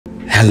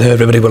Hello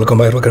everybody, welcome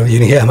back, welcome to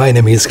here. My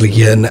name is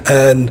Glean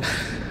and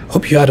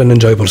hope you had an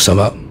enjoyable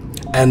summer.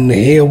 And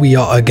here we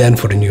are again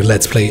for the new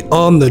Let's Play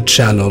on the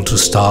channel to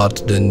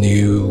start the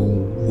new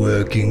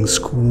working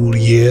school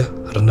year.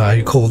 I don't know how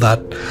you call that.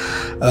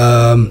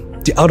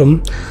 The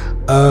autumn.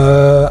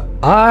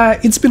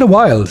 It's been a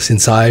while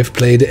since I've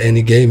played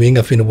any gaming.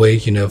 I've been away,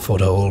 for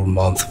the whole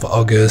month of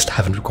August.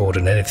 Haven't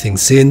recorded anything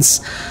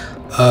since.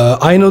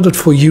 I know that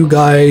for you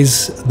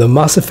guys, the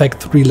Mass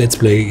Effect 3 Let's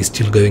Play is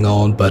still going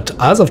on, but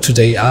as of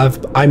today,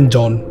 I'm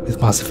done with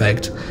Mass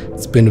Effect.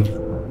 It's been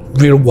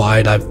real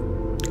wide. I've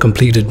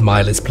completed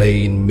my Let's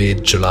Play in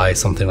mid-July,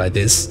 something like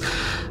this.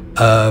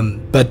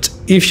 But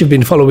if you've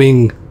been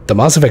following the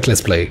Mass Effect Let's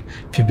Play,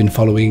 if you've been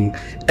following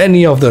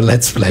any of the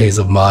Let's Plays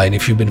of mine,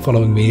 if you've been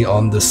following me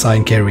on the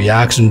Sign-K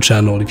Reaction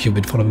channel, if you've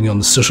been following me on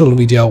the social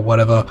media or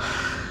whatever,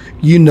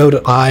 you know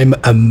that I'm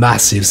a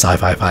massive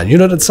sci-fi fan. You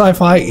know that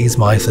sci-fi is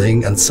my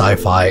thing, and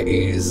sci-fi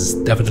is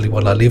definitely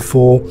what I live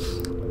for.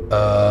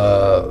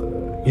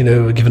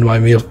 Given my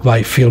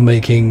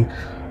filmmaking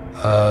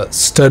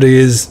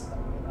studies,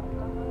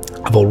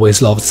 I've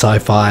always loved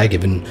sci-fi,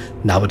 given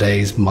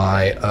nowadays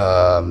my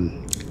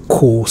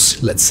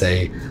course, let's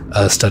say,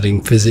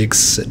 studying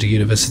physics at the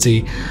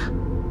university.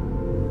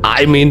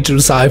 I'm into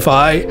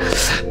sci-fi,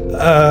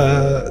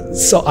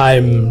 so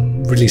I'm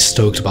really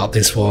stoked about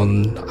this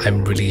one.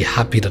 I'm really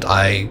happy that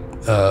I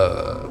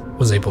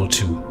was able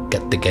to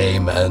get the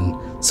game, and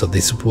so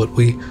this is what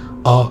we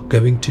are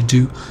going to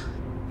do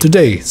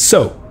today.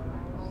 So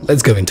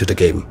let's go into the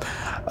game.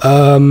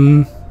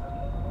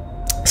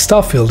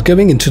 Starfield,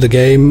 going into the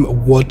game,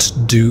 what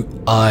do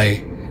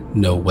I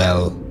know?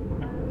 Well,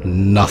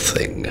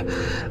 nothing.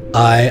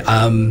 I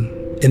am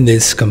in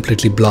this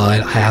completely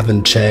blind. I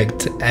haven't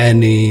checked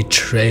any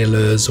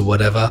trailers or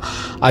whatever.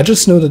 I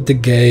just know that the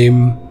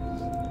game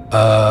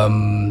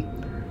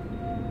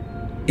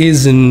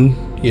isn't,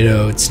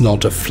 it's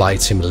not a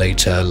flight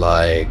simulator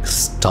like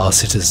Star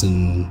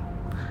Citizen.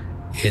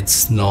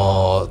 It's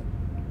not.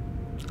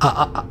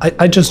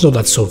 I just know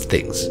that sort of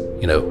things,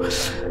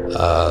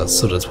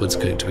 so that's what it's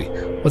going to be.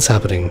 What's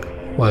happening?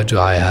 Why do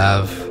I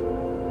have?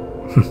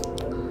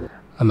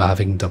 I'm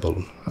having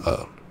double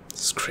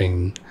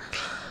screen.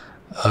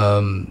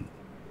 So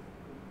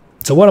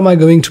what am I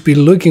going to be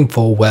looking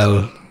for?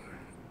 Well,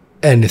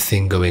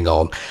 anything going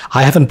on.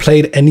 I haven't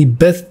played any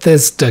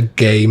Bethesda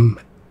game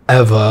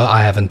ever.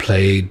 I haven't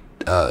played,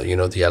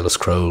 the Elder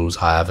Scrolls.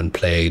 I haven't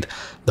played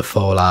the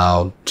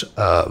Fallout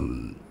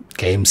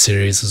game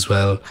series as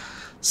well.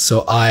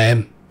 So I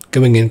am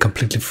going in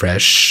completely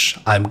fresh.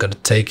 I'm going to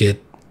take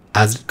it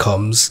as it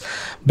comes.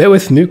 Bear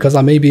with me because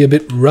I may be a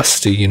bit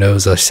rusty,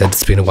 as I said,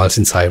 it's been a while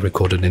since I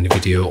recorded any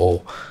video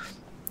or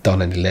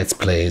done any Let's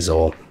Plays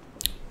or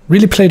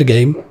really played a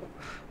game.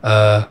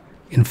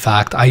 In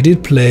fact, I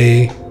did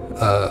play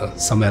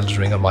some Elden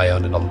Ring on my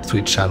own and on the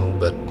Twitch channel,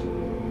 but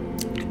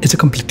it's a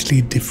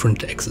completely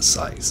different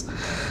exercise.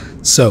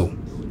 So,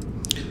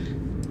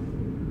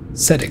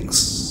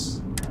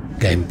 settings,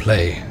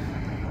 gameplay.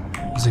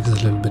 Music is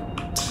a little bit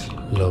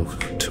low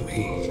to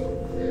me.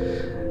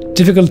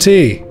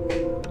 Difficulty.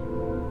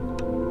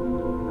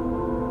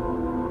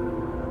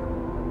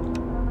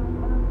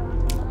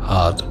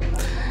 Hard.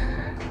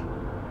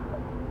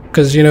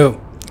 Because,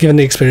 given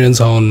the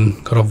experience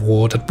on God of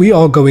War, that we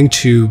are going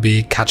to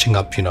be catching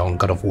up, on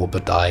God of War,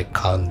 but I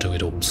can't do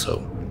it all,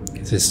 so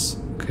this is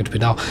going to be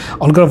now.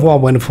 On God of War, I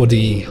went for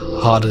the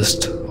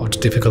hardest of the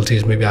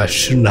difficulties. Maybe I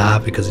shouldn't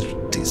have, because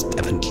it is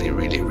definitely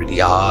really, really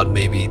hard,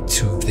 maybe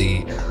to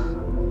the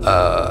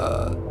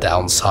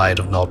downside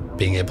of not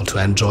being able to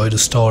enjoy the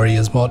story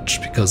as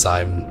much, because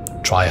I'm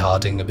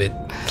try-harding a bit.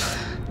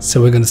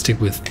 So we're going to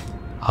stick with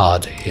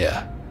hard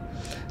here.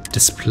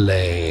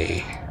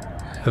 Display.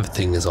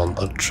 Everything is on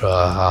ultra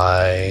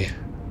high.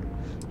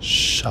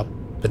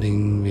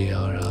 Sharpening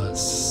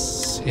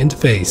VRS.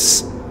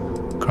 Interface.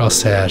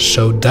 Crosshair.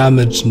 Show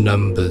damage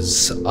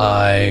numbers.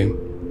 I'm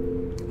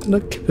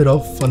gonna keep it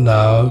off for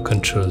now.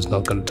 Control's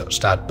not gonna touch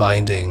that.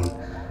 Binding.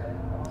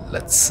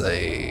 Let's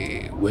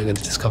say we're gonna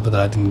discover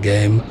that in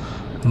game.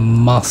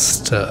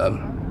 Master.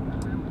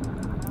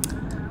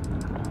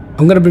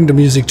 I'm gonna bring the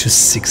music to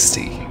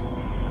 60.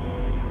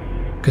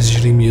 Because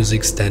usually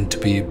musics tend to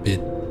be a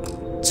bit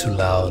too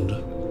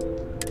loud.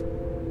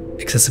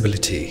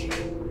 Accessibility,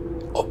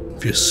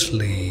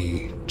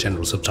 obviously,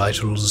 general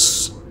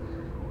subtitles,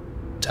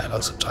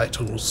 dialogue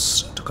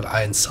subtitles, look at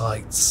iron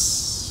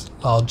sights,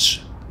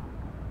 large.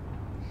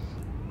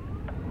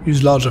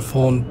 Use larger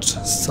font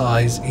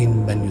size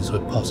in menus where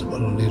possible,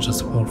 only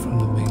adjustable from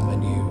the main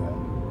menu.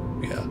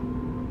 Yeah,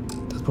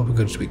 that's probably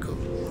going to be good.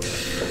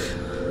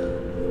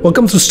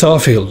 Welcome to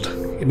Starfield.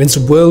 It means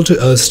the world to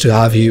us to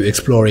have you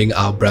exploring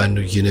our brand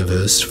new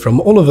universe. From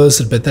all of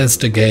us at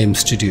Bethesda Game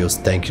Studios,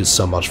 thank you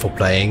so much for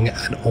playing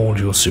and all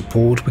your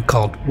support. We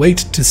can't wait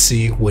to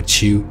see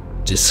what you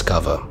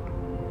discover.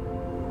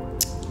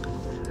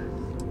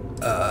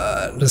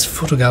 There's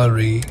photo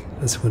gallery.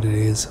 That's what it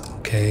is.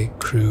 Okay,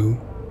 crew.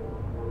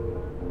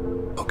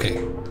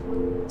 Okay,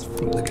 it's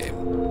from the game.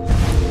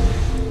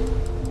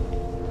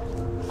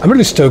 I'm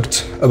really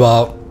stoked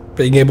about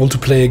being able to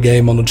play a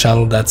game on a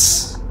channel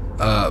that's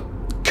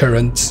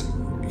current,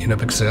 you know,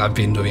 because I've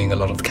been doing a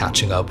lot of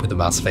catching up with the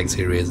Mass Effect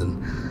series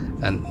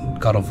and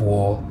God of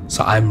War.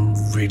 So I'm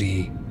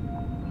really,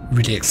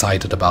 really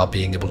excited about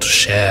being able to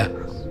share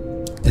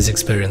this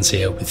experience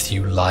here with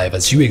you live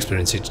as you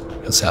experience it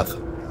yourself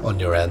on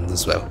your end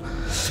as well.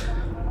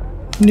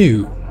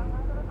 New.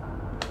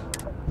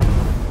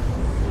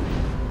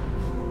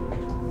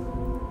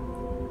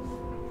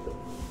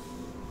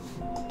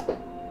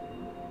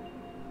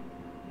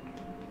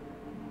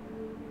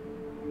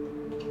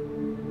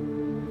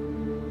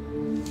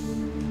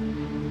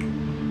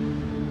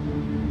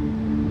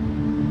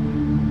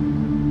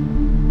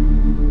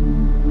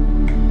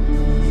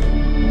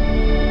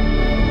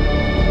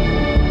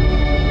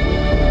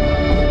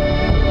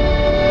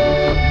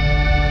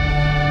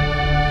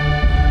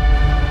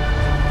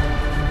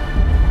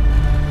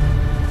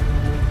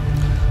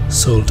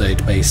 Soul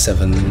date May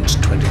 7th,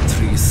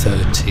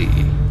 2330.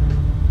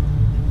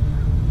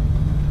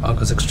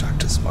 Argos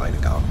extractors,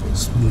 mining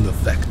outpost, Moon of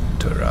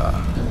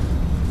Vectora.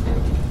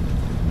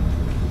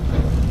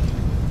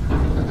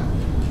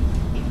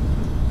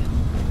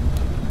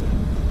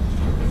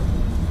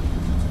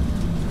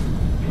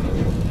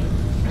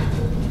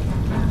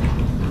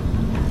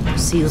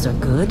 Seals are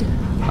good.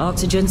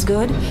 Oxygen's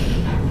good.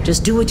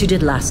 Just do what you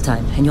did last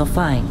time, and you're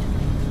fine.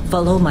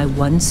 Follow my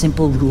one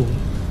simple rule.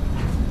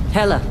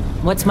 Hella,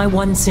 what's my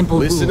one simple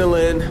rule? Listen to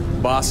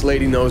Lynn. Boss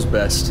lady knows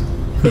best.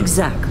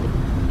 Exactly.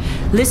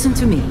 Listen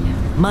to me.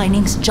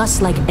 Mining's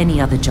just like any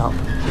other job.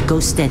 Go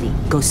steady,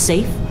 go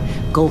safe,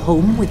 go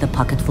home with a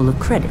pocket full of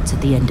credits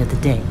at the end of the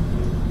day.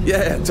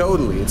 Yeah,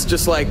 totally. It's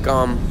just like,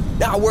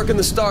 now working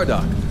the Star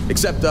Dock.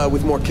 Except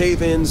with more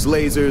cave-ins,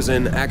 lasers,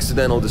 and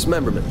accidental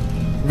dismemberment.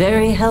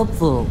 Very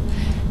helpful.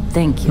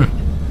 Thank you.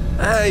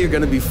 You're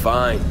gonna be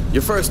fine.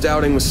 Your first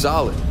outing was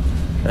solid.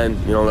 And,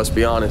 you know, let's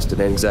be honest, it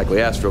ain't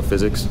exactly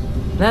astrophysics.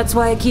 That's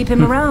why I keep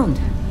him around.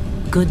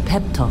 Good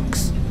pep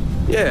talks.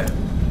 Yeah,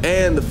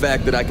 and the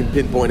fact that I can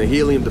pinpoint a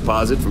helium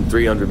deposit from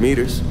 300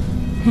 meters.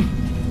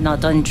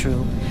 Not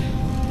untrue.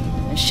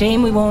 A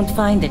shame we won't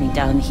find any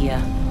down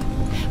here.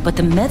 But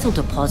the metal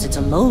deposits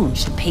alone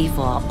should pay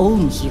for our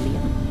own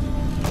helium.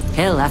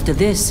 Hell, after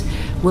this,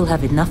 we'll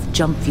have enough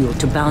jump fuel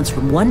to bounce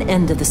from one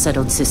end of the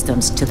settled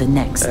systems to the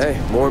next. Hey,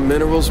 more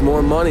minerals,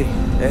 more money.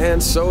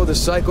 And so the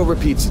cycle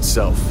repeats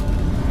itself.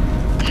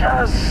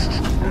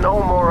 Just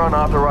no more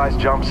unauthorized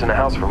jumps in the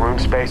house for room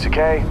space,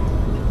 okay?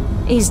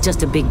 He's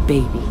just a big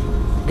baby.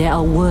 There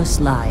are worse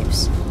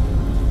lives.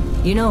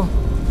 You know,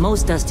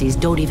 most Dusties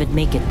don't even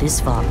make it this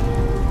far.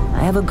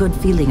 I have a good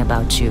feeling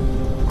about you.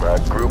 A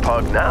group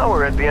hug now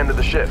or at the end of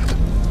the shift?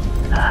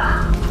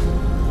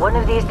 One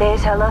of these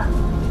days, Hella,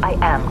 I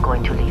am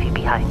going to leave you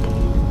behind.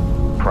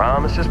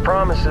 Promises,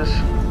 promises.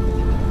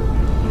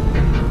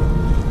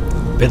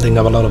 Building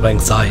up a lot of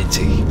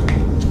anxiety.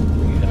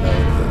 You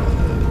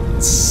know,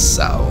 the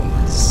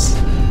sounds,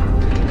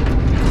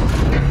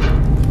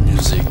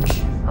 music.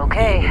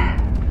 Okay,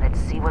 let's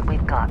see what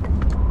we've got.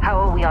 How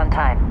are we on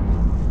time?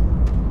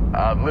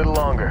 A little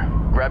longer.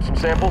 Grab some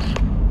samples?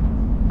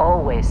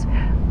 Always.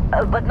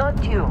 But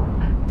not you.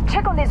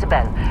 Check on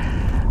Isabel.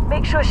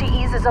 Make sure she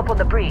eases up on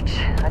the breach.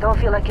 I don't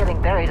feel like getting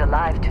buried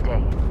alive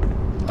today.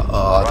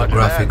 The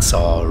graphics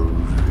are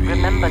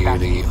Remember that.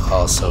 really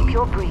awesome. Keep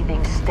your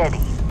breathing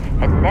steady.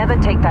 And never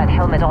take that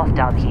helmet off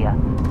down here.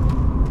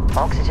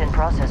 Oxygen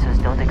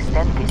processors don't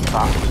extend this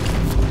far.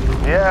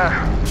 Yeah,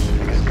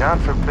 because God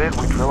forbid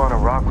we drill on a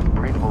rock with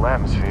breathable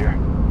atmosphere.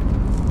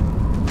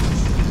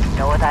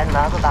 Know what I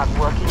love about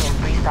working in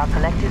Freestar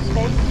Collective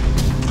space?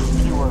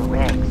 Fewer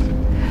regs.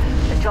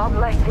 A job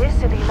like this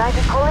in the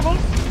United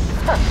Colonies?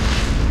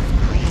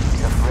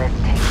 Dreams of red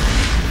tape.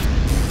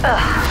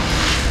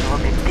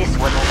 Look at this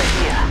one over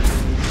here.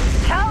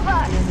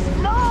 Calvert!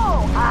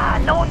 No!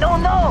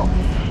 No!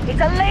 It's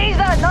a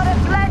laser, not a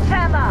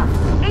sledgehammer!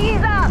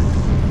 Ease up!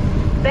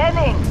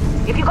 Benning,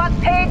 if you got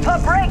paid per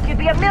break, you'd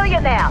be a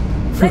millionaire.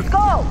 Let's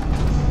go!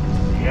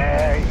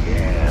 Yeah,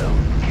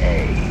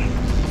 okay.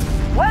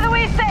 What do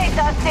we say,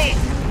 Dusty?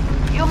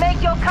 You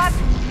make your cut,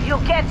 you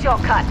get your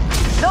cut.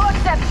 No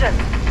exceptions.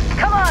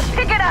 Come on,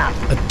 pick it up!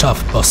 A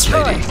tough boss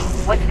lady. Good.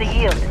 What's the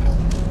yield?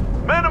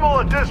 Minimal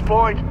at this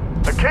point.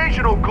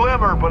 Occasional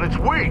glimmer, but it's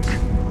weak.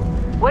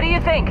 What do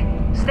you think?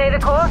 Stay the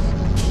course?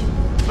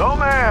 No,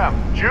 ma'am.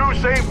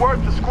 Juice ain't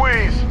worth the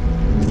squeeze.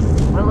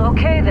 Well,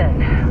 okay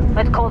then.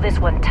 Let's call this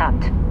one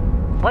tapped.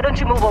 Why don't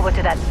you move over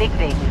to that big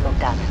vein we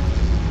looked at?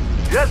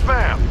 Yes,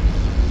 ma'am.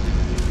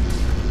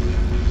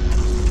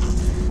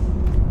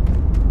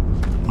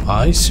 Am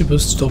I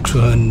supposed to talk to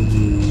her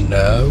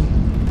now?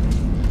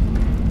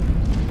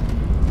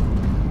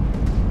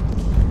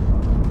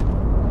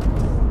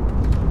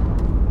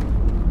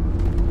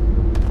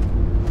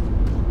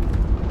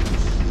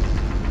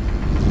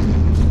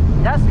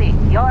 Dusty,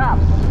 you're up.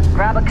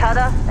 Grab a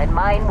cutter and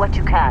mine what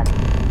you can.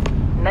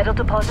 Metal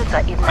deposits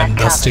are in that I'm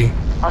Dusty.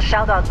 cabin. I'll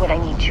shout out when I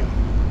need you.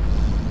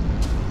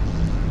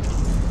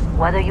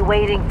 What are you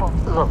waiting for?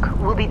 Look,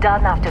 we'll be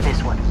done after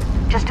this one.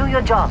 Just do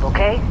your job,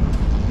 okay?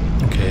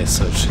 Okay,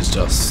 so she's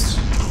just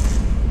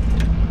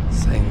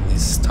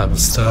type of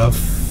stuff.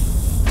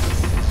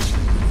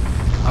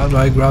 How do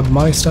I grab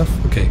my stuff?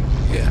 Okay,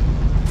 yeah.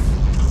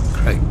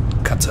 Great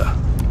cutter.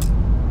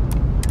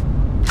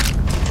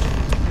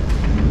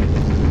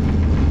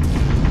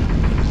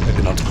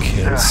 Maybe not to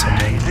kill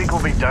someone. You think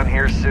we'll be done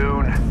here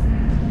soon?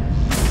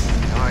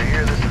 I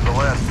hear this is the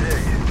last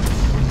dig.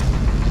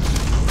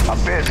 I'm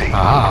busy.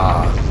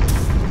 Ah.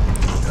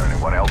 Is there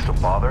anyone else to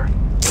bother?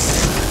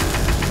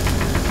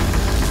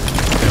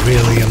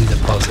 Beryllium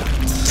deposit.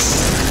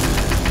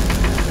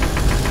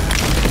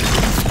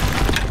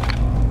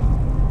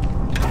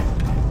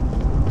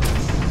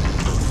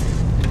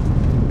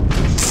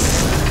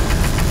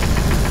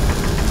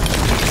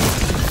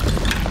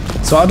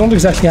 So I don't know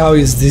exactly how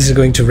this is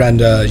going to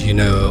render, you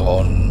know,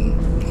 on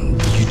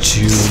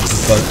YouTube,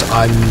 but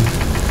I'm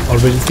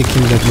already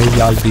thinking that maybe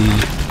I'll be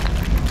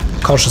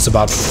cautious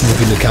about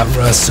moving the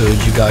camera so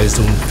you guys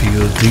don't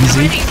feel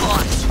greasy. Ready,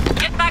 boss.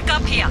 Get back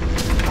up here.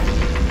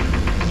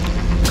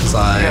 Because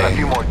I got a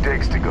few more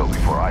digs to go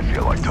before I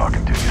feel like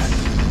talking to you.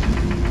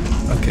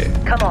 Okay.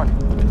 Come on,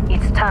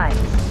 it's time.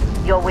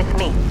 You're with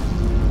me.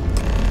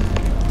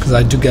 Because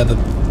I do get that,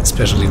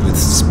 especially with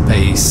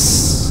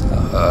space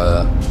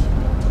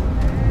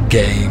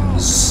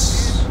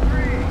games,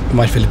 you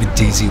might feel a bit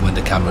dizzy when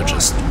the camera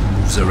just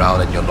moves around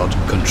and you're not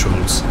in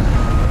controls.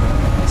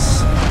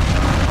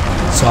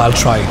 So I'll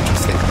try to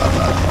think about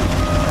that.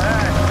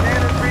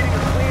 Standard reading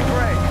of clean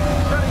break.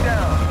 Shutting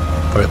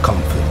down. For a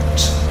comfort.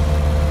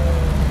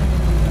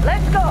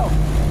 Let's go!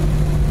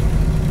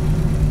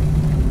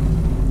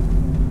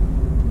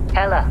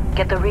 Ella,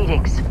 get the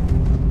readings.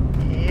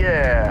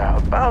 Yeah,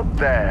 about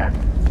that.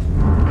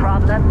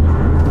 Problem?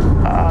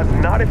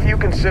 Not if you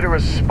consider a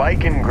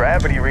spike in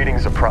gravity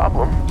readings a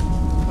problem.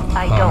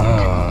 I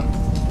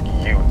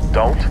don't. You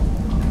don't?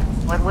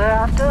 What we're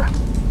after,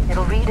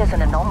 it'll read as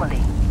an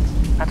anomaly.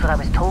 That's what I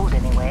was told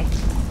anyway.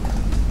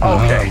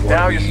 Okay, what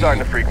now are you're we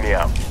starting to freak me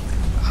out.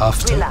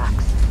 After? Relax.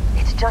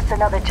 It's just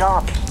another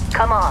job.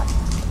 Come on.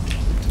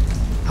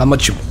 How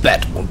much you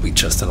bet won't be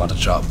just another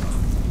job?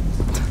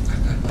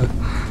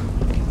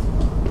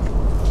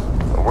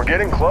 We're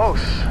getting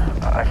close,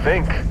 I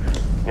think.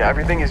 Yeah,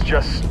 everything is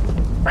just...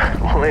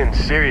 Lynn,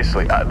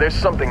 seriously, there's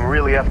something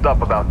really effed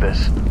up about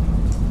this.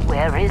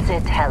 Where is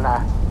it,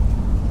 Hella?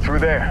 Through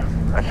there,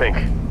 I think.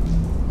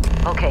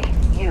 Okay,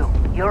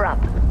 you're up.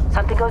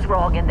 Something goes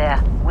wrong in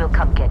there, we'll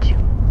come get you.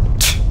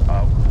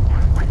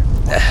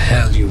 The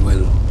hell you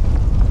will.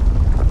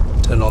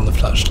 Turn on the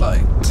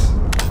flashlight.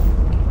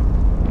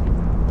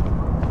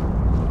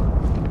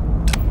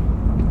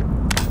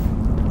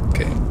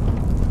 Okay.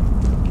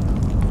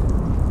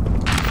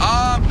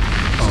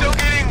 Still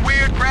getting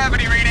weird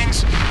gravity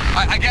readings.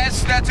 I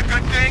guess that's a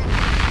good thing.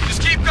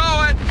 Just keep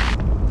going.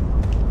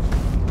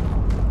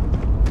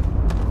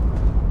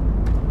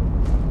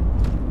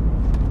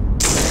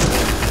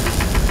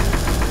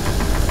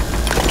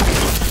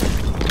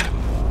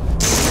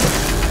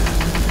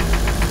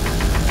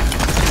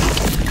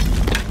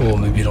 Or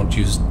maybe you don't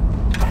use...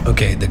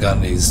 Okay, the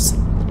gun needs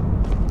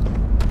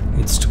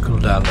to cool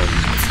down and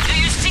Do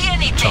you see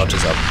anything?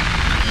 charges up.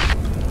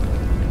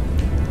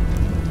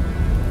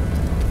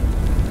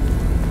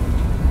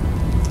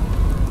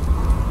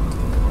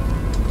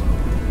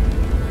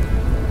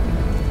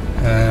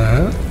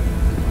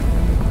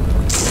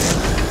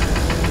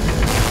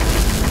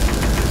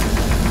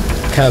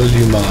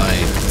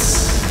 Calumites.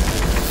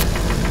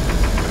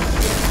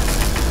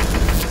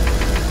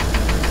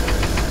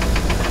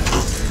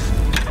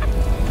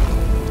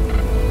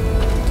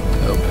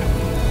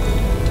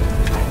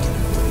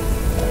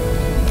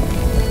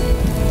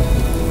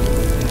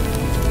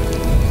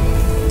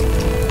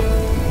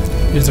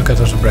 Use the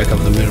cutter to break up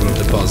the mineral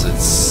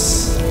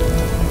deposits.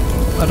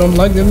 I don't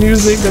like the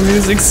music. The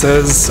music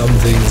says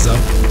something's up.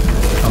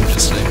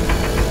 Obviously.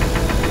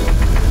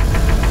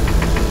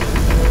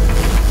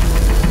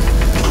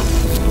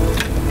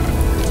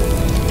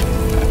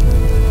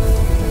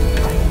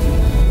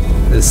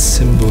 There's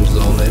symbols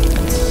on it.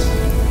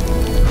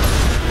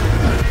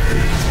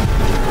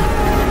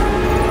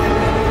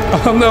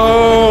 Oh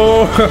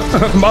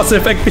no! Mass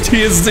Effect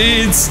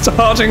PTSD, it's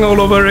starting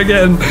all over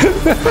again.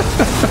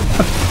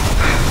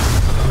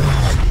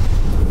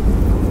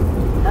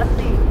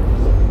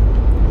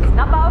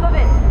 Snap out of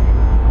it!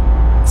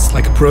 It's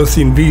like a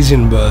Prothean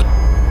vision, but,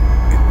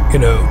 you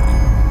know,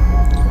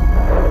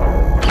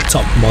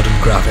 top modern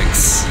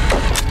graphics.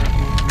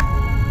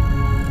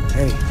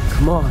 Hey,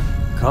 come on.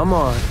 Come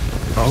on.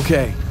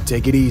 Okay,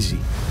 take it easy.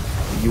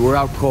 You were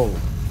out cold.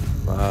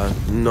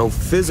 No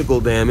physical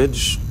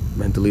damage.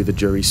 Mentally, the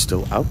jury's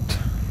still out.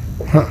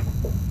 Huh.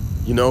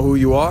 You know who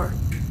you are?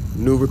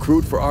 New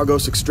recruit for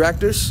Argos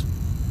Extractors?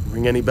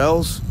 Ring any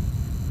bells?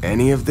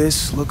 Any of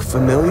this look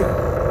familiar?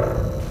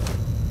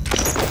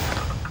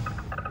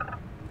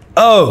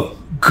 Oh,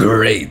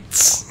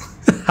 great.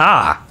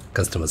 Ha!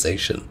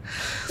 Customization.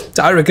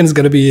 I reckon it's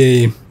gonna be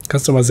a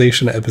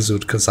customization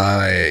episode because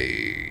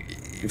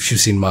if you've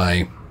seen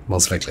my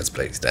Mass Effect Let's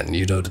Plays, then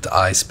you know that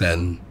I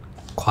spend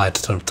quite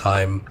a ton of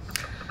time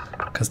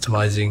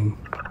customizing.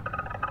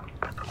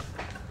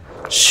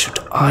 Should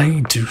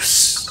I do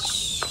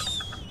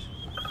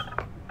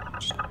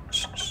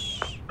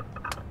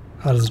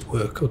How does it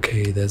work?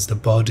 Okay, there's the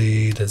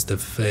body, there's the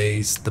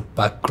face, the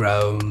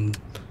background.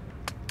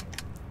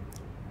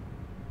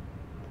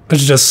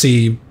 Let's just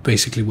see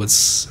basically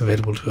what's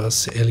available to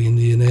us. Alien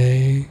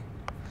DNA.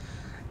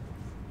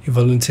 You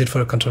volunteered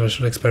for a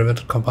controversial experiment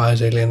that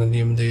combines alien and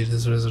human data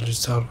as a result of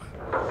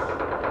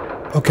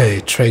software. Okay,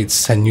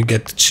 traits, and you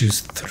get to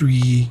choose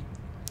 3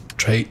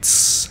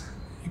 traits.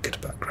 You get a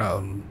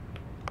background.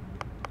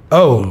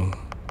 Oh,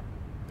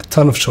 a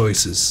ton of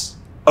choices.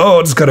 Oh,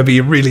 it's gonna be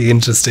really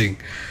interesting.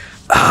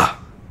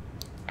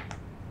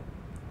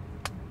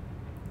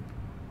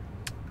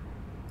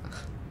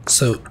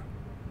 So,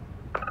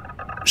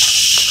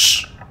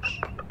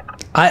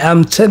 I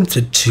am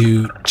tempted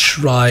to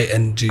try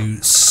and do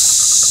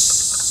someone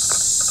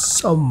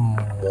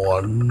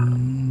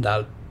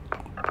that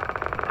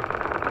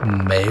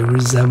may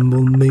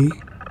resemble me,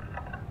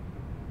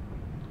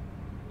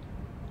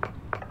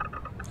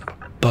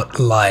 but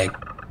like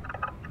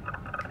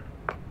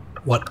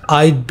what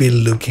I'd be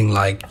looking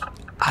like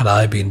had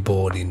I been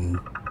born in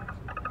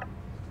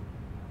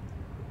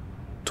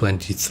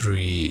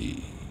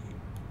 2300.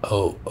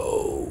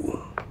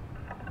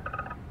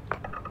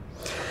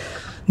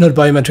 Note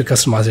biometric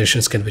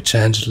customizations can be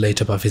changed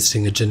later by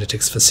visiting a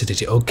genetics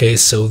facility. Okay,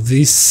 so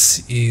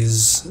this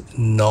is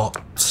not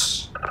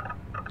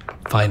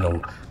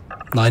final.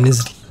 9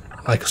 is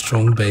like a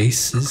strong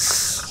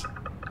basis.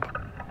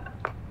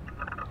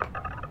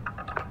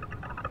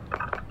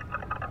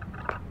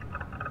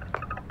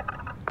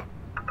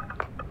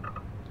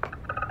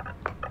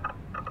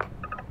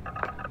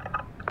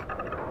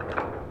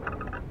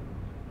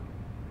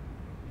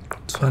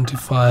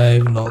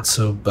 $25, not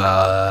so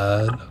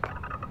bad.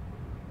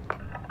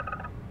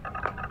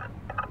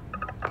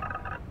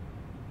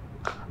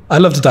 I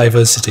love the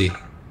diversity.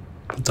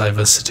 The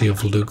diversity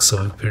of looks,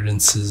 of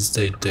appearances,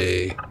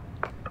 they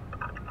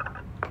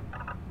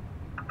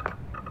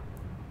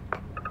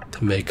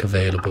make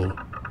available.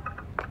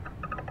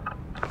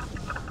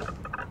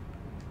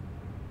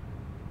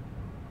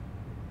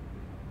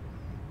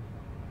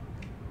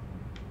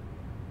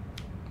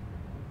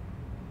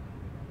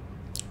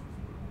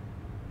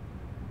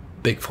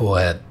 Big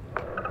forehead.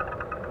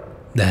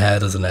 The hair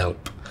doesn't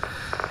help.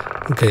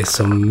 Okay,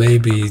 so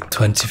maybe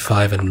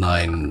 25 and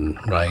 9,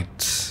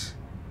 right?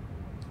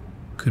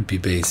 Could be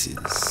bases.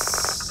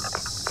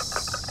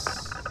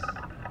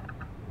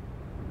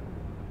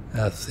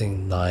 I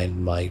think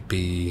 9 might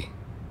be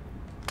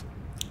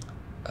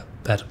a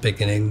better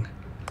beginning.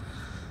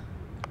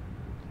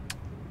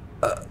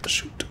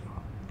 Shoot.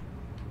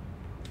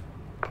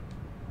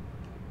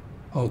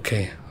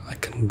 Okay, I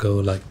can go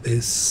like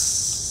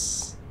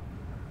this.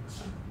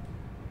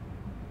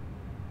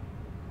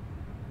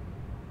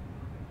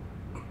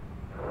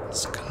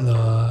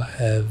 Muscular,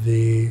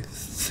 heavy,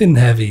 thin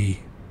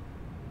heavy.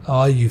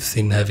 Are you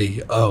thin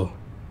heavy? Oh,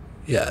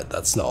 yeah,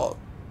 that's not.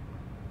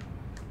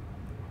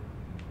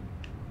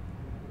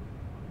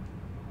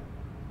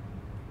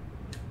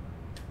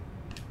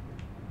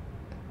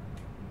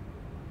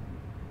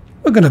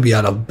 We're gonna be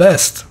at our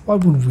best. Why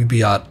wouldn't we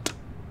be at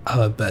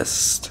our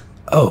best?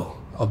 Oh,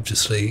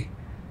 obviously.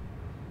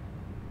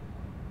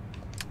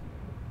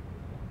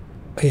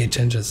 Here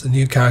changes. A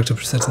new character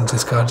preset and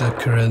discard your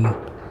current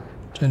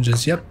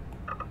changes. Yep.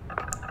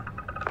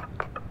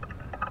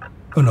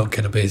 Oh no,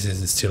 okay, the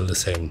basis is still the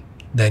same.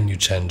 Then you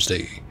change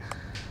the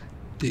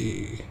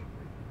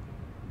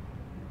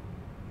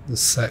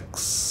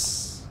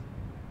sex.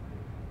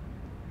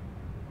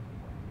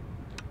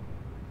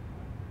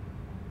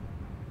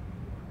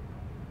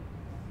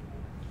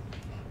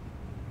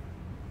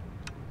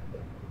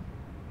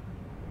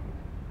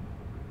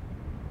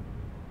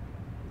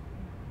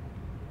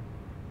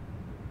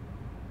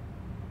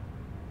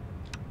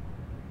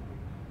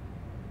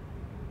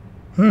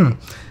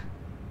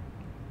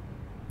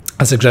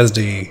 I suggest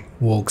the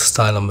walk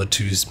style number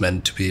 2 is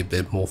meant to be a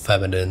bit more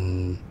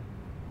feminine,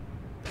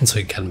 and so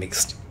you can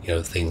mix, you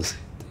know, things.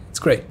 It's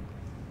great.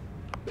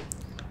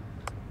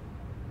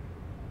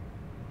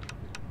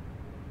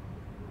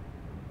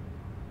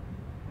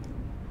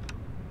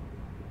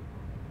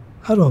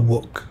 How do I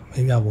walk?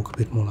 Maybe I walk a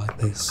bit more like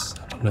this.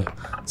 I don't know.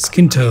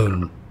 Skin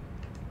tone.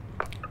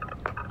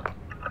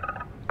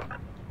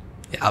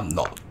 Yeah, I'm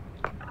not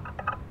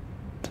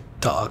the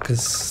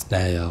darkest.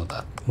 Nah,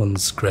 that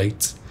one's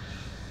great.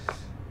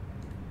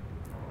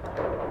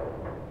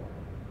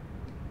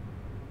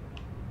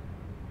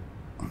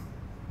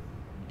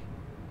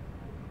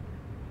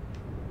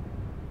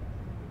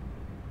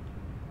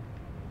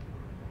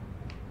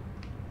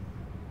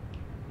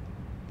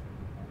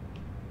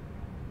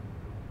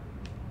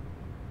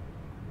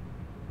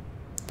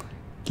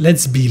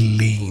 Let's be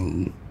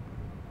lean.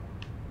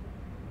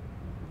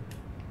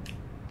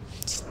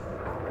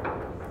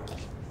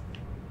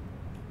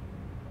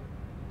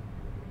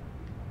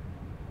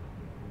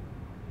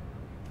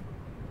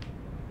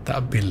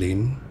 That'd be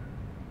lean.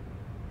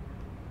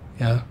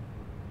 Yeah,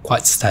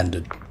 quite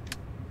standard.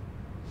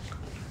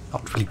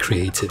 Not really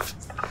creative.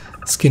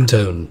 Skin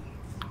tone.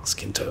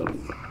 Skin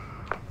tone.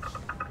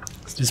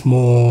 Is this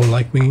more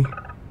like me?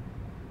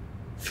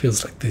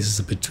 Feels like this is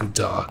a bit too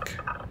dark.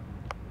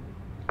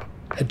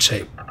 Head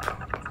shape.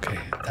 Okay,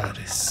 that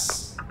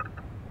is...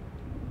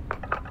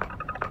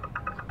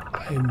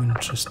 I'm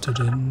interested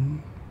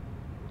in...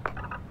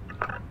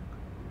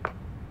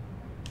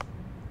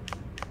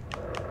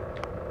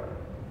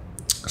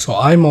 So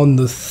I'm on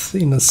the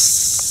thinner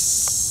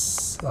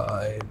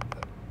side.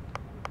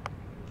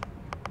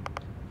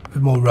 A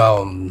bit more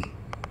round.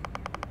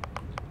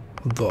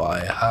 Although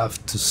I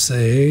have to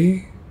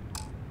say,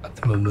 at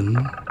the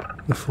moment,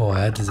 the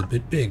forehead is a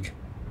bit big.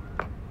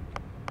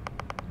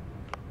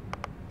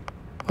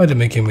 Why are they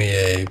making me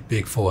a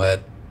big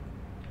forehead?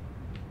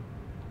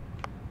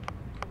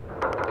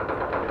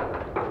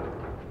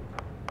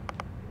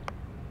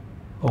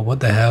 Oh,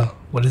 what the hell?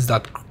 What is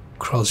that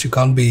cross? You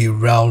can't be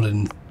round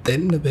and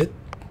thin a bit.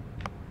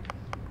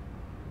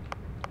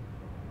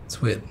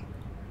 It's weird.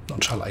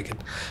 Not sure I like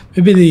it.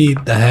 Maybe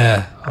the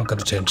hair. I've got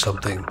to change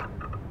something.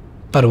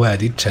 By the way, I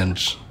did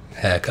change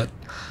haircut.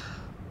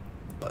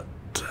 But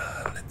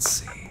let's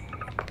see.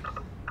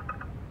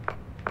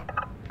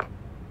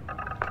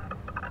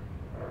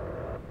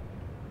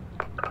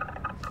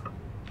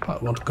 I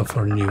want to go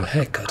for a new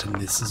haircut in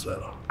this as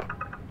well.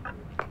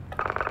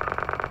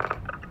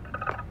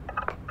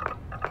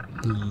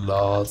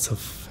 Lots of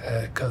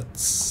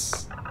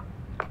haircuts.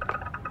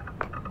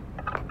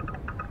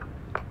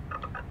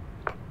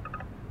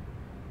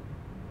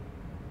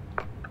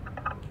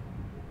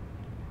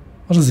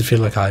 What does it feel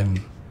like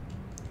I'm...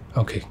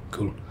 Okay,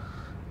 cool.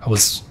 I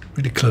was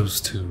really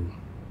close to...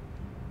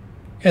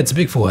 Yeah, it's a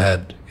big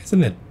forehead,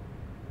 isn't it?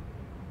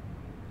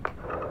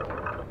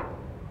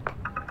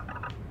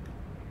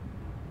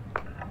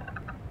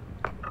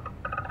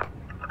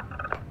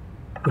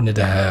 We need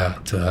a hair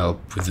to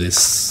help with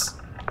this.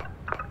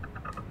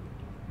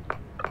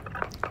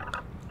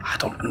 I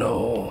don't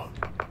know.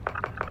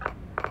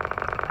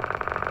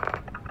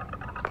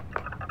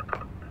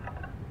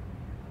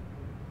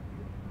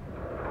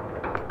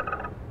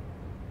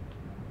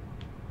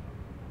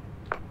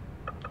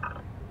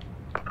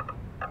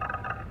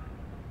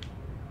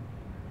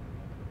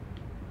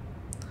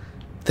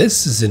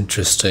 This is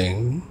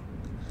interesting.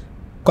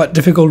 Quite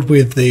difficult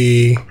with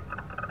the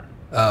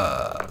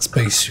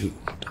spacesuit,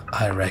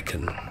 I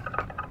reckon.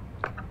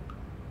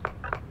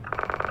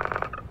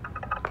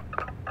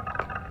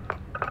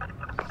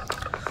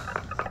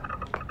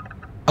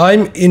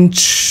 I'm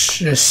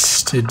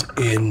interested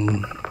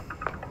in...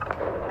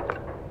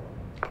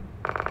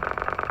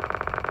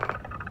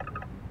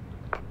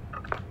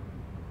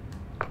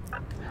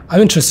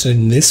 I'm interested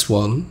in this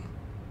one.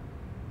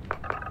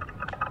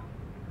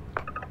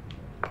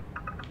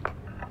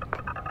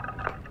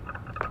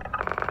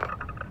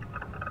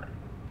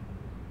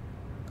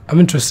 I'm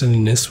interested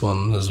in this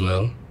one as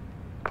well.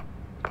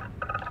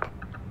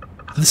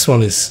 This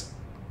one is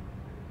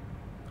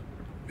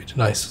really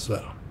nice as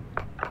well.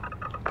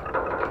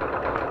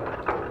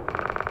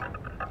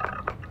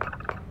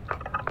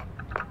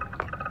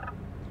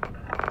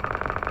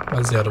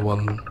 Where's the other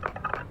one?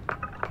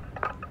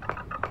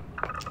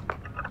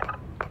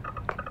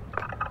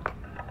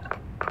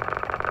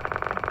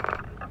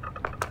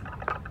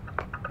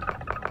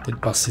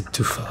 Did bust it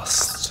too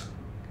fast.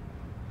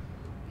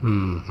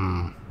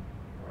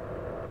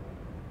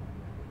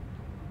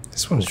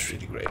 This one is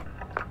really great,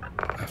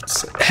 I have to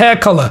say. Hair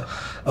color!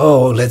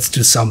 Oh, let's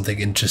do something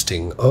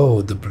interesting.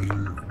 Oh, the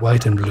blue,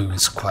 white and blue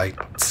is quite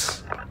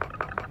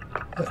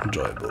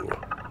enjoyable.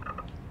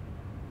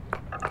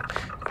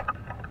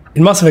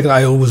 In Mass Effect,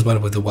 I always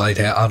went with the white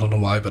hair. I don't know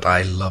why, but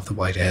I love the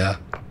white hair.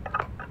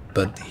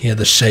 But here,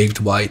 the shaved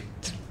white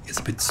is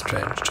a bit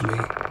strange to me.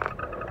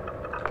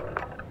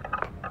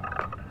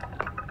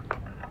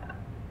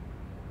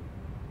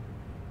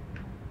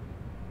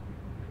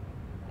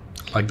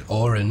 I like the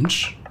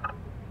orange.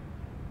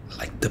 I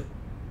like the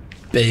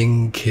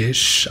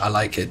pinkish. I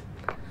like it.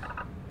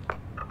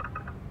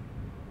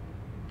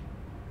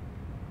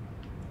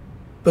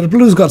 But the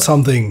blue's got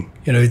something.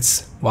 You know,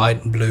 it's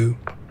white and blue.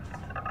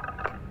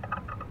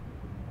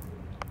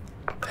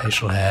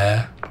 Facial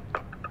hair.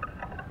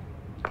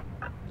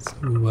 So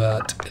we're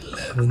at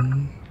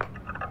 11.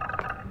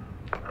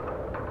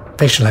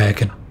 Facial hair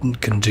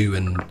can do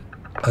and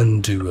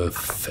undo a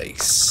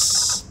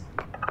face.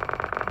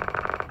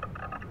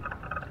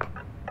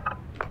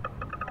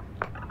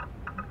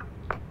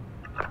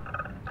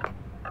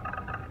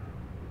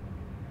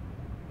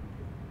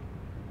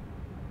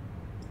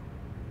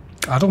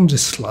 I don't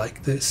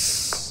dislike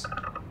this.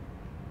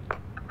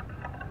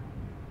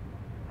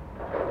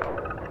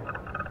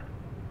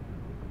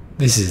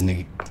 This is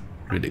neat,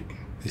 really.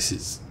 This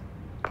is...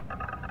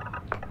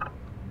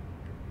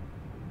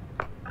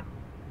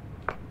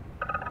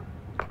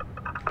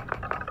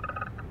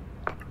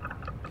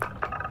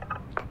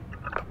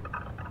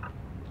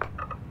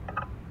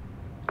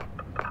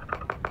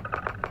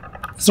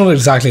 It's not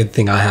exactly the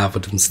thing I have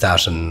with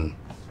mustache and...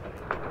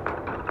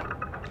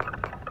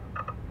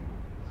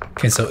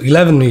 Okay, so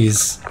 11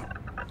 is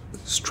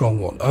a strong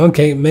one.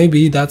 Okay,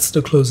 maybe that's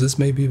the closest,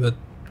 maybe, but a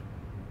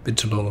bit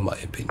too long in my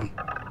opinion.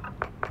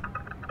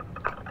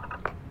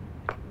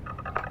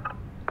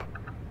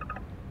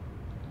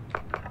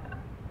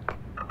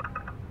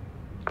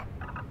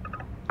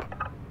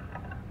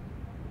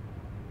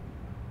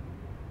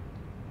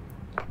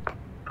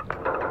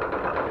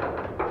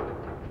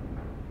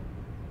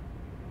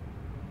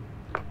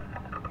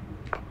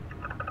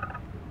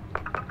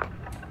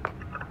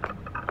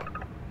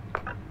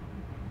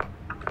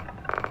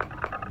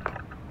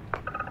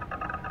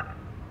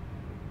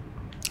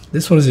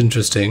 This one is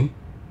interesting.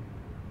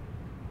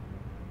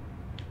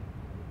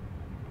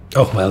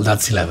 Oh, well,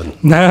 that's 11.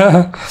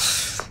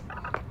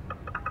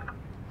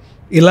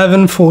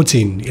 11,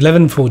 14.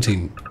 11,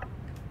 14.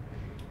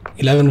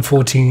 11,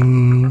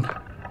 14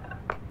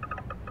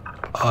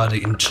 are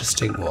the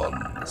interesting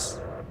ones.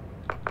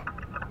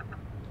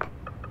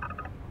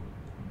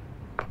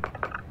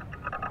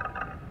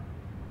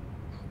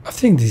 I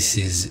think this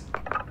is...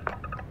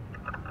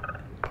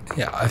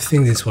 Yeah, I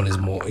think this one is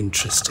more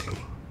interesting.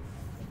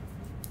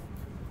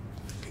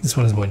 This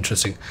one is more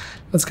interesting.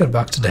 Let's get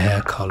back to the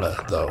hair color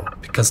though,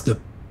 because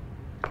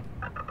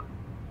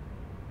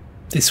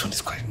this one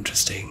is quite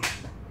interesting.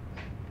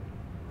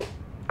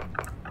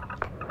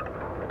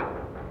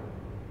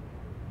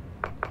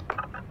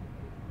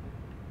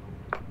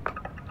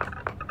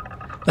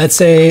 Let's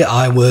say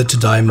I were to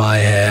dye my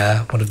hair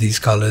one of these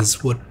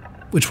colors,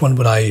 which one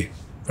would I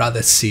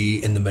rather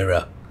see in the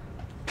mirror?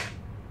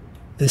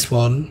 This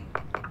one?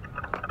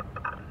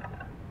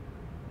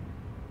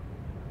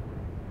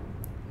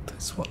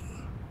 This one?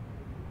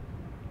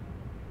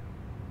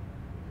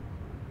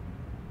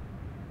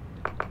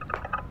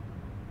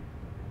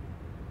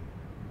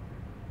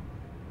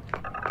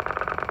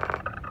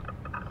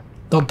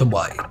 Not the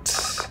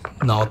white,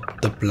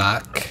 not the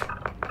black.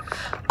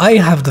 I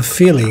have the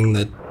feeling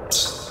that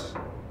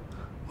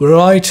were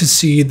I to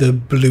see the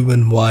blue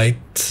and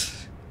white,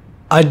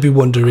 I'd be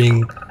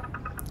wondering,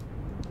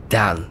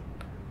 Dan,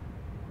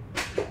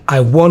 I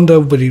wonder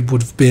what it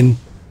would have been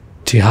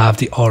to have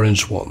the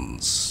orange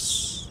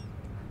ones.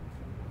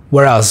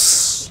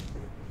 Whereas,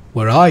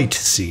 were I to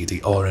see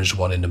the orange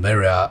one in the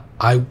mirror,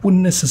 I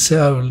wouldn't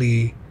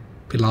necessarily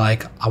be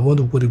like, I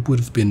wonder what it would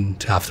have been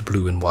to have the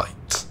blue and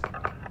white.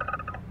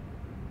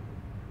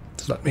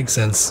 Does that make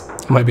sense?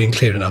 Am I being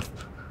clear enough?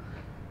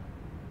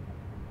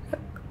 I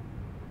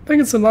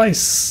think it's a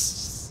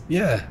nice...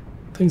 Yeah,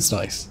 I think it's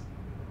nice.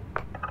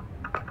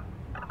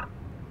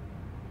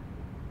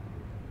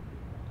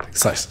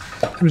 It's nice.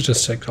 Let me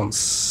just check on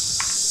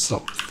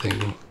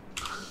something.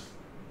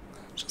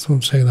 Just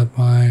want to check that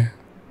my...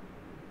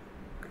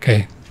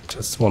 Okay,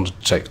 just want to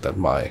check that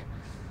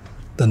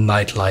the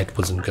night light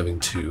wasn't going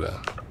to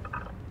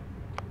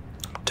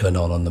turn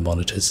on the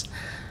monitors.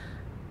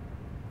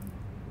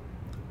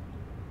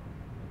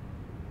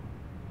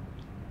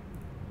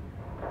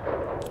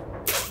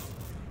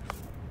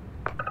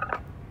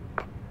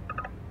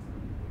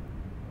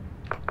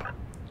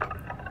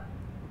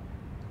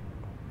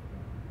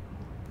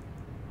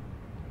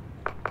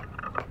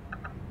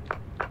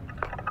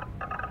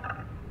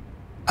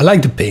 I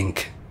like the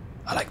pink.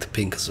 I like the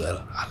pink as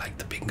well. I like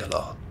the pink a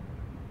lot.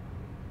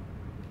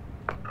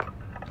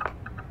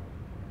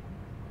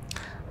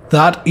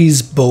 That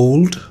is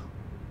bold.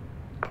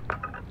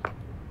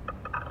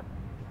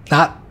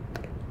 That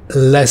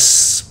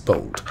less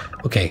bold.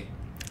 Okay,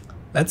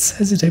 let's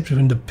hesitate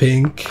between the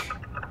pink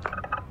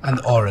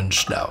and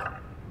orange now.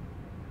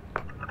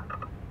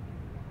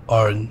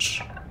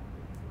 Orange,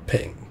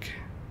 pink.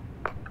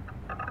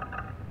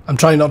 I'm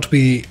trying not to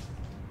be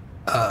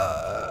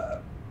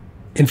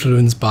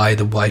influenced by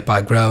the white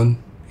background,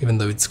 even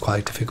though it's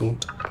quite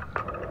difficult.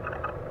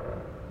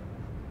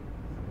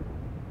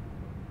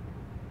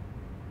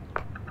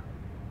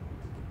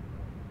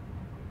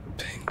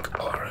 Pink,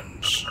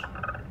 orange.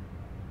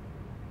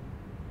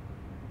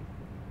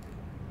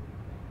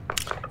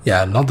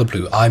 Yeah, not the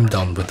blue. I'm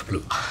done with the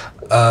blue.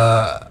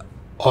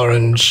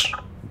 Orange,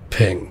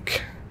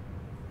 pink.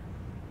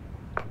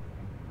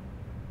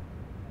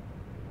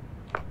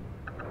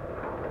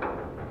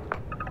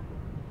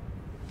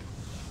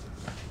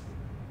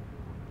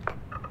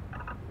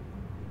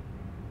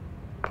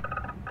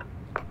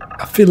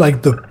 I feel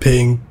like the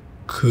pink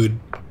could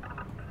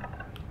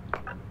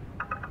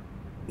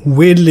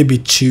weirdly be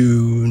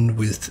tuned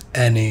with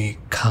any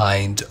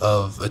kind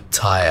of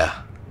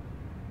attire,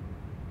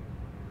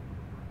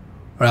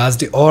 whereas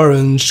the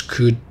orange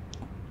could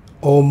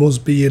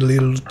almost be a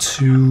little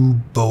too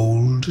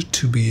bold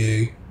to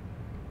be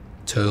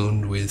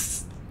toned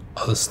with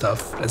other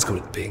stuff. Let's go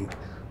with pink.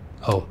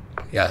 Oh,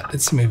 yeah,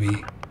 let's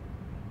maybe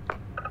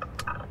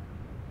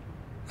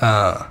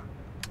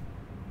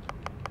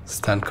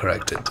stand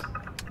corrected.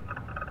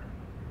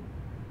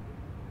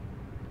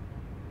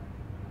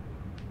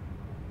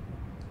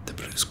 The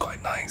blue is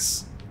quite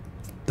nice.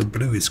 The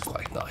blue is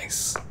quite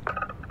nice.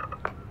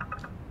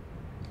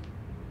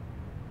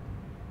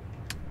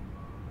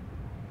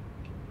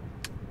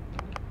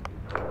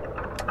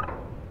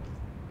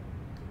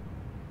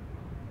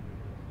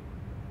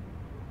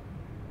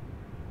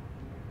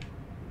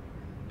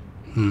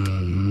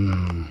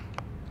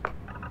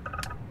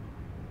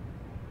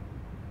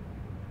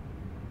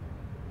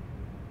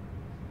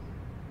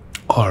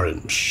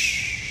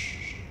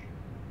 Orange.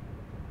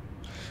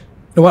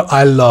 You know what?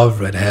 I love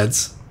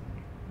redheads.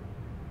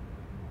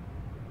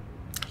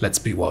 Let's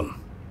be one.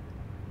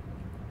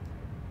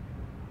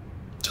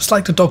 Just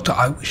like the doctor,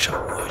 I wish I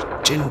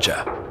were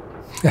ginger.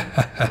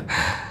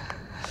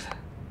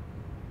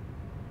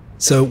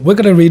 So we're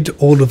gonna read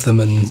all of them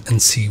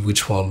and see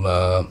which one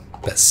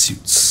best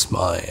suits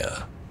my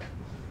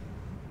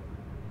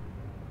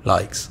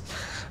likes.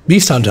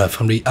 Beast Hunter,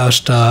 from the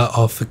Ashtar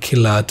of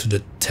Aquila to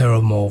the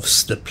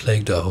terramorphs that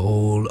plague the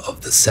whole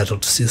of the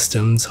settled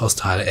systems,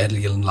 hostile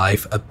alien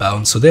life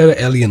abounds. So there are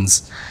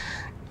aliens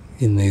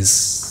in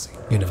this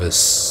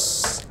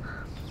universe.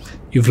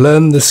 You've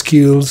learned the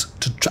skills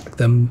to track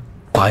them,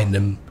 find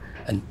them,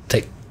 and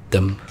take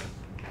them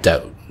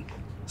down.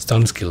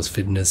 Stun skills,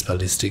 fitness,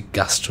 ballistic,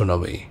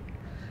 gastronomy.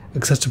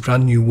 Access to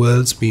brand new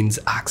worlds means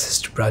access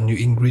to brand new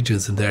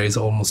ingredients, and there is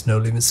almost no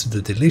limits to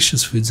the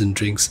delicious foods and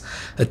drinks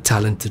a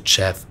talented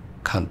chef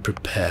can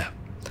prepare.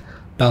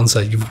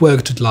 Bouncer, you've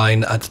worked at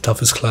line at the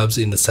toughest clubs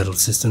in the settled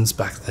systems.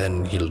 Back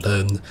then, you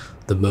learned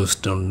the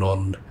most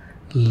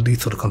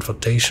non-lethal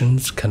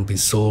confrontations can be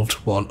solved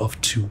one of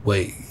two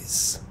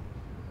ways.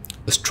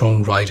 A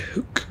strong right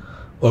hook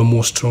or a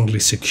more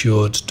strongly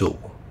secured door.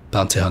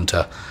 Bounty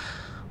Hunter,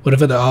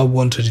 whenever there are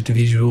wanted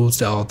individuals,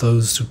 there are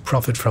those who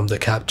profit from the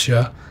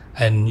capture,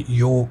 and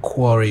your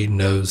quarry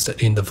knows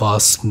that in the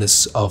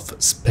vastness of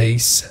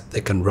space they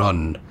can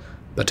run,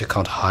 but they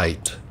can't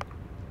hide.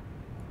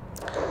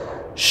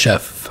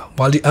 Chef,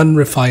 while the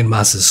unrefined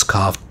masses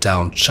carved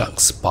down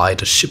chunks by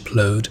the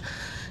shipload,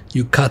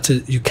 you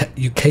catered to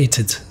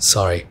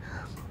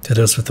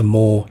those with a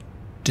more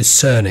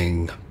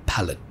discerning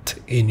palate.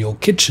 In your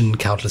kitchen,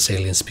 countless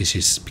alien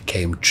species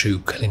became true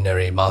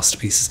culinary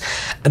masterpieces.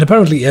 And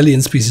apparently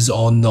alien species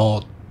are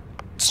not,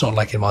 it's not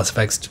like in Mass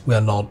Effect, we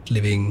are not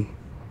living,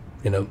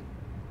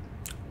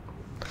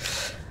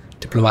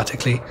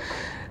 diplomatically.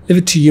 Leave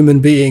it to human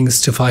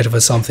beings to fight over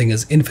something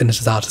as infinite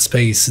as outer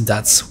space.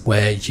 That's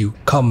where you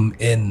come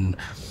in.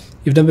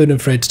 You've never been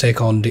afraid to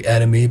take on the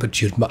enemy,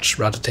 but you'd much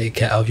rather take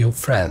care of your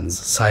friends.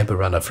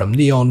 Cyberrunner, from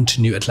Neon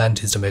to New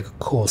Atlantis, to make a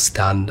course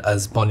stand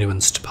as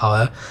monuments to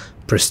power,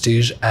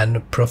 prestige,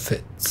 and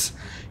profits.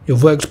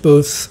 You've worked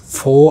both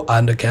for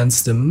and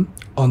against them,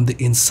 on the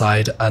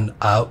inside and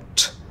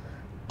out,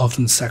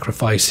 often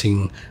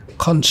sacrificing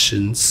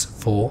conscience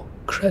for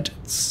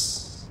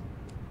credits.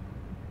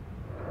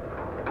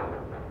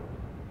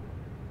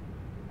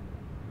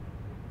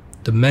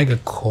 The Mega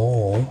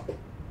Core.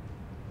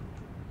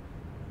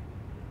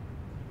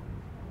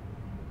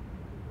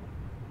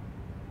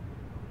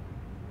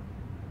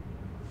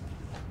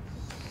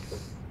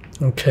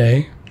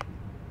 Okay.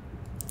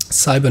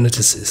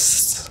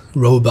 Cyberneticists,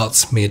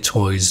 robots, mere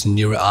toys,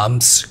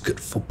 neuroarms, good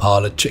for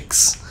parlor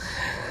tricks.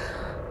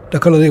 The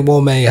colony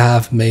war may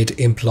have made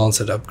implants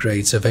and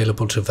upgrades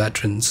available to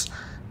veterans,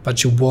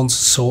 but you once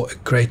saw a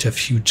greater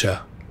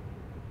future.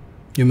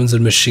 Humans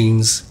and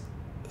machines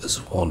as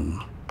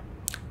one.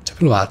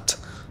 Diplomat,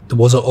 the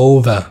wars are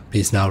over.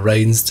 Peace now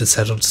reigns to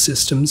settled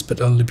systems,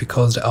 but only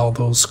because the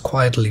elders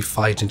quietly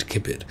fighting to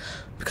keep it.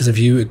 Because of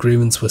you,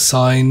 agreements were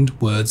signed,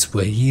 words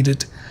were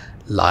heeded,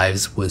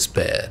 lives were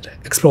spared.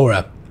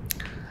 Explorer,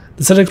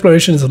 the set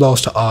exploration is a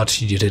lost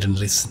art. You didn't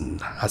listen.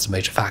 As the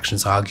major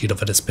factions argued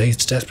over the space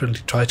to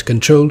desperately try to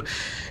control,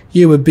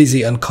 you were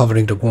busy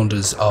uncovering the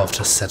wonders of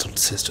the settled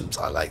systems.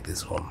 I like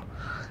this one.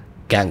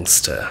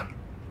 Gangster,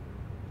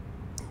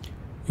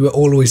 you were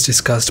always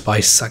discussed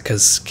by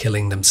suckers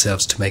killing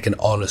themselves to make an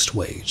honest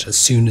wage. As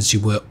soon as you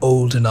were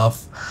old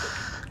enough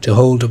to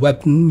hold a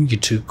weapon, you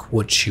took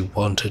what you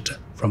wanted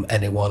from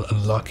anyone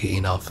unlucky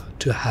enough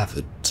to have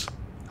it.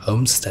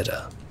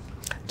 Homesteader,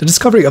 the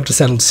discovery of the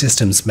settled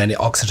systems, many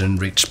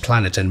oxygen-rich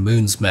planets and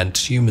moons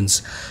meant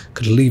humans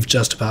could live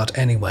just about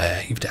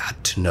anywhere if they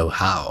had to know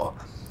how.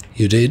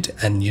 You did,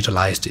 and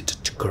utilized it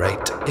to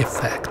great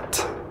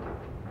effect.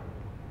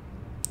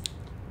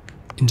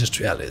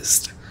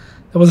 Industrialist,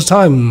 there was a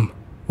time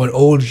when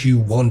all you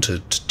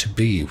wanted to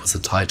be was a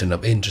titan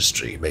of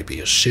industry, maybe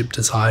a ship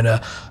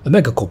designer, a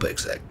megacorp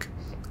exec.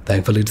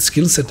 Thankfully, the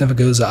skill set never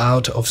goes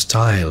out of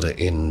style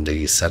in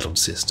the settled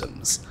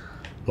systems.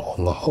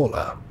 Long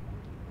hauler.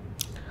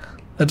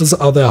 Let us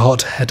other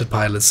hot-headed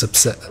pilots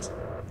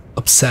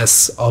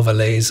obsess over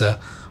laser,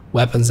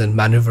 weapons, and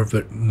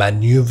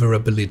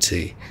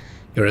maneuverability.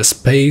 You're a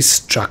space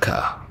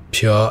trucker,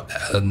 pure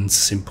and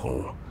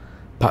simple.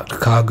 Pack the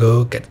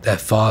cargo, get there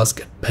fast,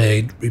 get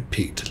paid,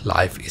 repeat.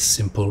 Life is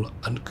simple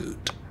and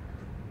good.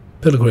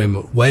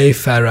 Pilgrim,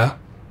 wayfarer,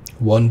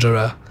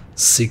 wanderer,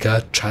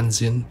 seeker,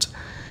 transient.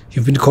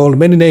 You've been called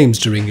many names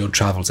during your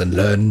travels and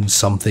learned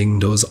something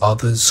those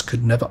others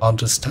could never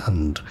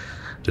understand.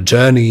 The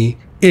journey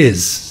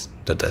is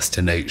the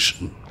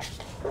destination.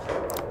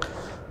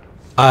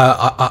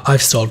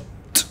 I've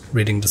stopped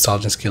reading the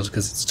sergeant skills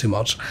because it's too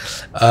much.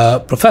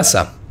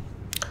 Professor,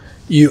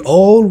 you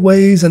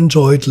always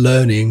enjoyed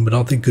learning, but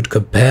nothing could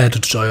compare to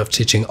the joy of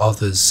teaching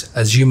others.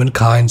 As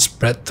humankind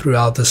spread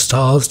throughout the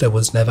stars, there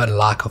was never a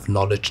lack of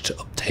knowledge to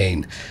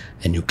obtain,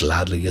 and you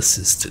gladly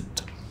assisted.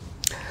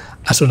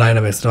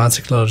 Astrodynamics, advanced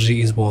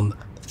technology is one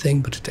thing,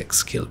 but it takes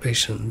skill,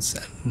 patience,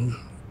 and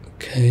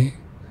okay,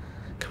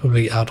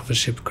 probably out of a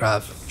ship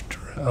craft.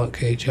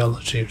 Okay,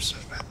 geology.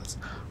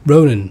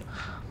 Ronin,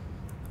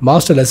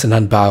 masterless and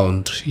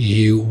unbound,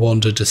 you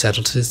wandered the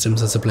settled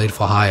systems as a blade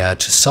for hire.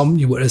 To some,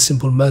 you were a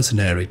simple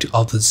mercenary; to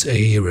others, a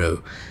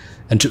hero,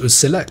 and to a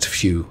select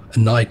few, a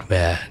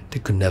nightmare they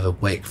could never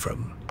wake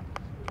from.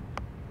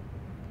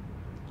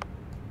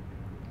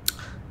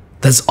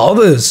 There's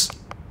others.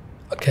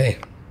 Okay.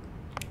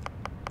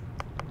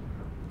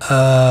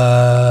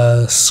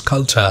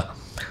 Sculptor.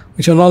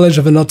 With your knowledge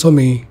of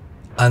anatomy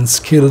and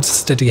skilled,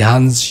 steady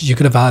hands, you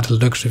could have had a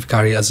lucrative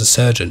career as a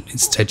surgeon.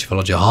 Instead, you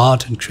followed your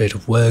heart and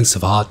creative works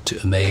of art to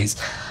amaze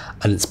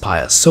and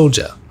inspire a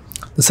soldier.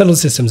 The Settled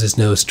Systems is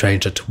no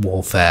stranger to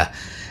warfare,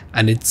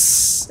 and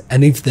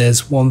if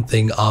there's one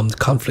thing armed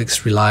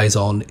conflicts relies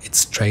on,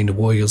 it's trained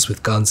warriors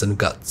with guns and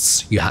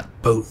guts. You had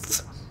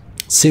both.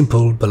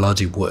 Simple,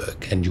 bloody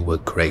work, and you were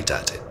great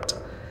at it.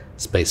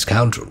 Space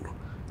Scoundrel.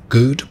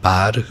 Good,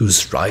 bad,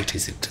 who's right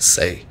is it to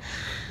say?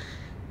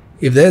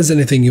 If there's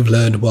anything you've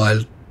learned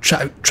while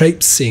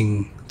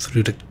traipsing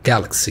through the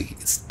galaxy,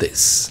 it's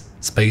this.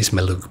 Space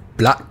may look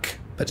black,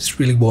 but it's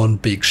really one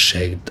big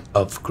shade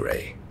of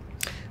grey.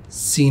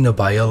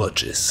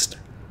 Xenobiologist.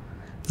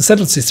 The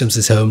Settled Systems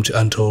is home to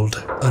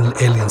untold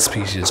alien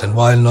species, and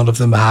while none of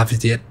them have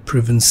yet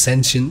proven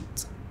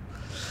sentient,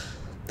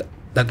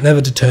 that never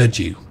deterred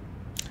you.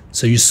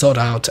 So you sought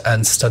out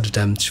and studied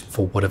them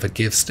for whatever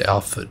gifts they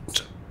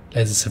offered.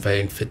 Laser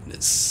surveying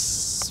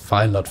fitness.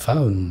 File not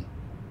found.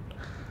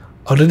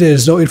 Although there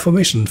is no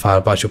information file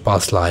about your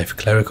past life,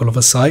 clerical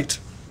oversight,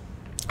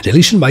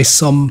 deletion by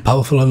some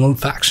powerful unknown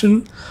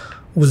faction,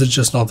 or was it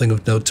just nothing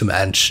of note to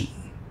mention?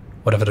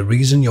 Whatever the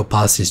reason, your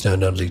past is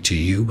known only to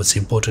you. What's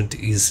important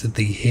is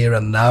the here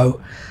and now,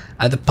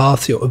 and the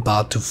path you're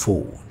about to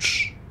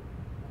forge.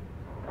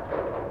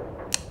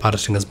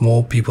 Piloting as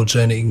more people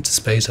journeying into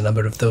space, a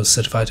number of those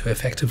certified to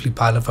effectively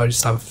pilot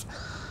various types of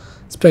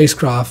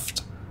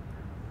spacecraft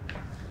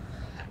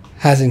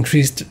has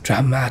increased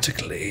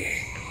dramatically.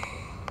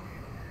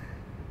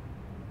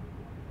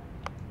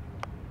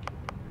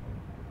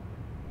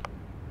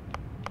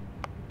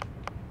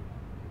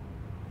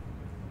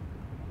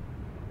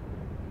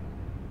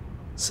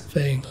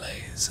 Surveying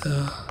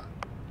laser.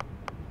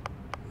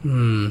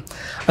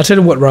 I'll tell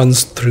you what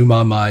runs through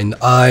my mind.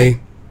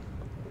 I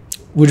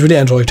would really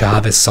enjoy to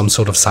have some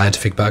sort of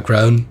scientific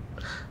background,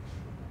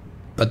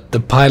 but the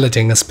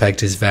piloting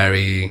aspect is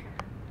very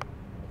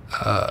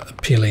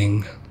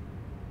appealing.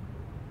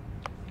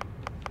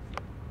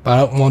 But I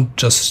don't want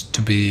just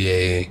to be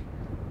a,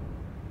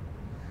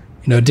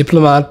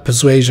 diplomat,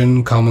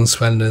 persuasion, common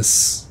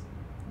swellness.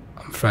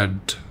 I'm afraid.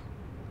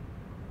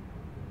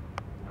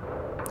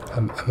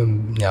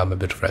 I'm a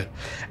bit afraid.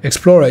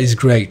 Explorer is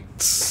great,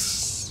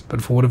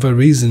 but for whatever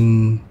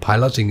reason,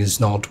 piloting is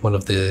not one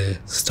of the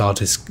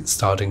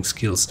starting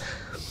skills.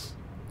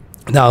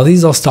 Now,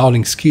 these are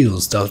starting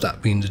skills. Does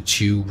that mean that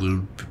you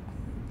will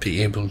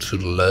be able to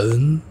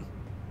learn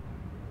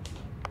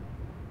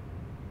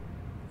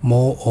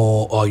more,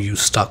 or are you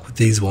stuck with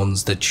these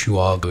ones that you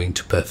are going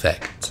to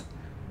perfect?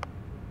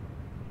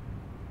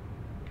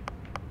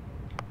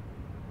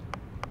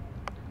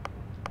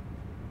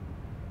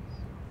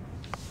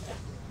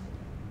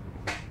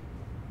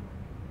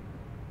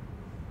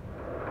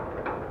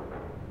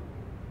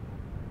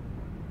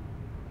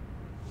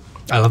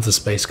 I love the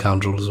Space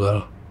Scoundrel as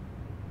well.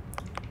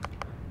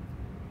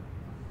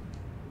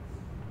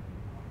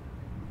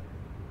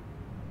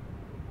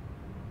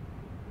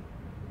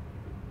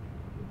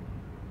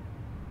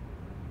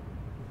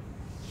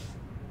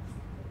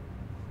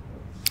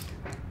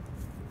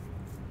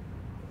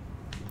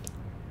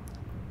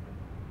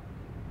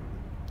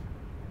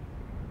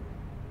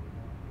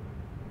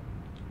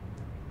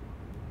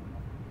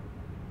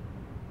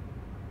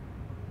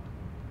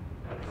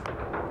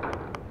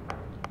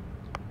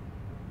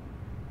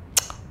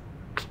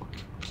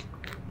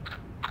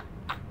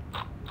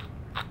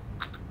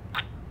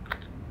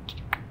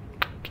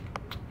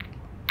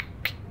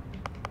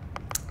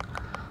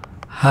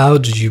 How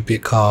did you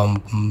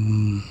become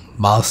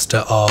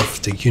master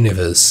of the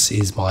universe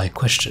is my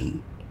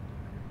question.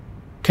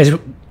 Okay, so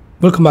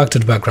we'll come back to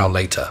the background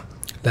later.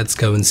 Let's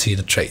go and see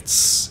the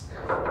traits.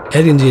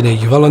 Alien DNA.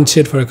 You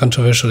volunteered for a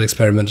controversial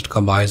experiment that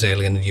combines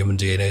alien and human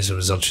DNA. As a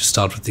result, you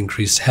start with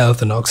increased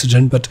health and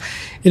oxygen, but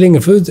eating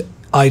food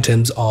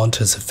items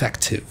aren't as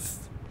effective.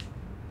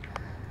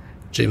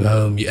 Dream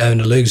home. You own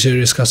a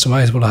luxurious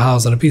customizable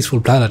house on a peaceful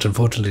planet.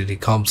 Unfortunately,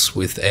 it comes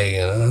with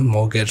a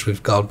mortgage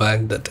with gold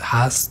bank that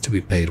has to be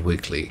paid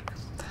weekly.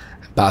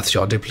 Bath,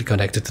 you are deeply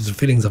connected to the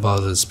feelings of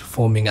others.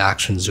 Performing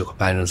actions your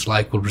companions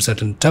like will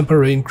result in a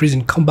temporary increase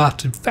in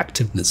combat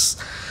effectiveness,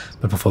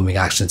 but performing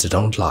actions you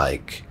don't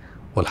like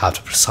will have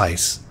the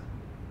precise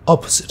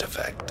opposite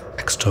effect.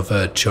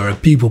 Extrovert, you're a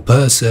people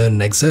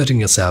person. Exerting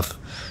yourself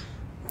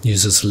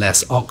uses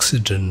less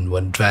oxygen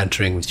when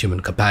adventuring with human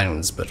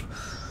companions, but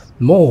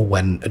more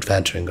when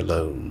adventuring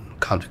alone.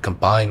 Can't be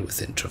combined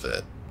with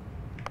introvert.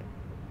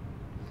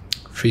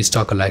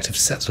 Freestar Collective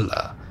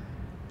Settler.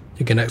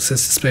 You can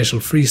access the special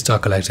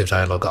Freestar Collective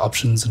dialogue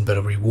options and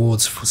better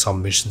rewards for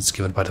some missions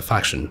given by the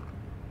faction.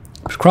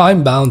 But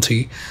crime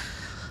bounty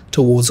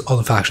towards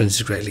other factions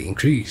is greatly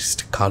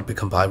increased. Can't be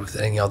combined with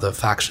any other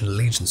faction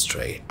allegiance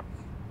trait.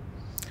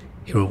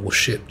 Hero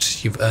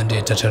worshipped. You've earned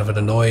it. A ton of an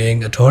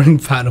annoying, adoring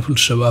fan who will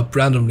show up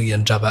randomly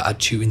and jabber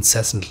at you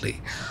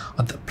incessantly.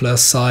 On the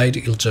plus side,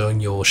 he'll join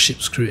your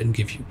ship's crew and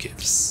give you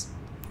gifts.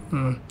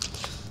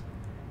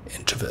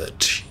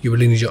 Introvert. You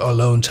really need your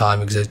alone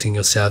time. Exerting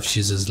yourself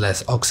uses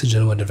less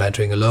oxygen when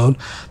adventuring alone,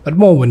 but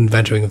more when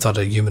adventuring with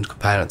other human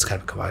companions. Can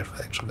be combined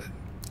with extrovert.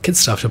 Kid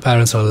stuff. Your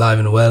parents are alive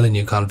and well and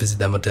you can't visit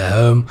them at their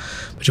home,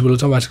 but you will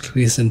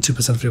automatically send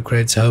 2% of your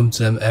credits home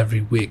to them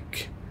every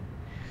week.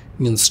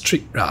 Neon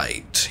Street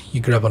Ride.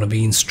 You grew up on the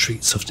mean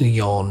streets of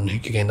Neon. You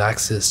gain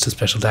access to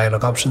special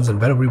dialogue options and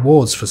better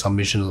rewards for some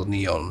missions on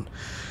Neon.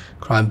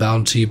 Crime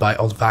bounty by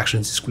all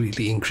factions is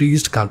greatly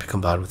increased. Can't be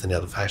combined with any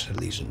other faction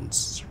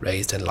allegiance.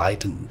 Raised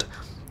Enlightened.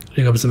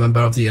 You become a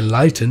member of the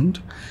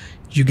Enlightened.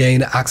 You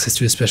gain access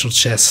to a special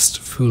chest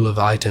full of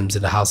items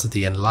in the House of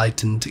the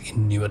Enlightened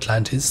in New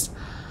Atlantis,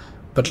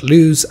 but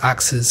lose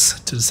access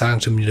to the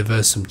Sanctum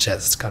Universum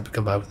chest. Can't be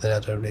combined with any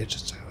other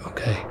allegiance.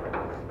 Okay.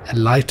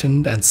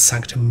 Enlightened and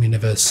Sanctum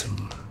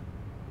Universum.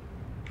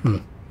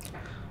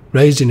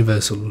 Raised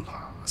Universal.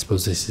 I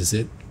suppose this is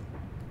it.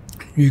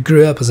 You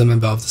grew up as a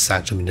member of the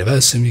Sanctum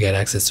Universum. You get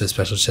access to a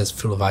special chest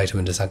full of items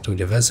in the Sanctum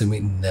Universum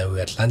in New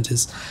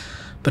Atlantis,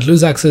 but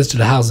lose access to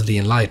the House of the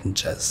Enlightened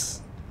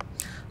chest.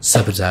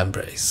 Serpent's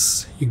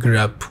Embrace. You grew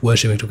up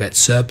worshipping to get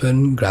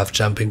serpent. Graph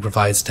jumping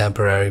provides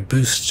temporary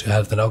boost to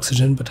health and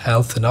oxygen, but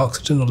health and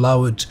oxygen are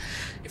lowered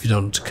if you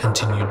don't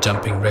continue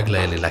jumping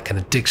regularly, like an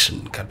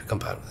addiction. Can't be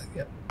combined with it.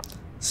 Yeah.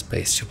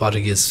 Space. Your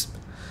body is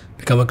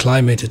become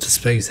acclimated to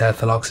space.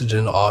 Health and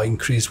oxygen are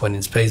increased when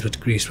in space, but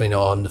decreased when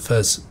you're on the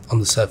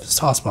surface.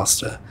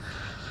 Taskmaster.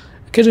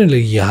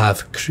 Occasionally you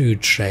have crew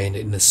trained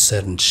in a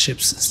certain ship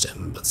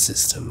system, but the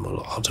system will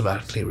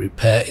automatically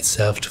repair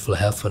itself to full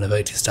health whenever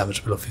it is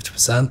damaged below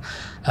 50%.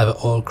 However,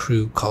 all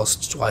crew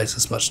cost twice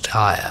as much to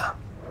hire.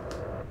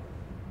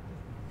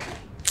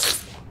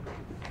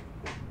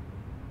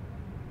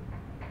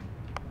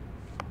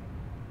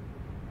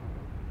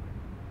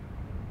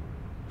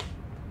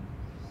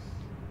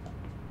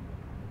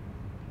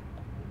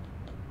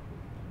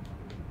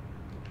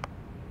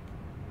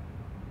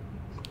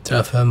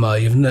 Terraformer,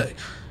 you've never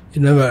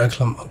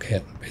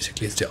okay,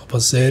 basically it's the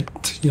opposite.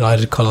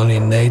 United Colony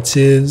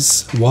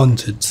Natives,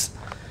 Wanted.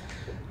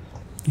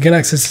 You can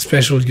access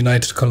special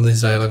United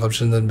Colonies dialogue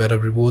options and better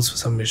rewards for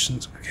some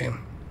missions. Okay.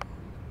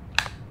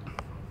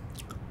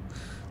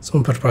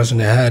 Someone put a price on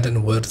their head and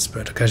a word is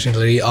spread.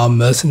 Occasionally armed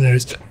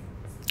mercenaries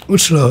will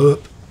show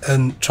up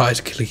and try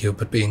to kill you,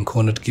 but being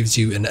cornered gives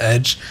you an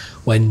edge.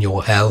 When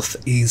your health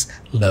is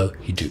low,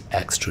 you do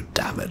extra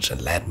damage.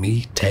 And let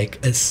me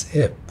take a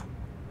sip.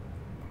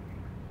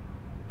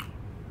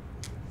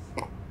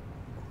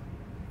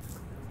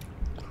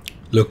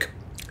 Look,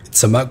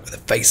 it's a mug with a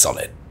face on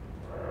it.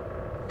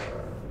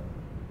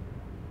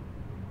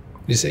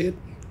 You see it?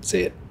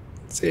 See it?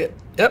 See it?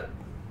 Yep.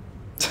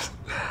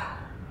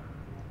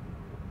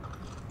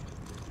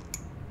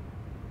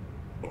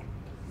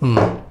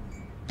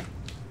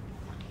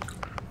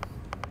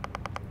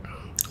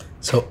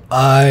 So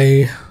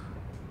I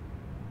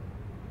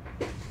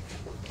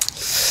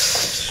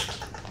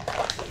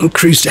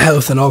increased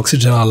health and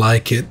oxygen. I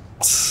like it.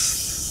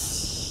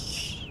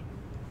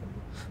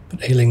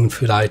 But alien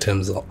food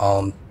items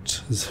aren't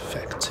as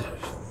effective.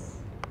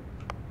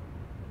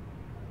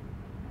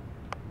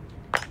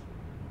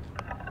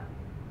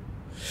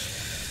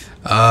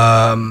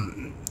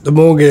 The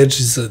mortgage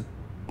is a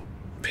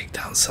big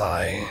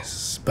downside,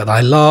 but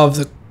I love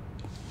the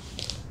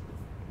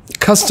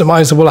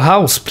customizable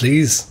house,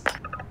 please.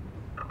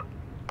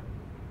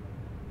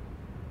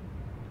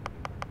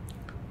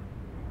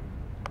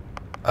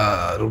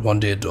 One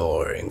day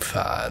adoring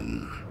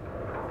fan.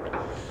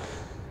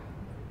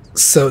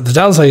 So the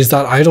downside is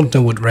that I don't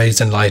know what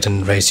Raised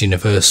Enlightened, Raised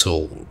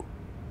Universal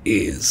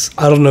is.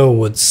 I don't know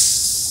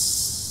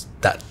what's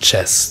that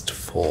chest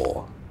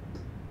for.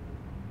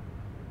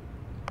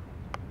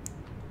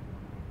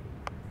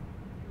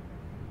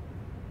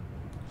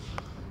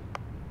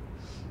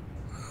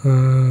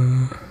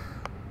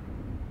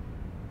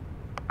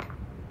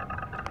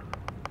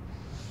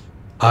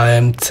 I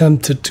am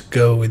tempted to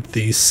go with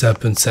the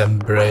Serpent's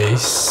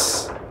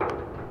Embrace.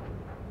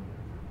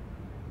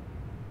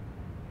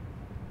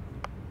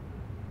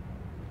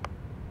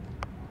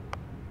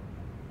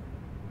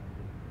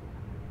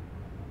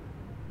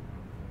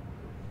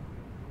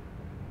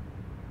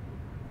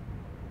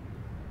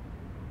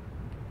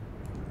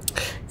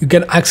 You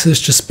get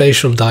access to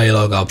spatial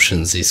dialogue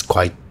options is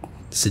quite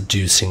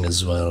seducing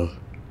as well.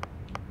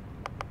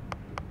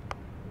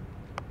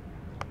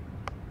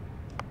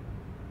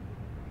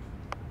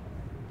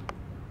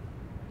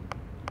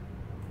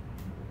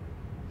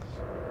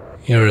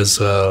 Here as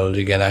well,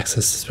 you get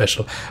access to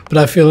special, but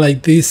I feel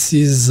like this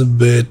is a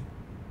bit.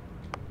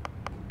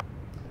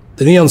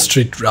 The Neon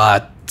Street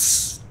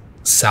Rats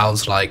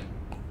sounds like,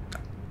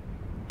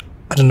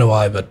 I don't know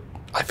why, but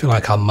I feel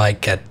like I might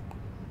get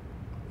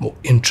more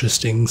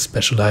interesting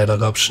special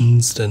dialogue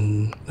options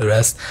than the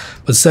rest.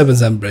 But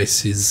Serpent's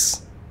Embrace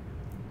is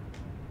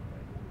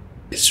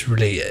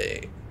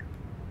really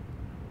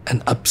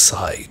an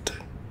upside.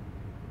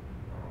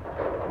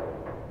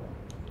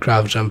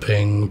 Graph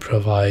jumping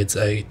provides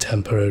a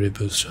temporary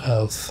boost to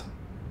health.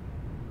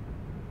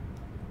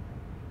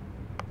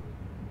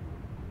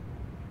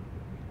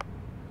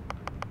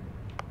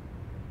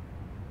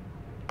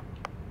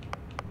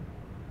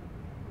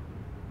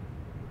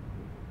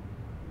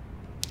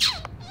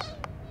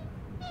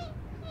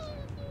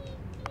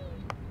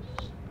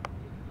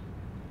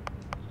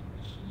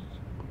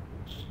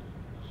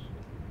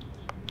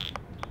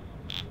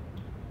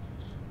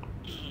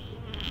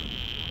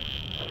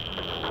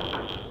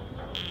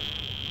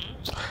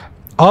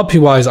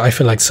 RP-wise, I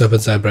feel like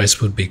Serpent's Embrace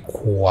would be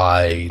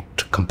quite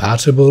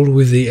compatible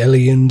with the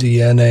Alien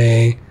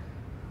DNA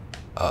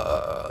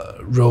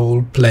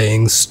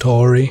role-playing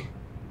story.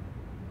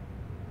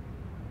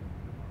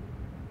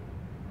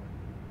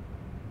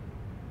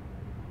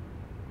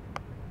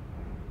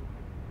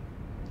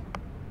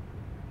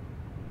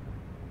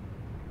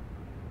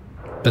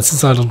 But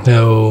since I don't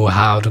know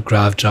how the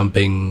graph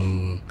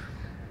jumping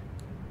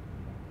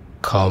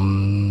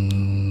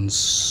comes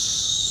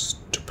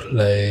to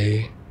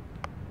play,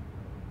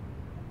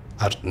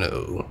 I don't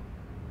know.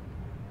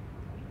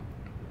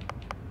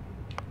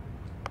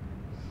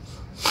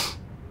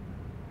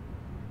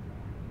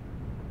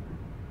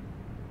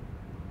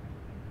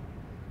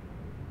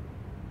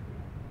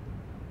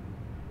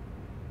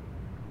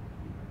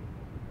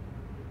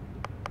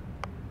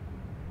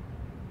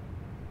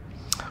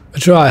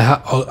 But sure,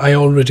 I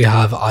already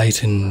have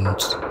heightened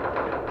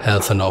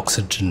health and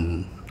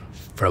oxygen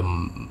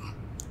from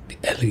the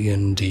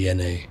alien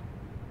DNA.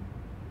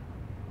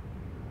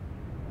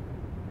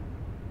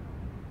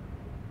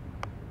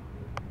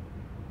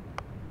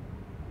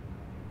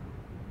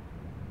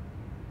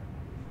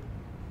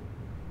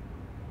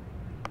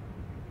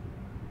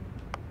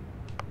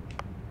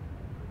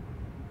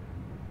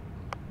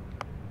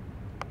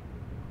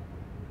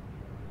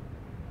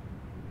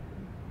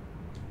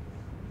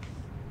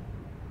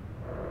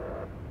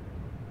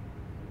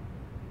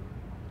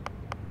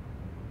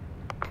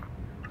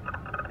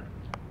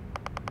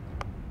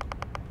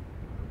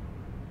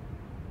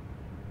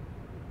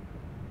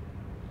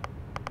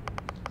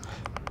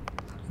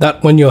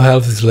 That when your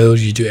health is low,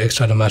 you do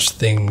extra damage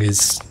thing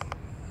is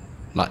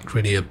like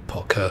really a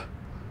poker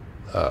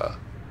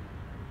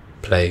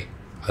play.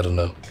 I don't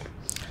know.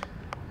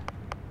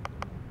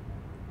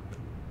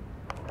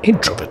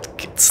 Introvert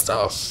kid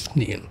stuff.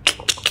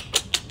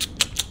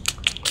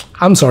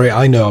 I'm sorry,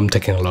 I know I'm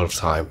taking a lot of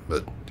time,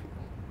 but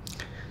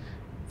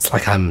it's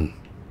like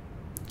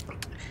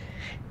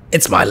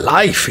it's my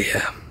life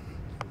here.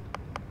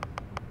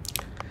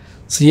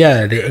 So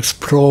yeah, the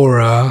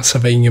explorer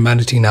surveying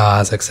humanity now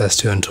has access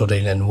to untold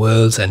alien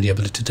worlds and the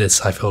ability to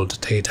decipher all the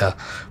data,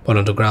 but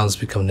underground has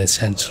become an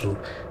essential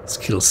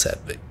skill set.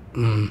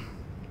 In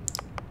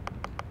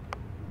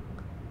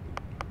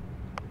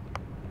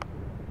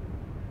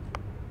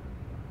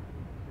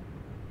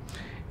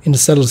the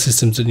settled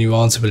systems, the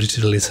nuanced ability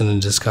to listen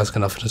and discuss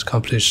can often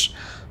accomplish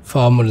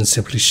far more than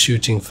simply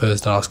shooting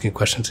first and asking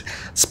questions.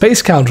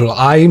 Space Council,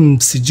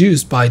 I'm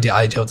seduced by the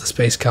idea of the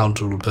Space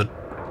Council, but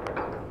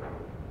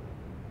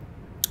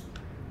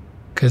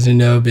because, you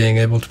know, being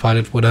able to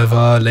pilot whatever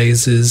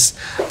lasers,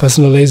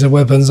 personal laser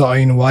weapons are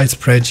in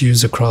widespread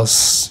use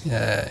across,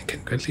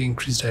 can greatly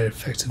increase their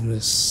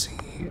effectiveness.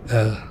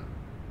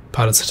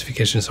 Pilot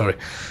certification, sorry.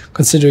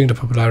 Considering the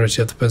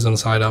popularity of the personal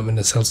sidearm in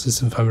the cell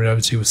system,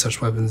 familiarity with such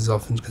weapons is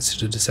often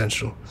considered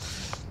essential.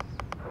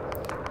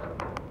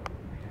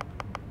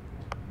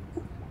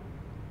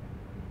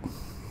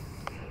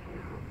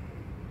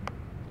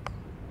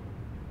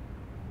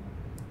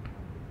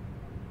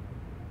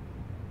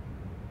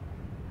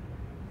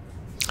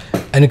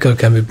 Any code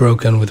can be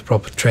broken with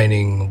proper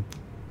training.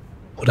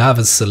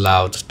 Whatever's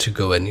allowed to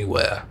go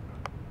anywhere.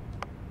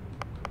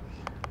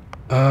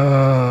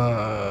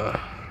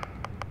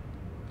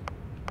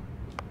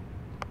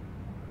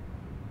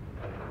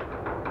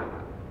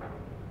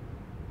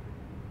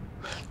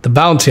 The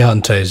bounty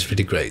hunter is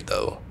really great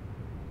though.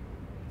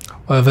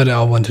 However, there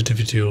are wanted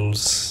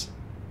individuals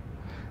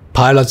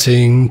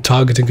piloting,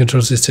 targeting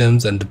control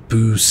systems, and the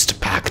boost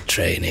pack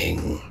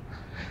training.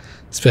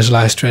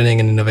 Specialized training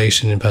and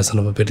innovation in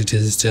personal mobility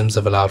systems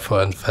have allowed for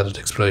unfettered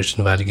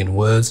exploration of alien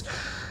worlds.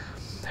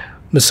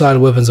 Missile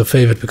weapons are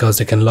favored because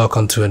they can lock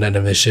onto an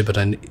enemy ship, but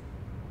an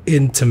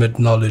intimate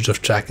knowledge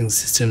of tracking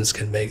systems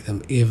can make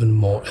them even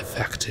more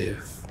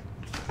effective.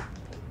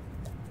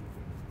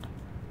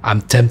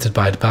 I'm tempted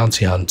by the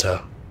bounty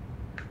hunter.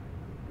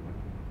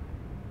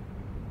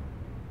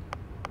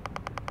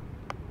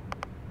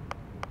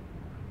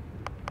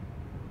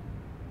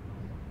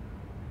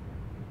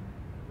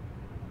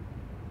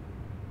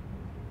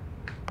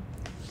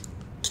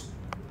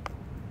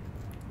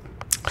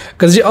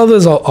 Because the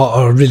others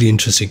are really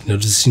interesting. You know,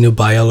 just, you know,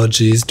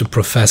 biologist, the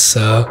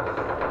professor,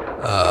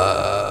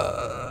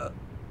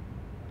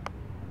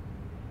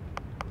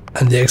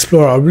 and the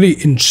explorer are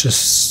really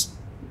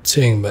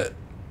interesting, but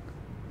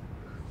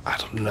I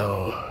don't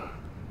know.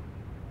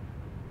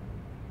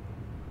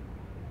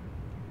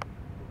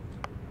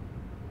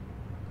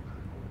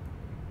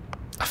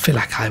 I feel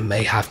like I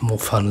may have more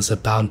fun as a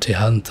bounty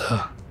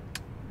hunter.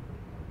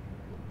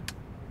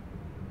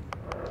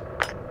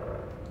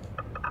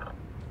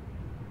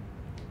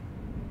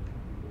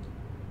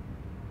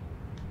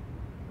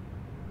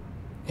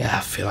 Yeah,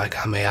 I feel like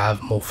I may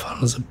have more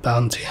fun as a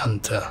bounty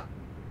hunter.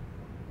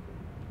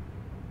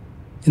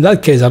 In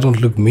that case, I don't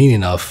look mean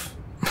enough.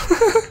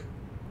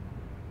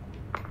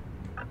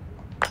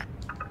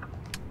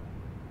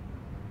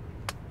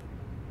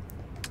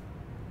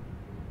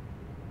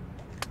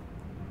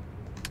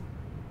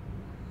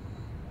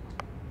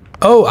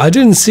 Oh, I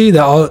didn't see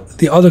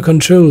the other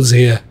controls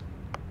here.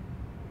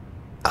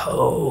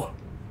 no.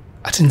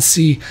 I didn't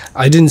see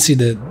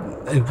that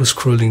it was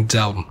scrolling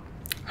down.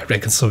 I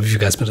reckon some of you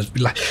guys might be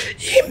like,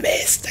 you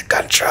missed the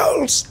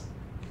controls.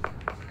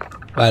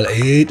 Well,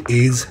 it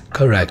is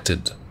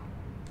corrected.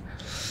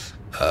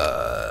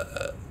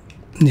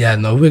 Yeah,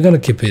 no, we're gonna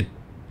keep it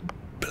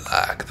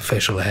black. The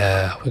facial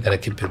hair, we're gonna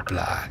keep it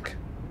black.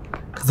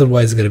 Because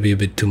otherwise it's gonna be a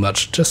bit too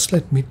much. Just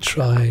let me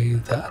try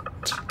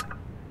that.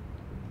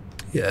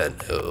 Yeah,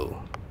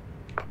 no.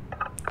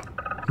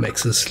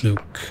 Makes us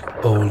look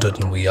older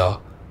than we are.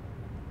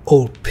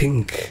 Old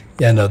pink.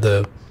 Yeah, no,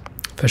 the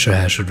facial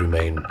hair should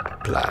remain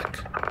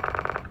black.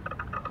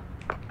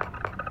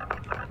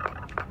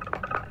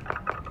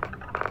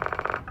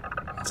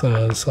 It's on the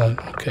other side.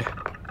 Okay.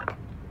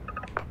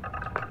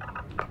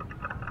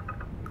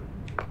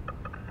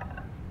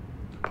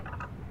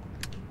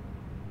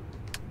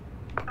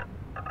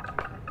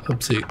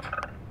 Oopsie.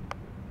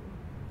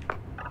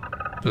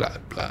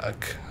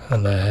 Black.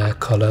 And the hair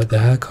color.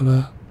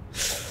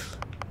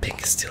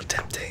 Pink is still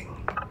tempting.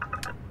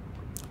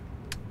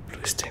 Blue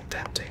is still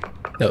tempting.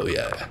 Oh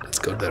yeah, let's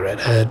go to the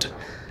redhead.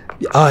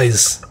 The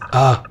eyes.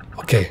 Ah,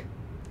 okay.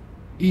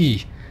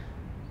 It's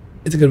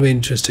gonna be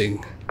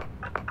interesting.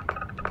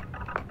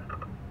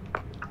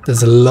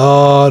 There's a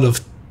lot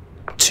of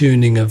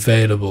tuning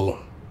available.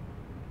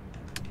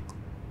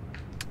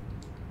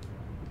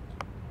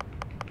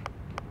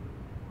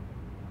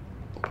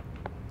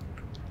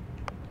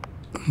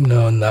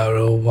 No,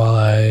 narrow,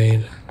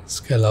 wide,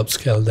 scale up,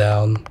 scale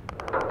down.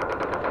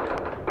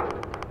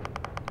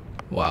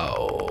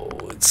 Wow,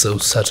 it's so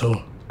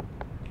subtle.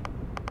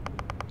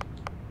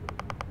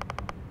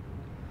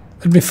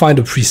 Let me find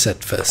a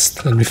preset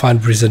first. Let me find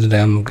a preset and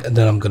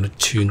then I'm gonna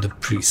tune the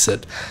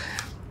preset.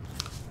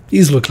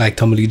 These look like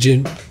Tommy Lee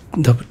Jones.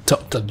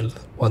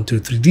 1, 2,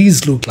 3.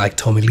 These look like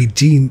Tommy Lee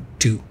Jones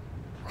 2.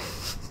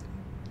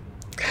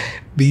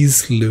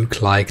 These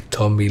look like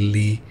Tommy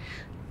Lee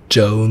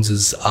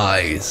Jones's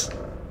eyes.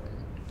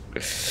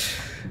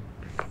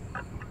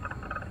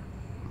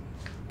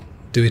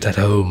 Do it at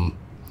home.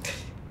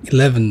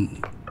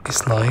 11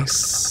 is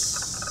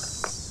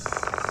nice,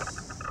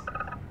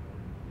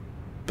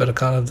 but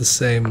kind of the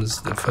same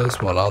as the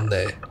first one, aren't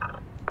they?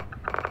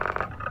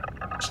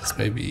 Just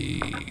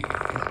maybe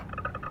a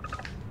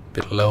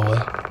bit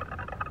lower.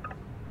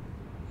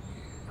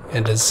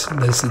 And there's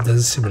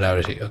a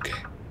similarity. Okay.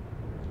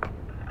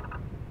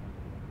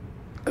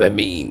 I'm a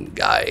mean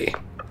guy.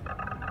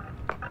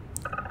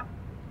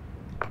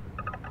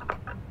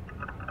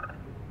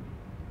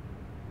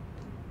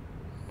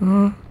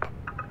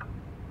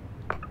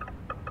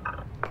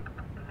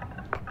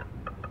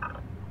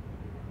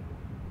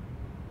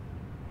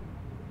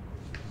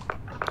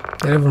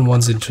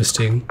 Everyone's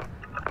interesting.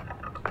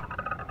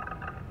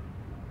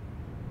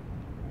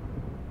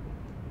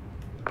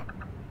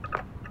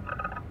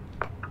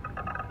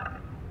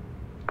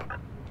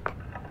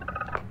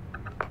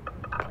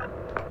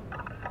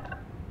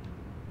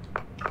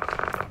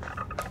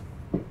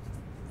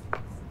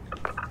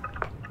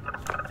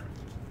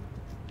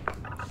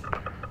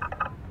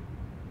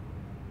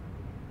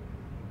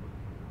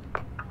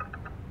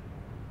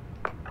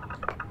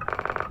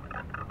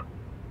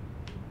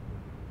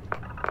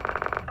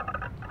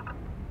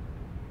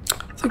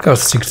 I think I'll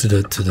stick to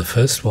the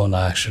first one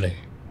actually.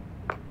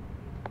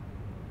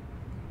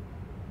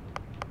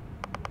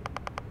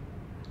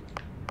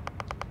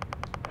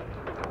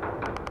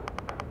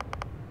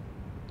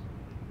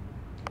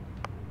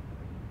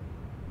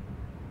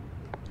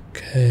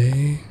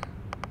 Okay.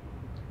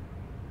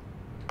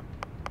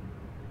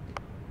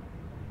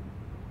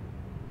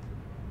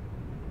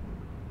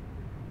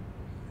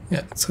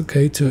 Yeah, it's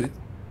okay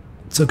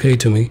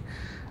to me.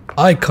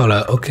 Eye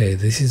color. Okay,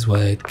 this is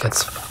where it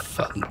gets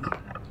fun.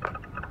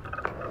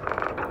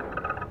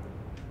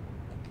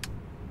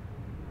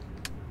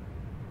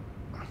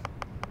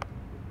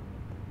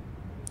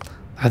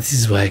 This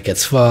is where it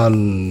gets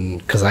fun,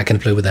 because I can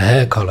play with the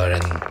hair color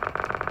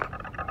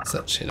and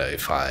such, you know,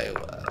 if I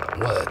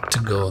were to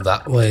go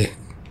that way.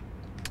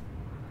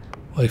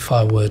 Or if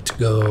I were to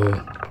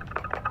go...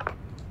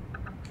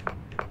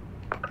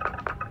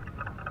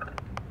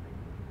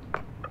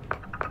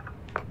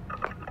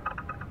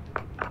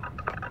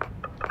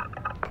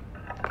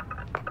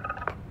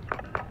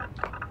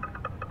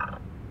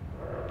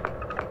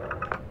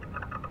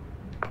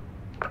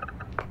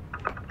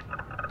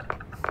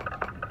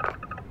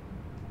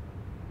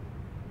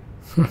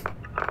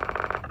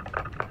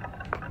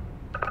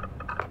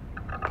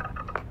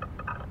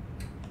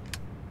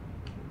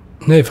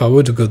 If I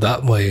were to go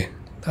that way,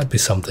 that'd be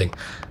something.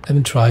 Let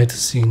me try to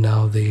see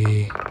now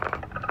the...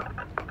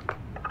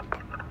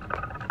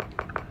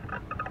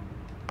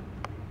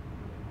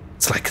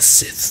 It's like a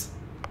Sith.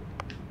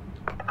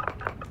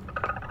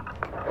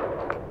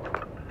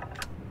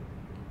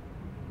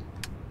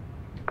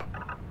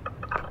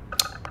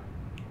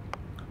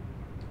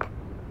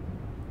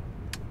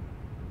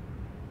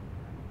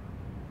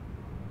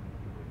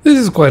 This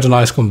is quite a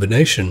nice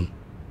combination,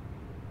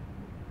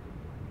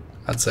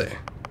 I'd say.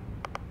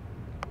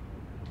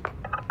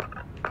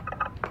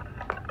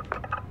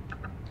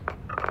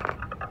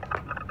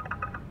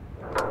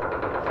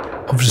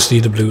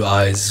 Obviously, the blue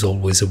eyes is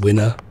always a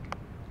winner.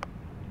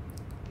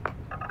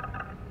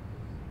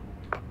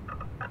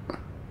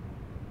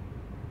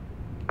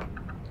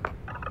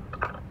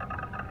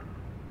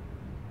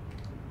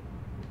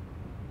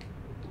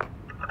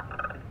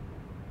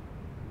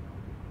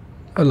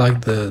 I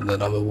like the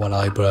number 1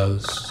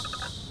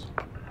 eyebrows.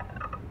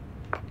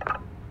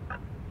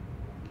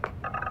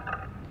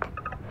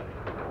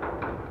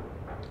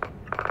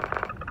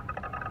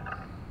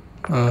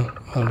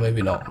 Well,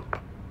 maybe not.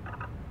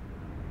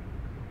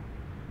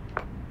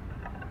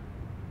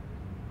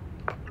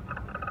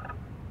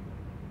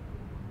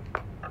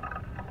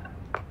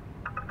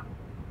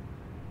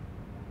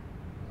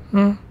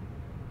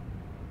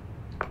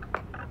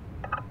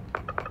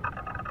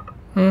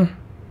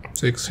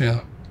 Six, yeah.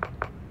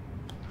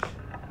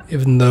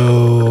 Even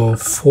though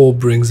 4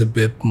 brings a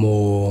bit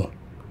more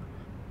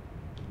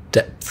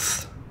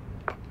depth.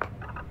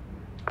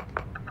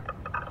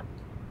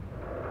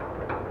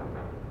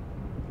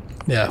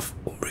 Yeah,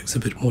 4 brings a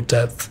bit more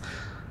depth.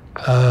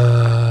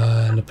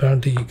 And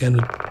apparently you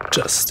can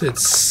adjust it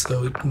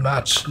so it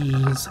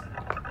matches.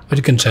 But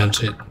you can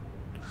change it.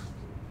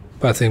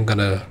 But I think I'm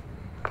gonna...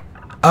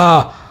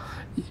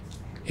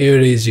 Here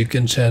it is, you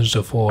can change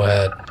the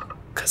forehead.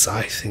 Because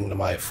I think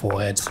my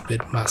forehead's a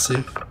bit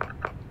massive.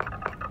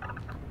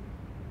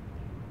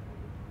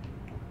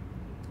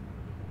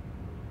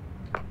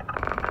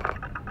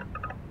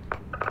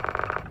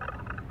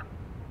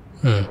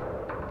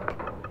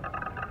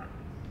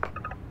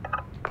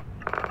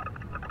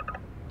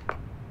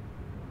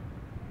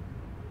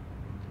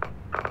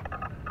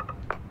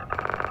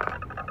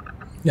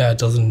 Yeah, it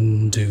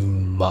doesn't do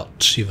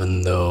much,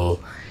 even though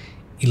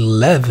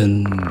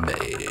 11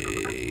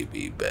 may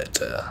be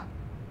better.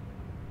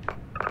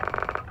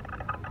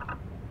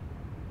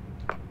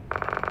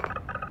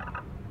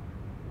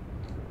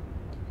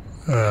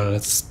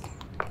 Let's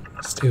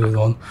stay with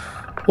 1.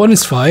 1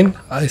 is fine,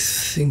 I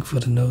think, for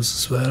the nose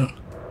as well.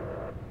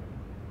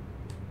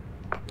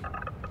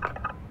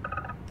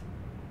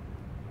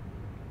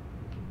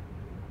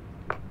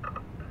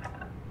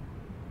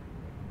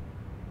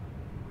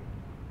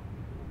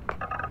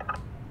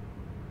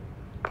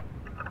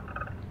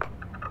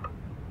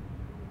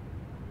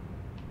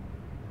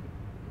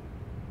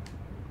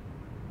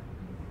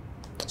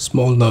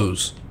 Small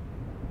nose.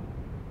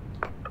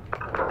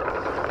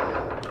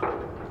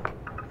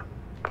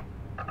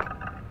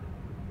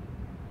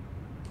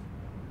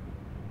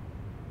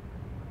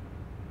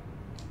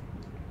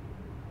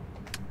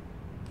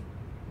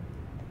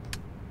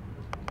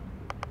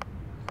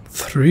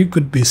 Three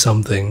could be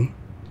something.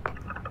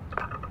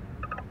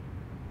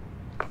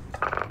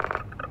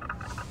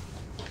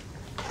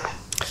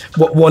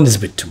 What 1 is a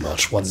bit too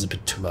much. 1 is a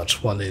bit too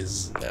much. 1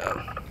 is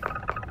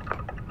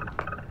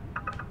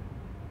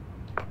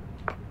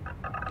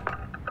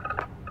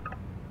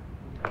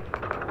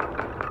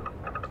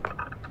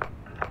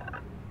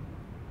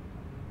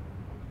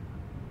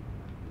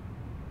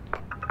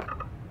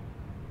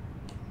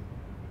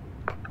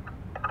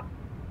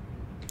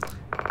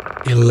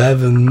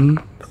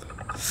 $11.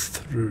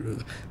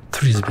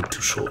 3 is a bit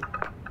too short.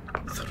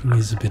 3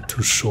 is a bit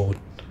too short.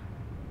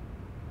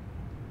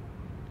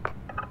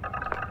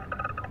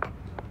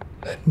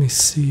 Let me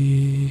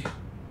see.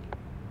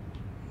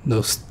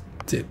 Nose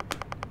tip.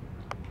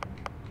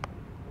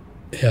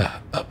 Yeah,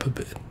 up a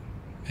bit.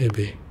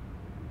 Maybe.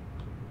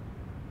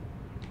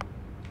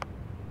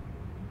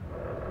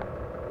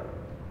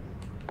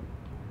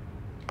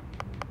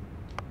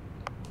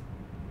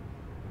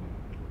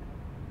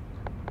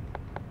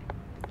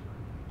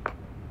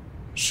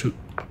 Shoot.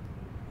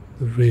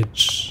 The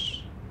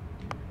ridge.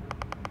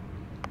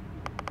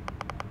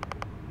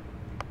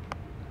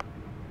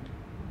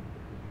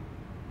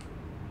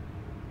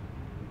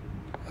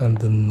 And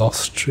the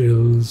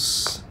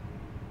nostrils.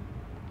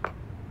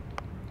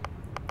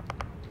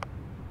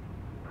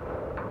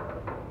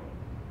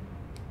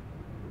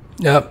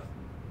 Yep.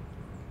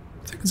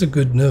 I think it's a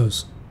good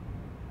nose.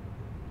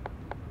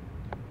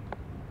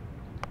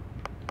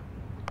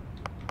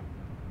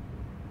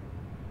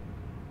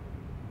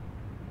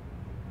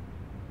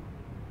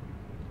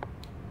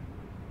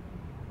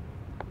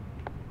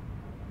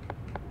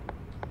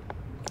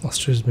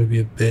 Nostrils maybe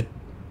a bit.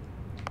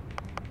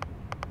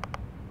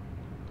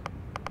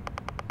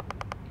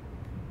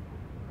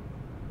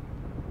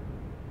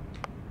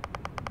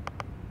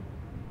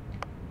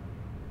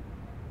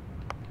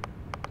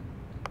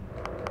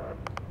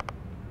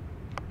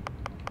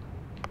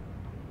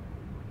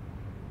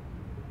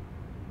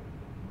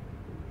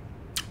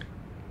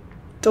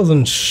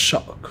 Doesn't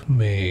shock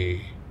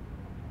me.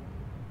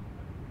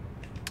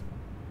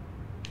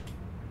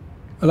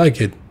 I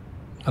like it.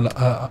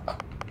 I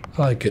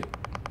like it.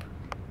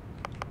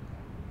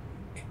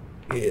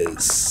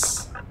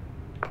 Is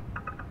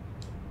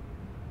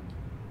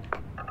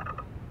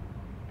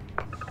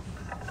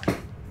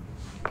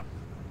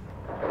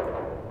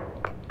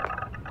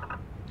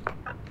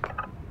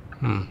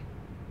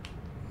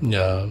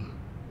yeah.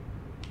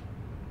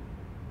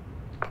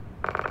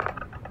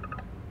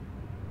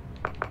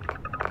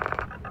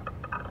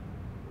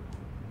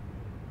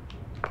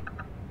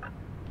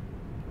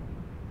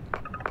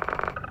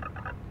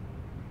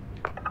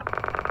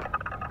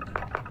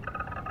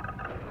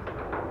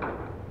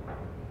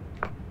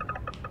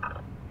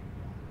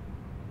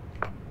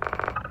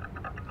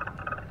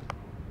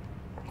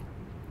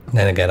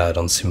 Then again, I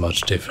don't see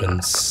much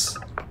difference.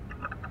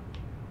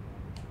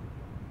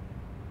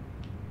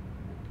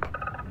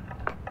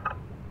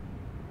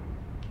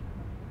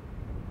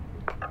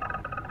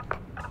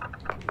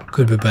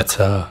 Could be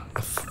better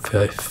the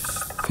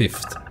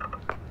fifth.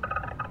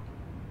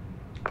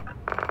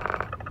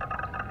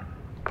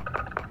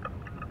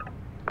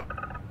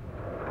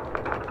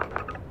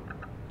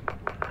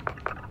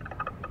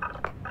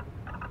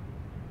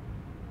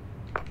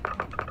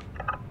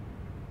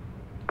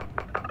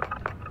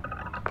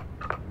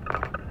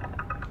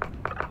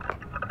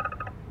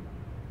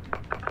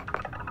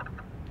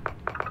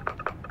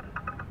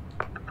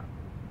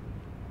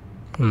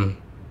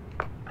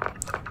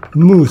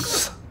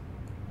 Moose.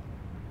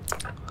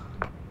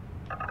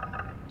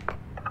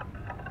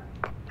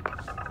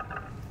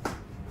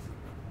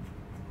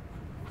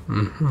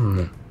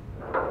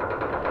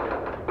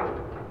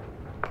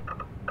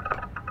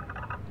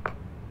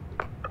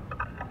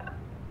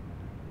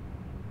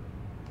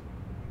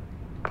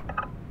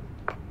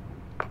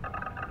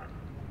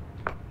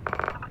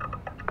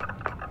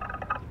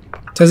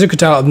 So as you could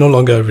tell, I'm no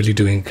longer really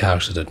doing a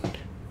character that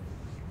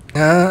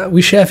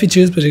we share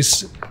features, but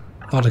it's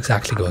not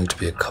exactly going to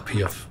be a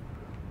copy of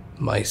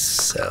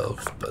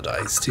myself. But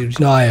I still, you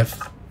know, I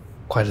have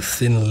quite a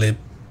thin lip,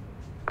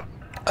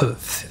 a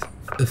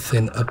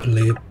thin upper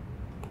lip.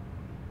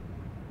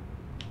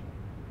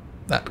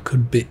 That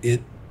could be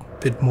it, a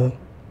bit more.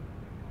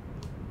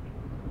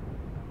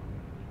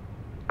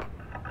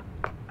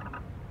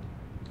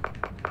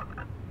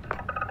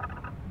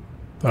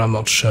 But I'm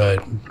not sure.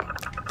 I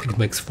think it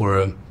makes for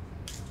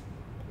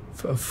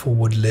a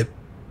forward lip.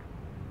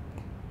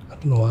 I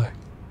don't know why.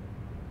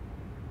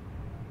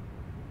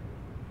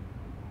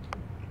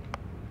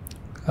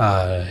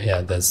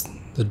 Yeah, there's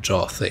the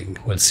jaw thing.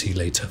 We'll see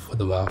later for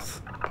the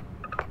mouth.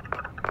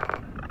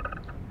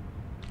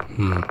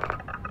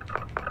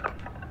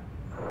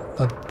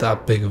 Not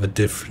that big of a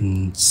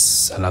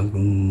difference, and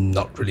I'm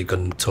not really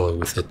gonna toy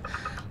with it.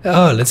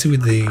 Oh, let's see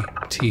with the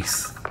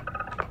teeth.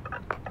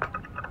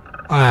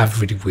 I have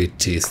really weird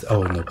teeth.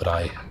 Oh no, but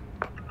I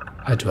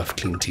do have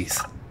clean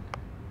teeth.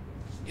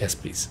 Yes,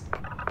 please.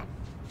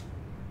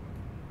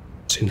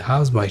 Chin,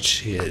 how's my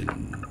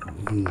chin?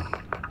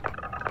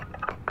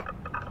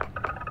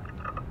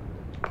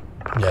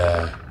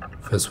 Yeah,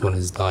 first one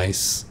is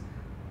nice.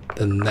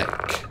 The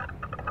neck.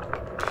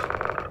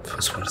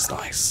 First one is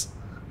nice.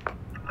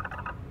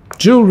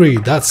 Jewelry,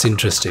 that's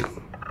interesting.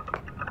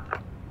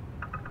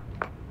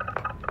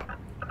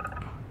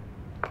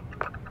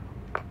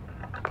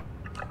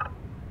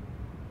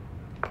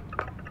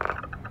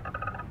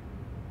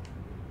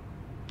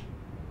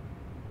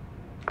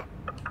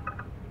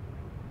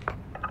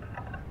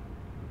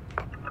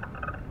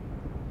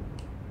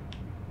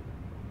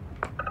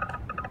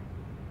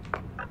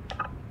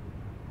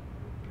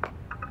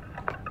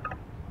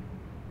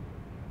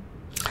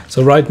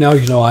 So right now,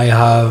 you know, I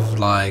have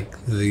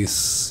like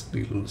this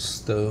little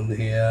stone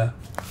here,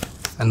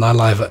 and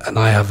I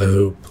have a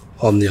hoop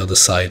on the other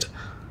side.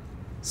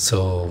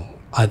 So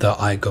either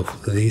I go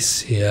for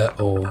this here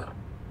or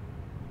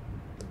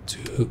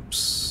 2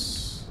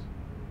 hoops.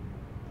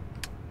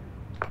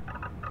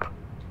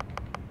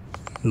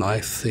 And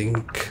I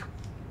think,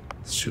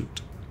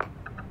 shoot,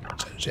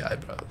 change the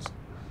eyebrows.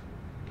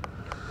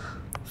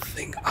 I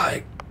think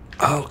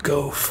I'll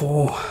go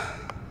for.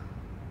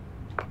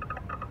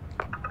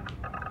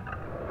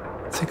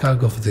 I think I'll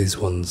go for these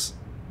ones.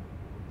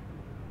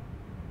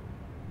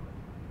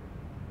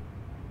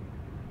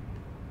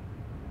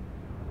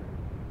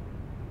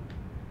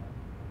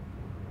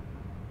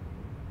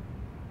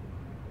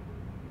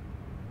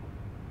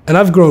 And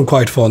I've grown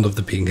quite fond of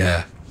the pink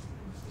hair,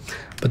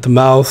 but the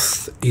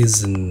mouth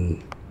is a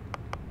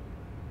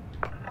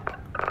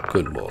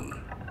good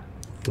one.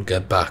 We'll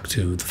get back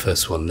to the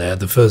first one there.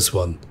 The first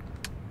one,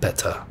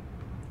 better.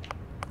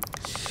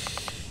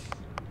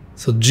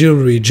 So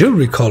jewelry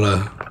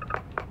color.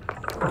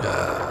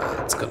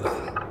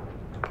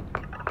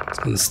 It's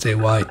gonna stay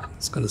white.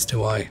 It's gonna stay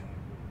white.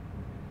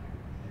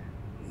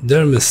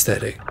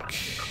 Dermaesthetic.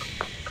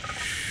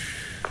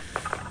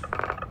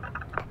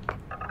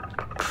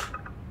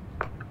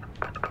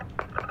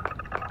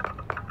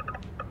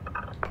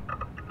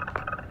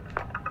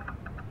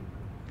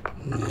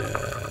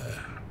 Yeah.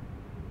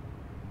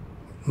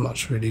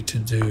 Much really to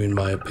do in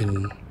my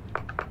opinion.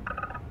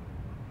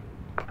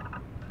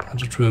 I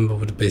don't remember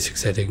what the basic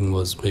setting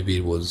was. Maybe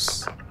it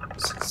was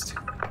 60.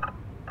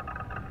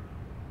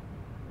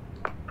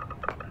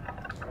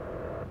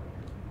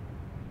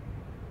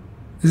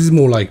 This is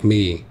more like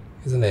me,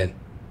 isn't it?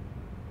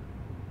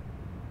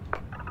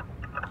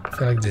 I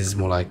feel like this is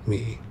more like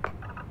me.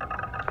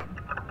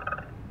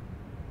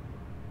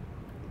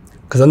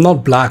 Because I'm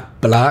not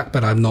black,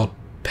 but I'm not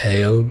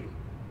pale.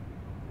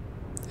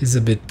 This is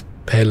a bit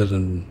paler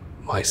than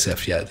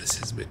myself. Yeah,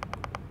 this is a bit.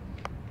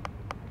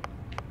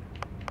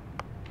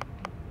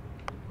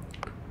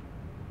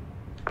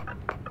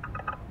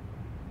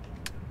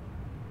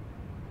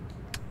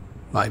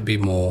 Might be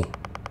more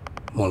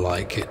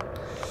like it.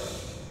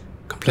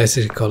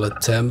 Complexity color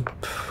temp.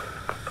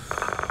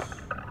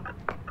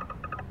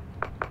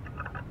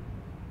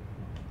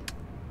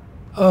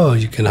 Oh,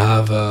 you can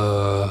have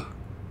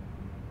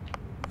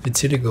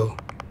vitiligo.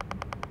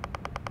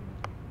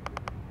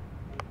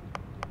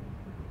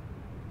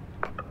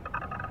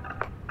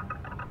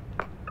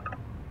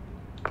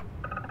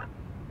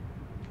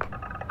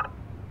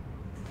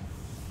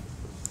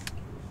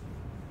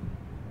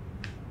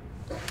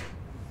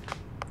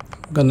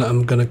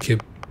 I'm gonna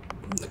keep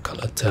the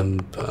color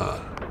temp,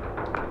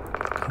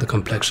 the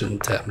complexion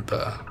temp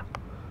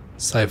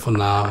aside for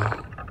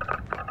now.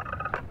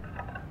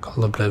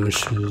 Color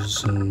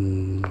blemishes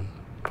and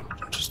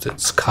just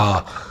its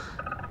scar.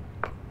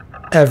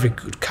 Every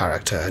good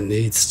character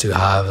needs to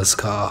have a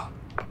scar.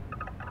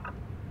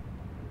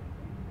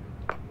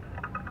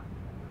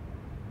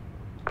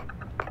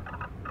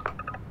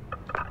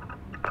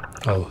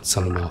 Oh, it's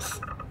on the mouth.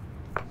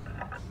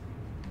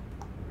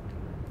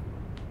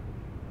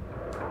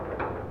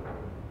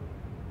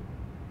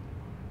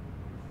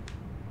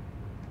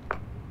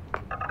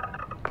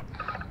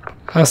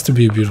 Has to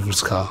be a beautiful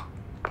scar.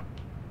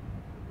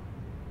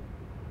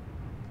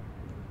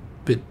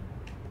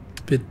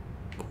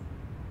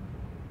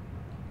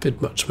 Bit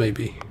much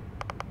maybe.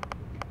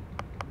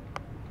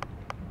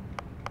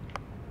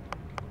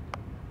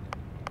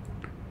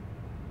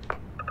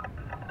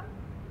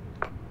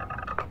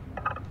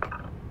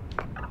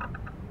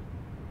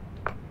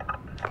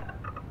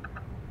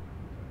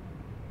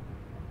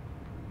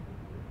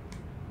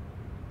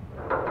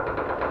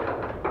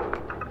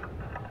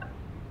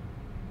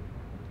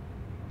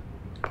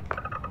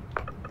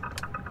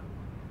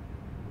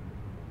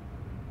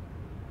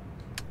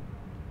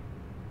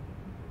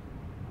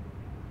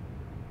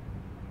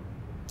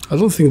 I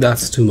don't think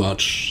that's too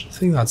much. I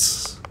think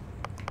that's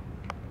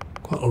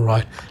quite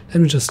alright.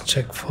 Let me just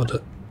check for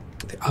the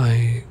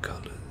eye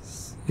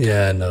colors.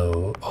 Yeah,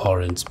 no,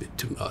 orange a bit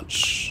too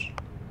much.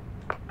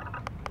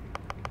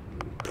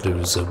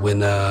 Blue's a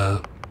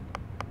winner.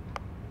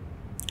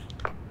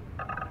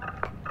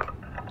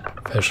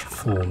 Facial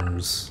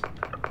forms.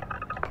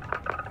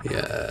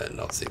 Yeah,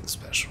 nothing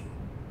special.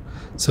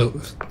 So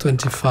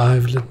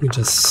 25, let me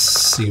just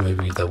see,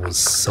 maybe there was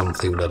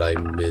something that I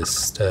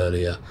missed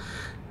earlier.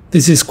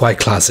 This is quite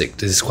classic.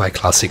 This is quite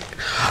classic.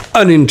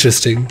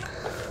 Uninteresting.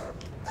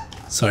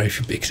 Sorry if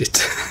you picked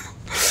it.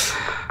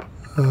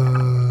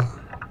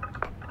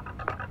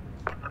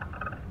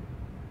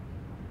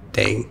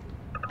 Dang.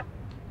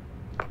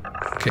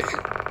 Okay.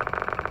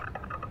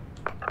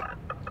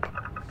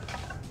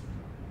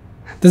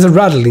 There's a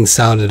rattling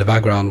sound in the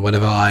background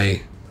whenever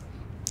I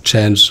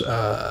change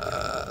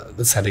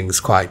the settings.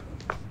 Quite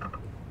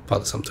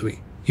bothersome to me.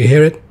 You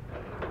hear it?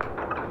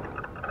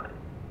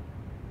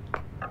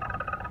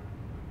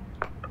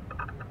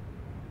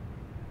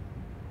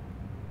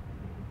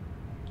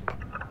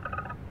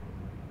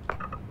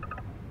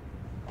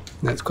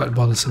 That's quite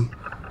bothersome.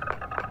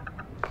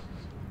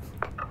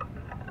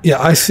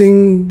 Yeah, I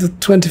think the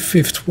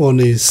 25th one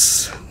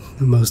is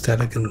the most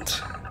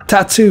elegant.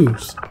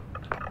 Tattoos!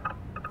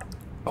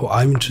 Oh,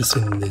 I'm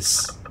interested in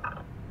this.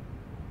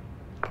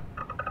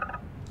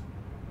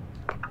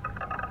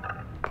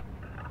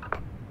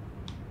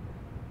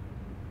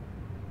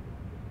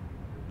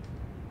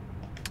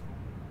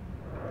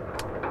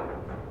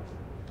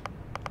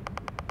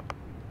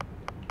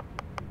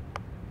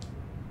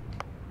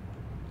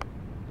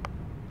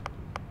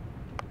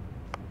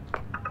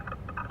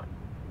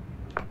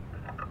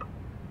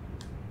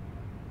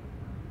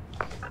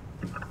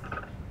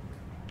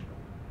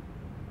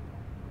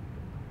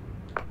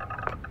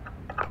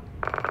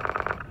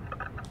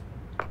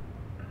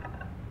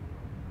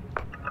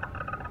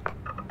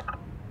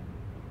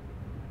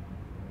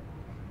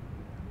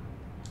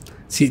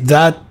 See,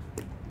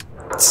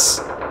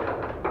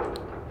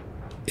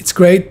 it's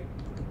great,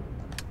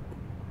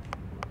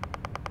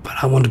 but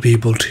I want to be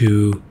able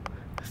to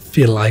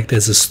feel like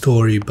there's a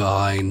story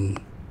behind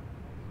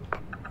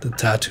the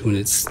tattoo and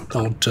it's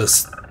not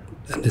just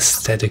an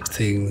aesthetic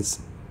thing.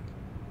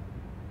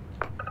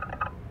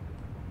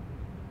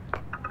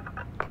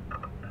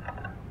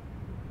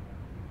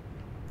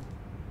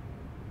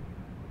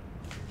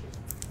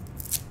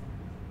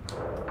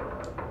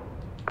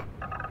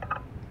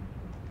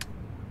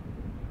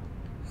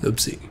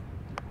 Oopsie.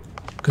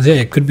 Because yeah,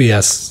 it could be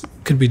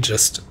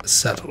just a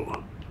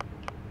settle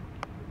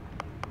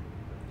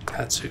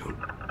tattoo.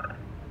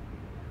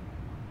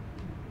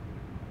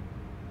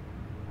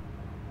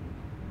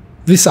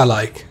 This I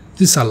like.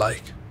 This I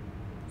like.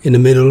 In the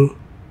middle.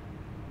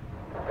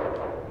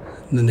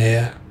 And then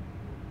here.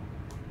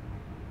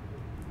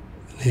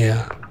 And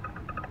here.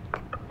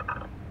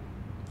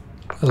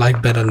 I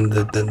like better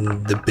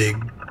than the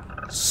big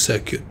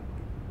circuit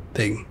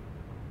thing.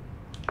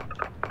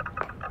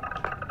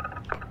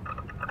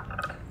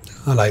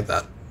 I like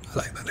that. I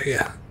like that,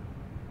 yeah.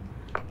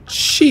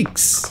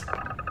 Cheeks.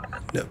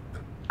 Nope.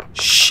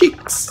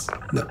 Cheeks.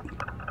 Nope.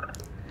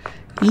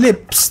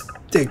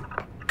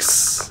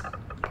 Lipsticks.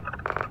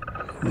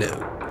 No.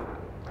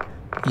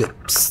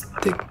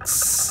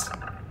 Lipsticks.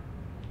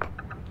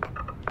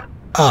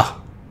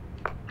 Ah.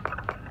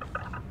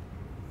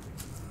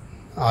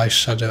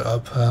 Eyeshadow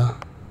upper.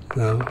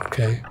 No,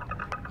 okay.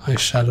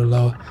 Eyeshadow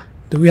lower.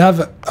 Do we have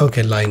a...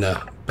 Okay,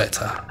 liner.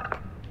 Better.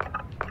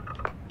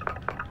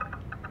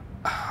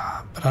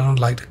 But I don't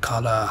like the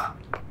color.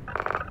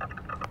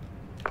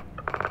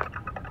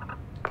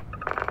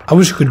 I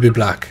wish it could be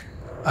black.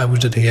 I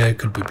wish that here it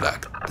could be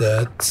black.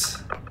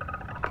 That...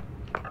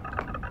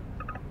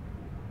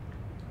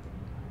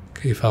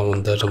 Okay, if I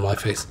want that on my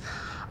face.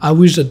 I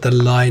wish that the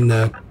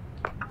liner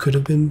could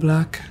have been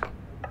black.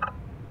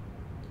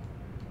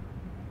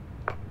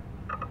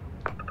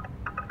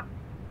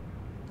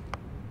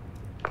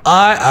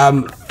 I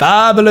am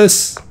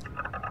fabulous. Do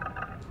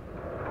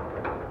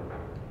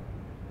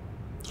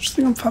you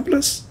think I'm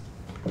fabulous?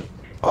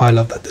 Oh, I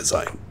love that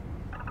design.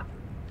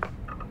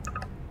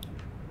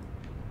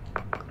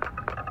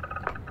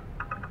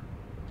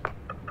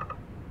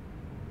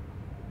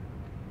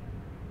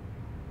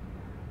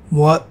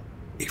 What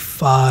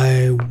if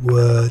I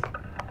were...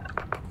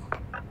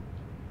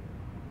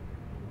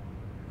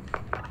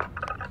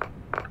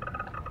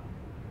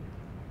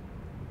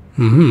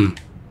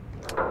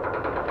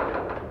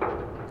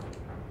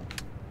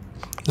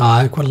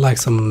 I quite like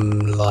some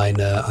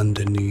liner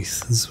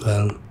underneath as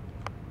well.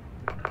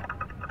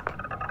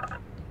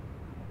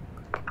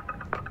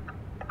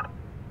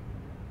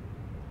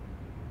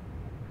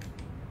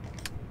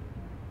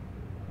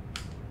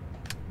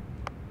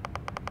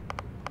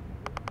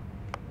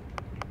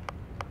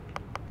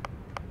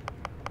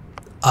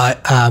 I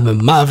am a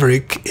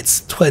maverick. It's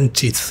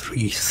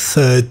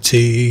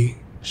 23:30.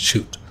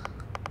 Shoot.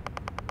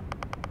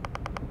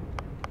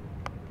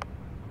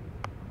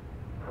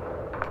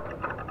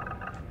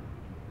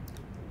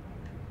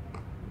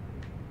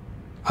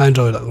 I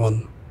enjoy that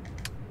one.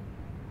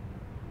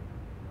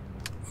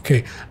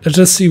 Okay, let's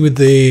just see with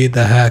the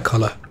hair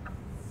color.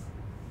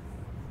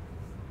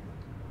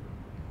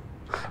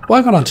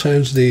 Why can't I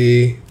change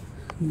the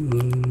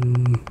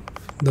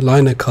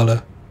liner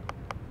color?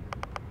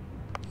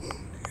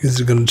 Is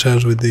it going to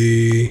change with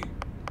the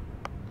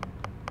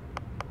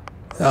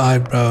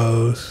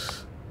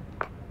eyebrows?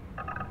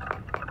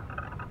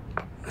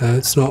 No,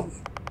 it's not.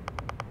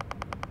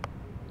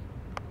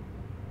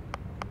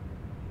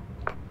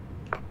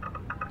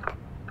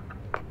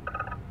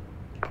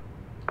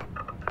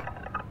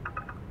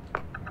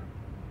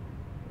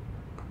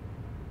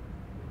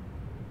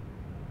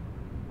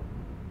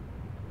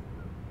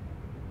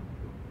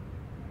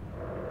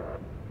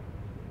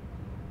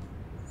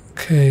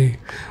 Okay,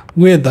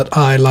 weird that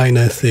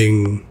eyeliner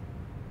thing.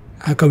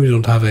 How come you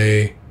don't have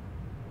a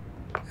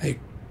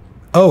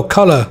oh,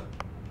 color?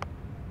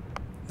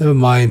 Never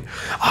mind.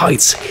 Oh,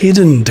 it's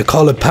hidden. The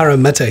color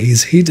parameter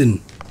is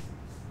hidden.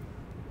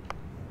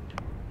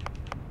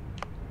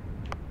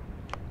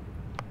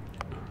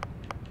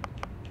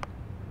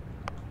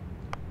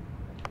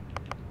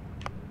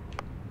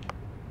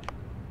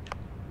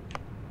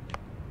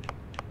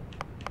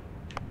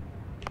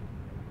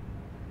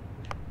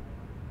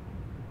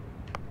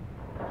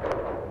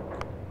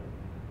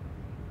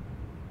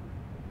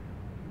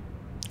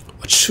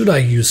 Should I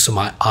use so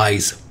my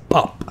eyes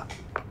pop?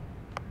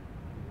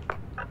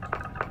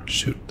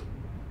 Shoot.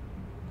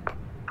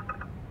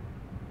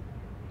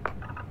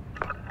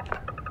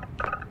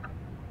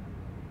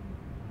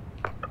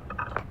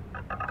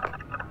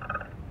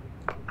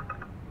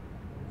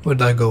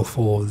 Would I go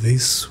for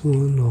this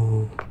one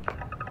or...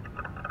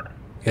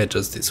 Yeah,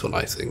 just this one,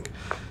 I think.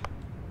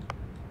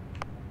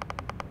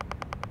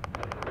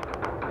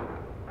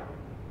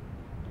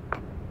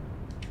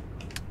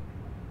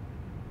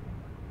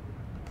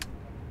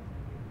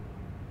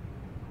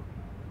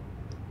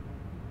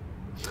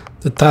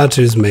 The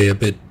tattoos may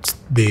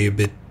be a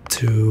bit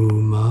too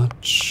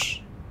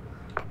much.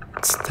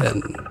 It's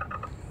 10.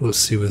 We'll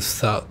see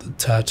without the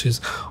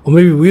tattoos. Or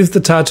maybe with the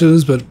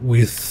tattoos, but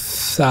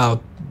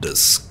without the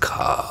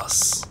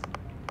scars.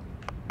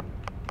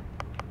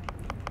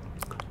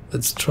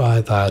 Let's try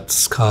that.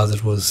 Scars,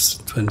 it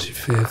was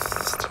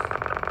 25th.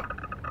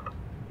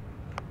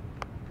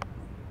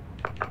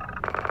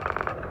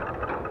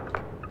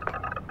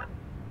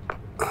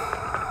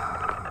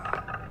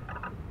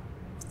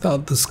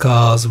 Without the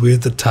scars,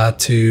 with the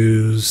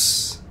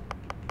tattoos,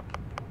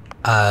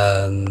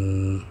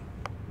 and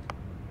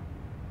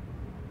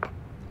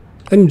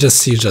let me just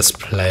see just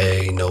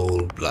plain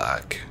old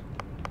black,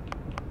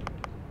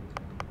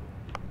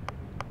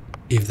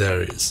 if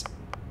there is.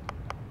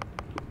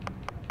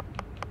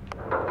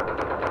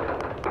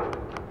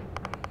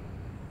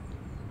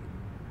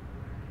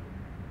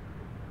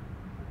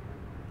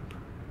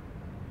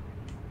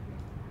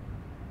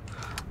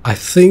 I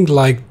think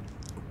like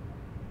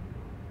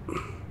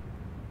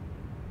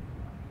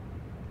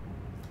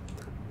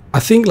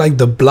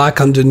the black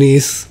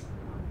underneath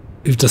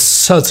with the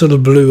subtle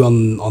blue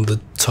on the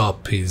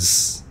top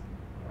is...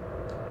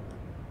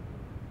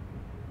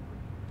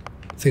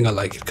 I think I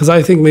like it. Because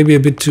I think maybe a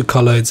bit too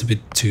color, it's a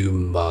bit too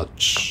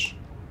much.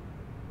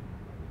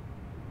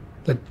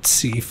 Let's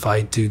see if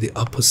I do the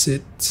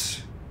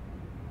opposite.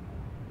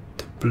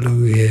 The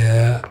blue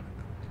here.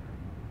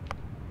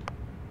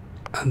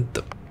 And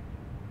the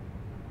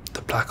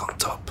black on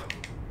top.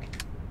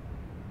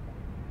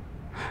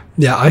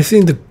 Yeah, I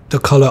think the the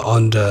color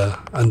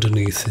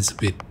underneath is a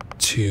bit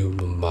too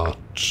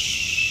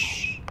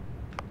much.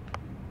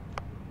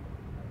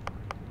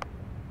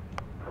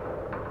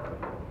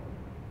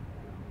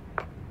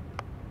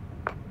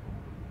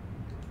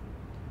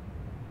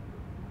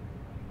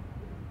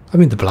 I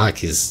mean, the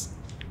black is...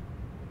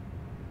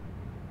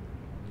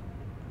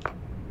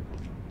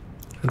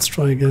 Let's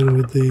try again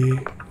with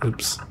the...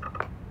 Oops.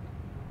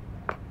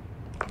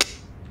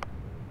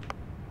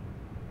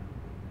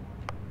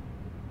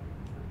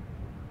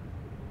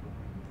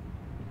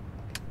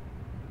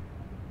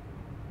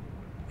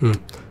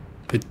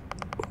 Bit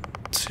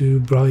too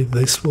bright,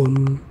 this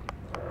one.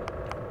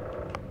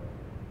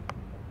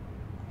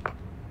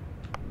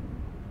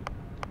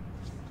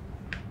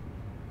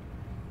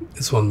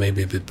 This one may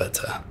be a bit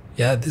better.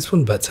 Yeah, this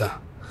one better.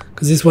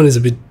 Because this one is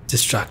a bit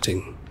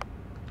distracting.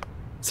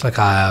 It's like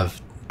I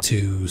have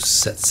two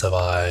sets of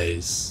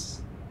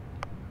eyes.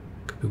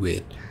 Could be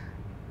weird.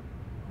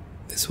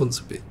 This one's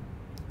a bit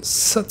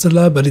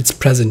subtler, but it's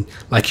present.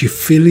 Like you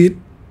feel it,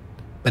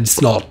 but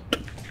it's not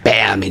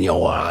BAM in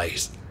your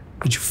eyes.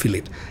 But you feel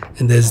it.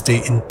 And there's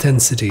the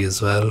intensity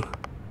as well.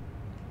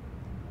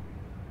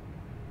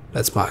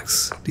 Let's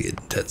max the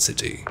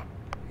intensity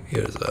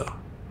here as well.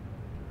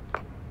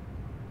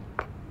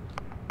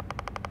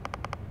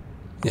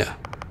 Yeah,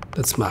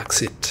 let's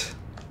max it.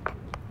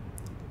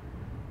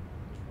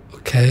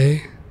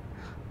 Okay.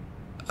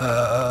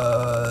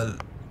 I'm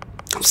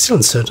still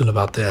uncertain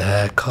about their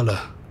hair color.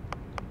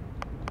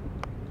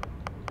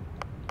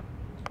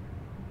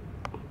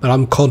 But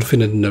I'm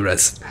confident in the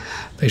rest.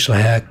 Facial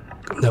hair...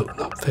 No,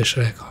 not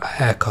facial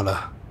hair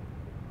color.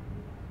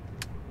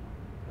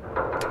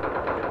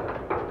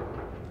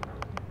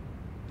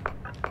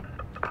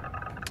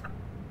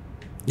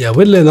 Yeah,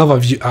 weirdly enough,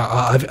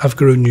 I've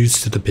grown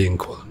used to the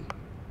pink one.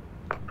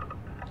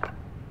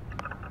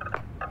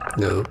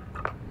 No,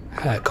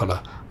 hair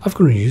color. I've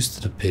grown used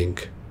to the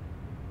pink.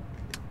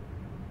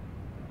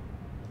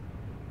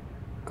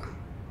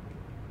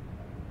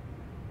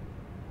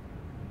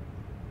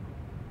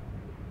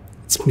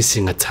 It's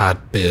missing a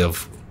tad bit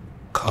of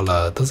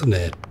color, doesn't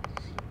it?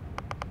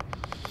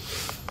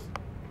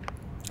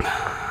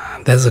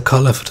 There's a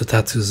color for the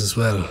tattoos as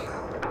well.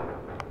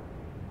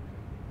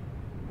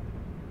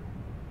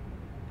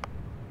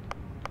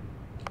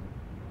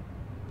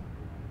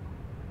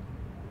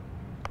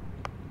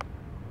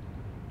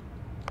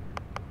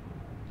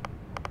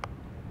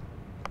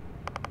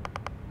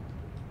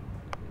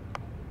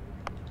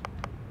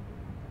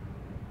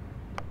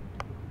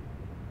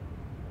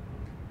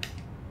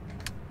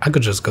 I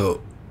could just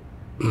go,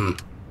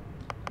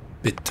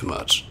 bit too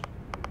much.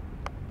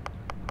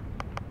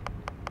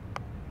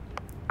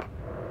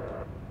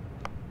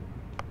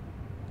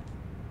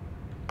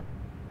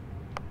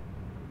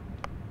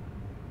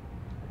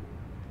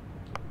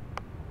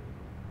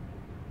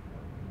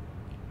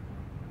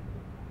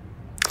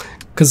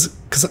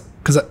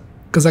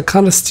 Cause I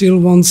kind of still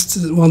want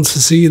to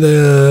see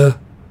the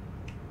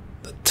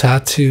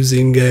tattoos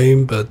in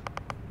game, but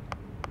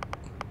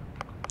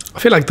I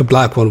feel like the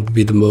black one would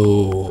be the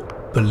more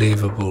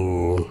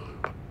believable.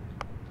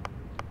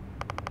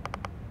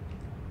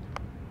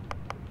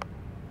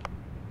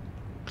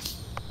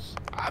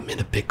 I'm in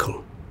a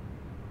pickle.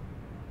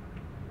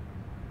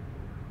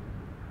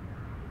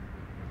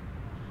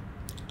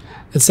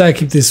 Let's say I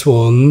keep these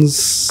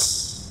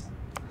ones,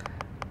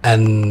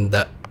 and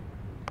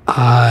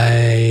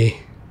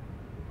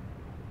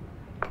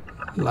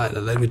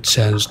let me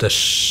change the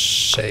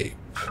shape.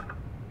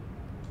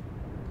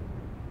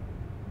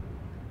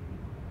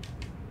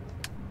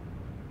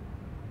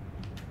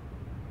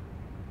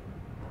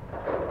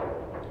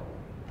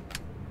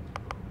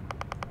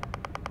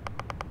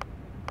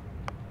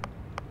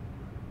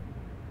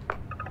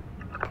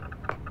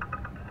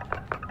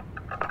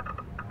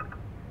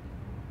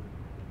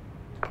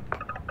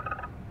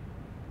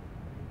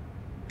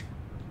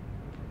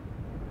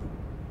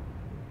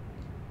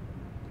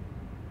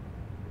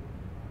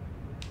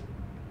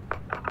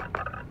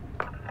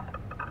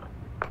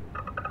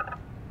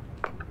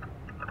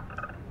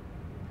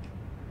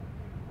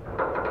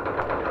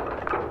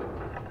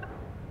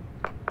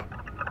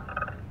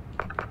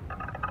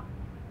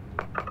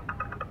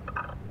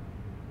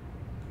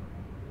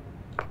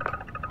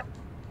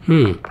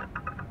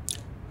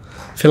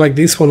 I feel like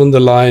this one on the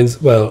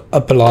lines, well,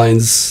 upper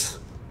lines,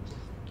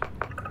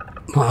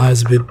 my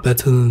eyes a bit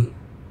better than...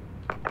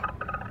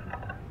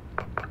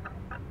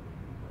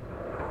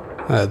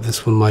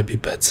 this one might be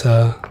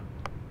better.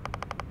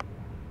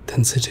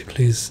 Density,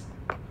 please.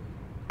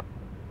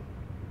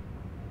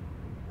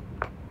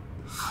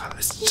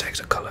 Let's check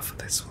the color for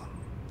this one.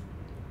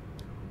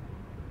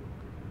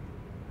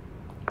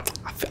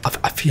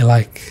 I feel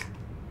like...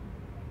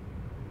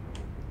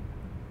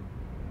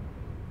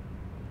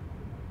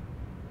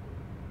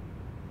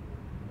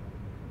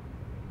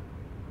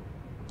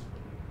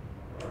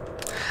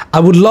 I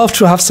would love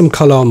to have some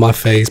color on my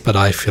face, but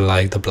I feel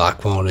like the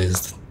black one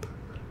is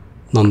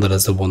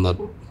nonetheless the one that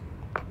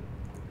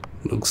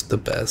looks the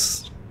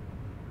best.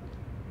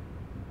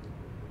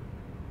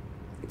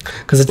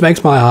 Because it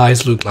makes my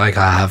eyes look like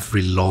I have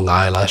really long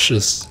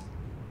eyelashes.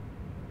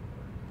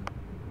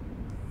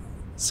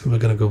 So we're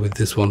gonna go with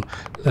this one.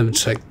 Let me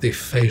check the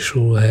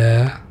facial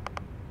hair.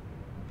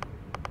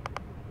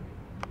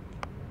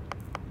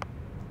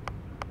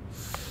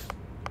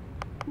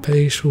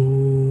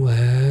 Facial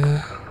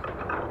hair.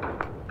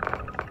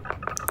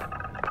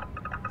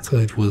 So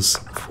it was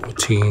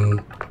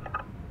 14.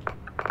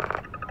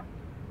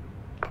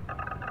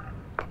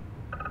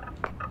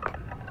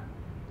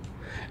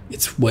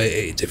 It's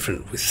way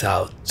different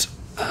without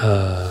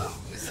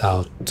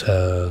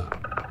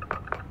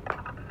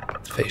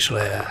facial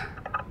hair.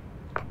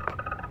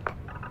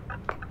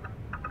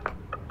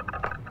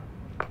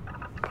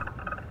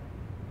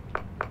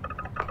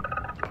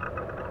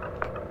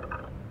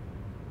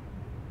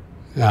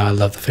 I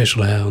love the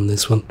facial hair on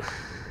this one.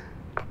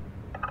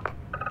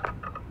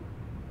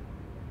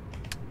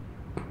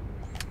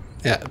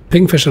 Yeah,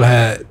 pink facial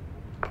hair.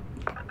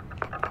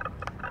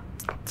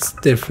 It's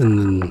different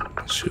than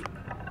shoot.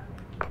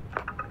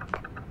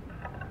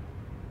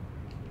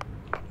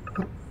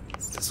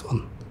 What's this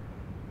one?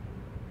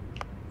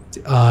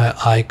 The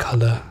eye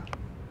color.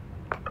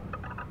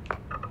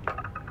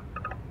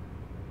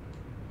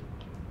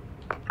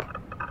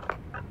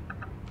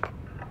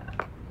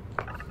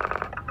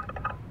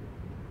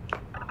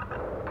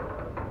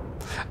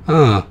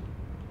 Ah.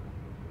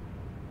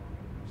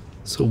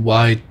 So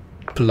white,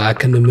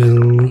 black in the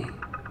middle.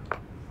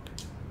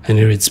 And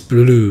here it's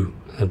blue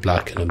and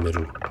black in the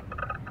middle.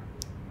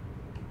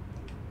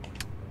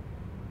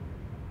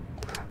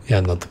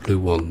 Yeah, not the blue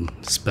one.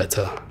 It's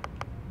better.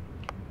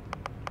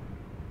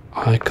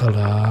 Eye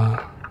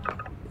color.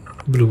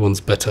 Blue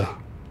one's better.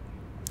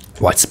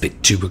 White's a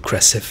bit too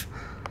aggressive.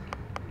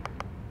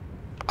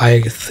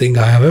 I think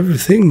I have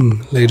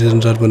everything, ladies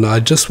and gentlemen.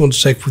 I just want to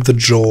check with the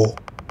jaw.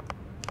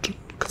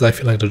 Because I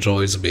feel like the jaw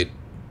is a bit...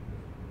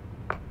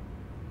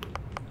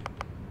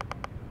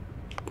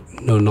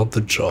 No, not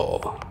the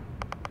jaw.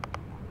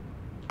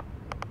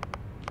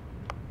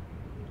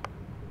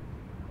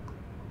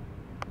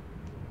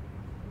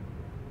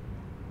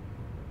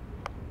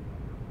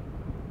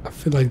 I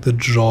feel like the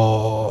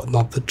jaw,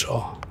 not the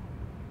jaw.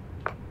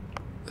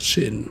 The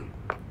chin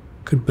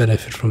could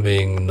benefit from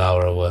being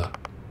narrower.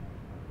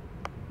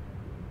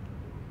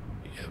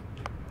 Yep.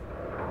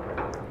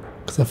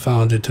 Because I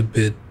found it a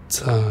bit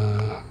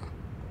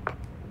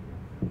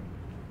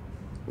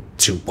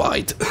too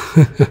wide.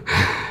 I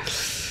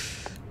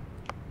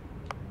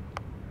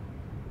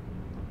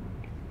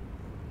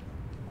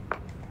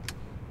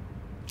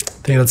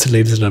think that's it,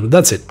 ladies and gentlemen.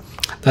 That's it.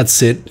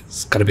 That's it.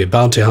 It's gotta be a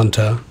bounty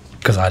hunter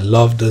because I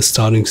love the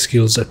starting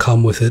skills that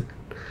come with it.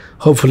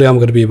 Hopefully I'm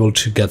gonna be able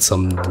to get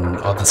some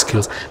other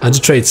skills and the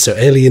traits. So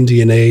alien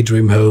DNA,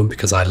 dream home,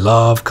 because I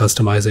love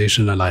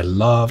customization and I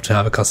love to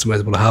have a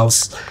customizable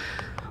house.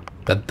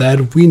 But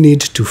then we need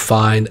to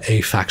find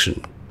a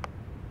faction.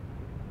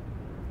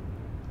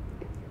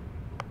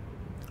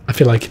 I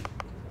feel like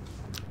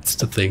it's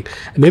the thing.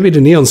 And maybe the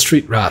Neon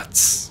Street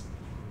Rats.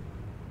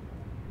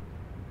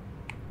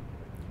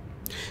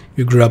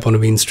 You grew up on the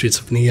mean streets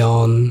of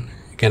Neon.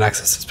 You gain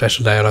access to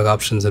special dialogue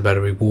options and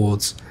better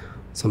rewards.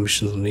 Some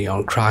missions on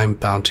Neon. Crime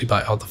bounty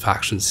by other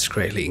factions is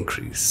greatly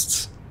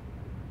increased.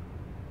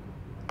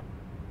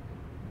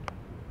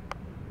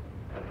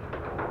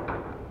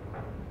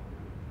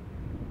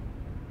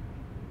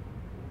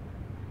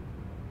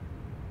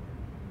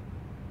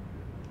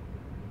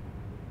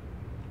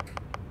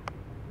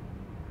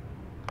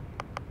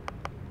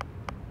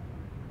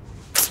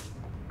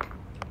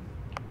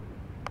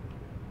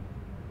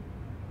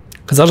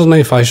 Because I don't know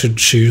if I should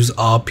choose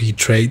RP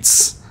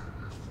traits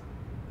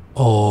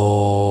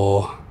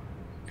or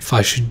if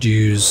I should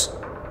use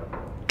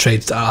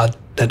traits that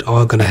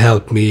are going to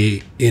help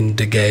me in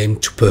the game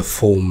to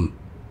perform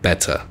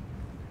better.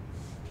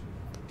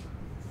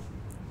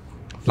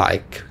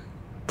 Like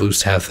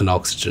boost health and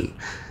oxygen.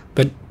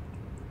 But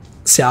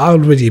see, I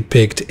already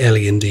picked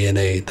alien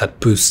DNA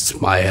that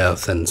boosts my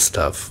health and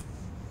stuff.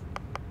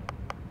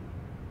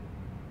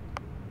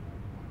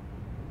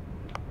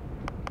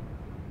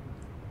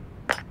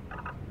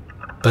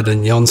 But a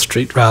Neon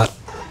Street Rat,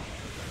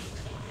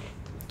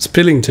 it's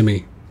appealing to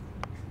me.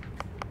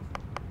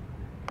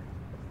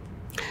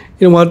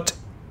 You know what?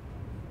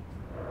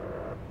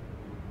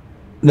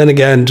 Then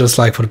again, just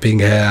like for the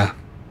pink hair,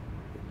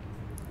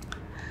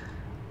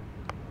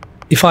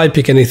 if I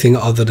pick anything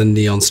other than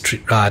Neon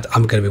Street Rat,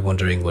 I'm gonna be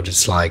wondering what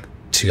it's like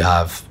to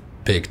have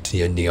picked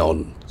the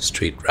Neon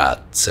Street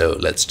Rat. So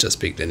let's just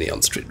pick the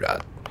Neon Street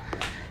Rat.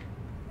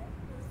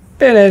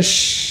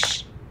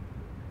 Finish.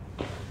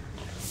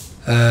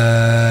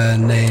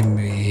 Name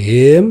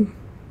him.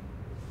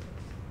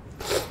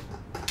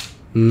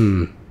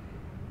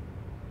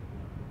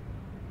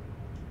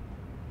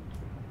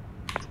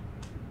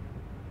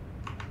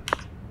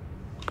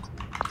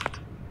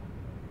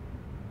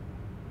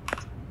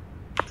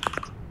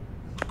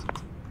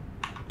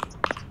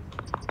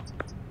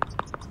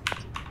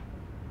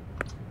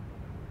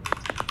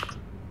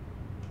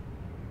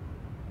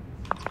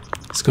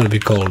 It's going to be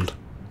called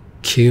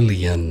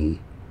Killian.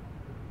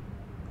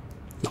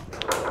 No,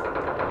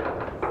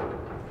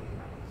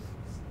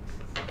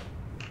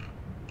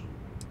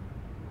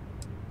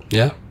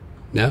 Yeah,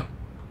 yeah.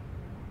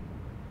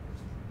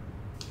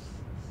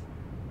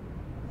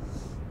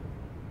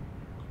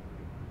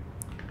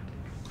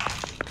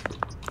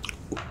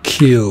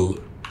 Kill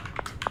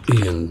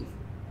Ian.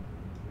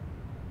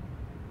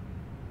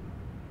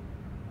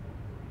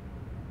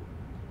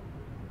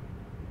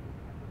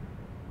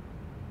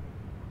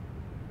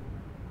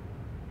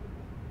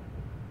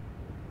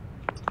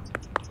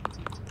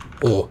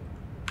 Or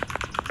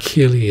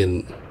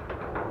Killian.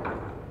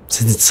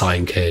 Since it's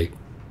sign K.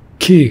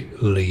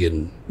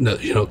 Killian. No,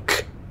 you know,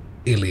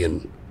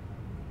 Killian.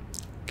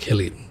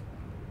 Killian.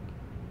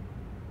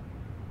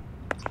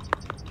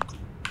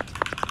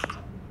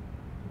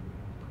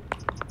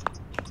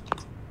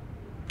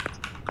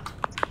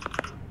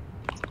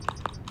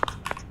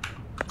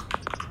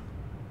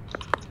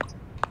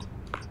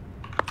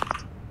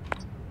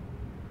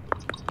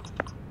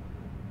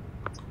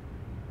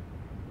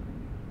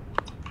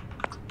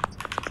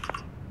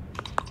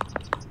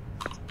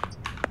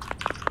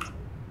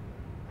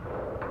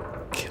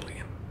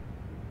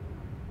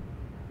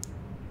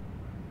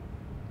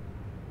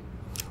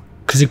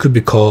 Because it could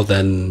be called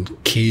then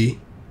Key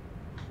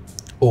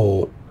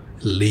or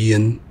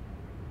Leon.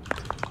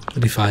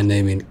 But if I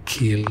name it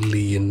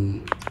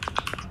Killian,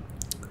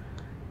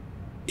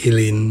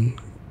 Illian,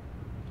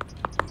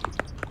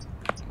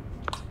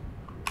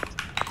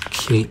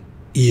 Kill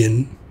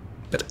Ian,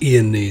 but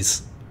Ian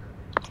is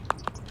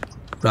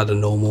rather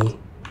normal.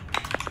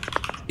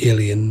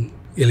 Illian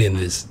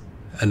is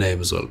a name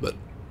as well, but a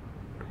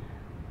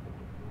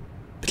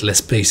bit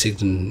less basic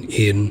than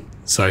Ian.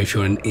 Sorry if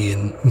you're an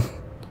Ian.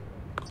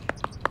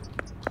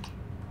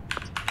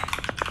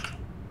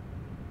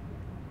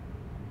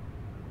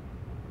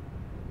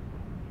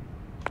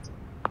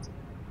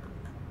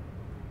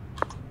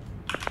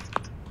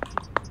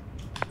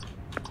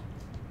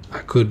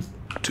 Could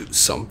do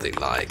something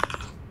like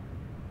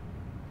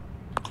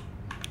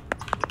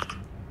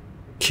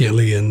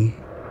Killian.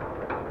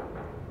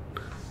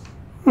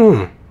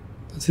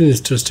 That's an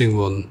interesting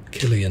one.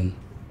 Killian.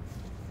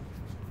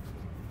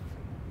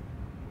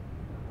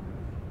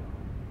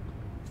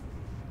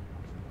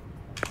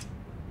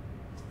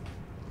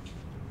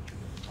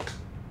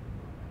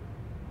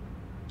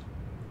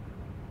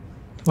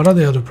 What are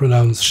the other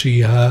pronouns? She,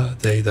 her,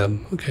 they,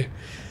 them. Okay.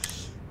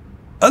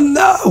 Oh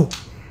no!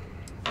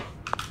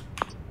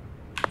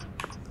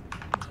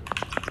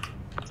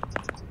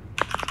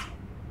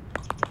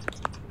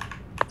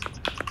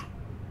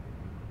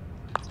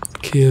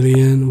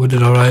 Killian, what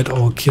did I write?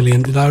 Or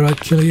Killian, did I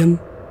write Killian?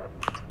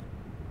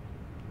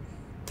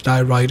 Did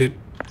I write it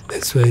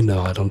this way?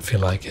 No, I don't feel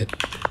like it.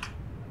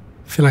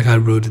 I feel like I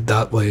wrote it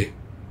that way.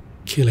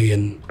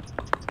 Killian.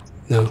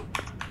 No.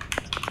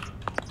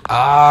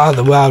 Ah,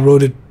 the way I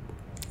wrote it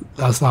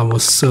last time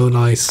was so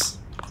nice.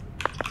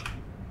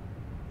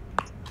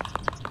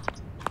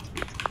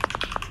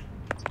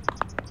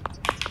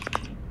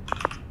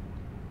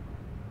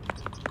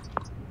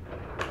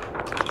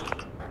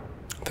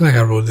 I feel like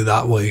I wrote it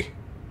that way.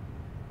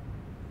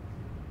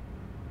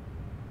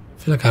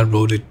 I feel like I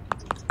wrote it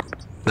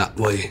that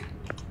way.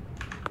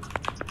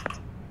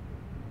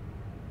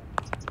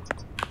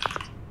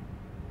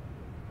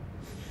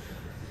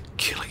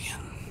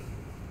 Killian.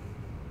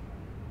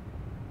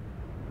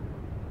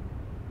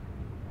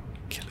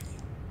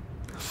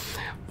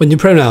 When you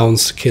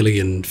pronounce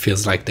Killian,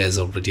 feels like there's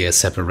already a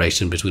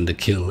separation between the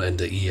kill and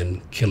the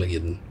Ian.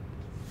 Killian.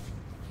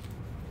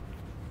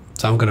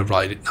 So I'm gonna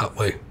write it that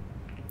way.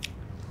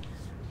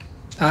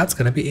 That's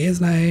gonna be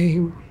his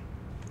name.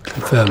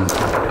 Confirmed.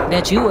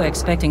 Bet you were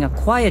expecting a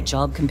quiet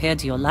job compared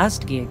to your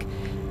last gig.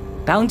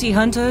 Bounty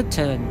hunter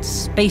turned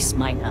space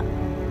miner.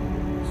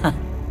 Huh.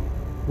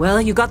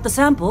 Well, you got the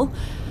sample.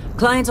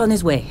 Client's on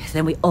his way,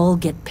 then we all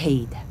get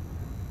paid.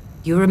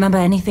 You remember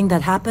anything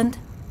that happened?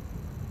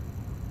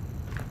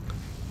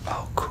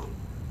 Oh, cool.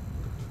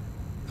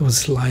 There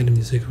was light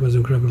music. It was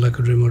incredible, like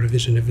a dream or a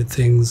vision.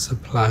 Everything's a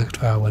blank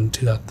where I went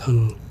to that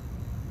tunnel.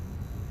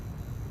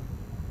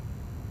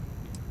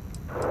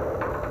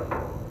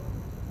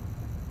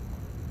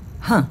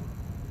 Huh.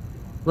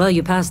 Well,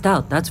 you passed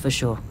out, that's for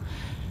sure.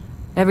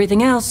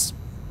 Everything else,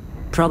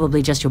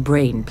 probably just your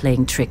brain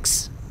playing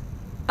tricks.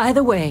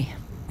 Either way,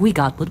 we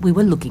got what we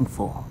were looking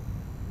for.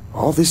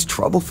 All this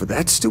trouble for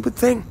that stupid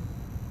thing?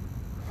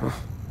 Huh.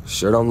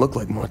 Sure don't look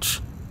like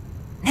much.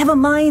 Never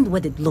mind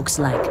what it looks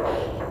like.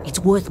 It's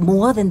worth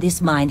more than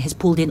this mine has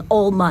pulled in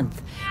all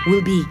month.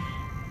 We'll be...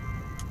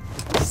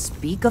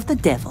 Speak of the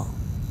devil.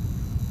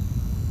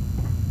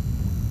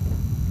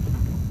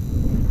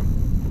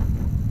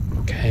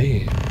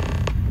 Okay.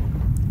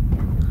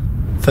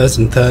 First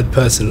and third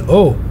person.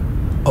 Oh,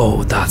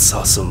 that's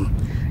awesome.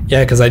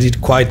 Yeah, because I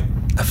did quite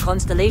a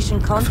Constellation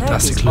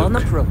contact is look. on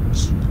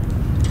approach.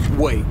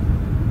 Wait,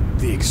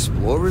 the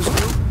Explorers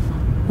group?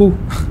 Ooh.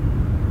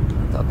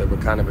 I thought they were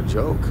kind of a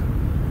joke.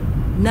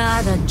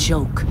 Not a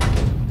joke.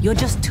 You're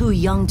just too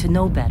young to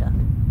know better.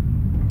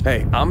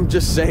 Hey, I'm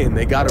just saying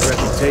they got a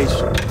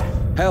reputation.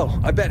 Hell,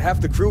 I bet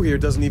half the crew here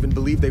doesn't even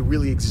believe they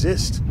really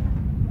exist.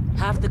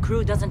 Half the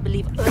crew doesn't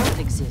believe Earth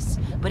exists,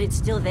 but it's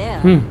still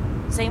there.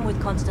 Same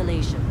with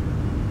Constellation.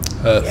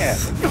 Earth. Yeah,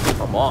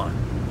 come on.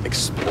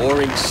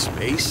 Exploring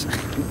space?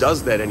 Who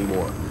does that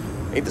anymore?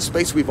 Ain't the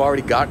space we've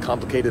already got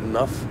complicated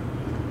enough?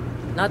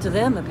 Not to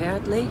them,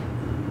 apparently.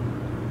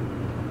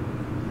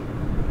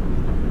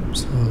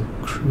 So,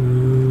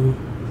 crew...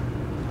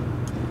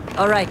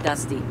 All right,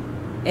 Dusty.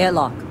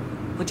 Airlock.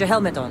 Put your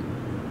helmet on.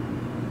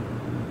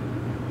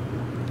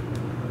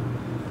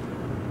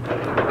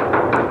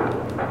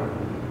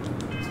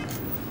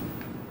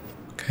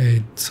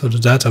 Okay, so the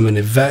data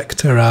mini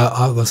vector,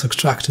 Argos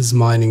extractors,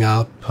 mining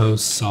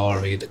outpost.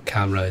 Sorry, the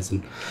camera is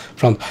in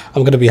front.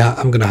 I'm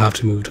gonna have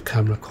to move the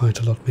camera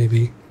quite a lot.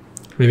 Maybe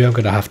I'm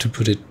gonna have to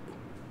put it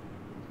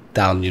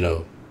down. You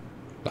know,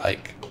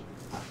 like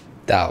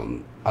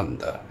down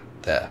under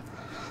there.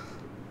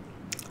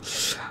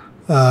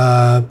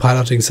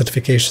 Piloting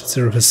certification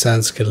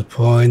 0% skill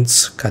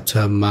points.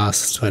 Capture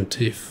mass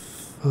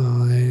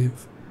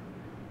 25.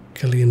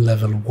 Killian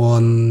level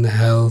 1.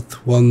 Health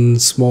 1.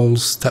 Small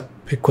step.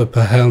 Equip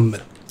a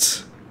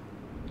helmet.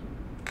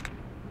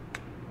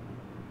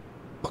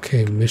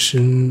 Okay,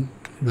 mission,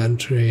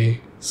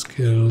 inventory,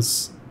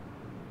 skills,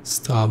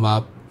 star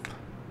map.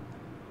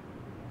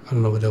 I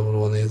don't know what the other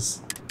one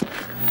is.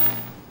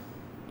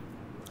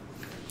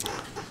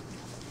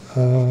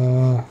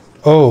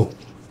 Oh,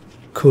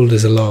 cool,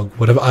 there's a log.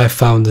 Whatever I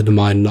found in the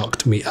mine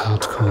knocked me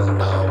out. Cool,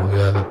 now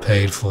whoever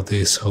paid for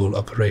this whole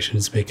operation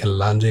is making a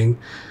landing,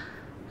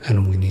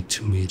 and we need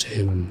to meet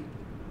him.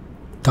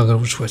 Toggle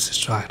which quest is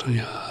tracked on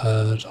your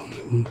HUD.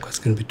 Only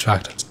quest can be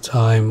tracked at a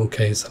time.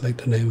 Okay, select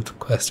the name of the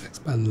quest,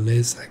 expand the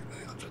list, select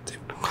the objective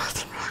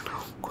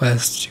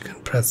quest. You can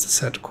press the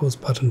set course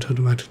button to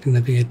automatically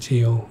navigate to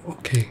your...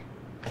 Okay.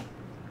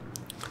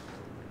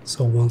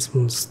 So one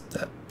small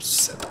step,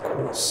 set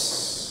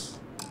course.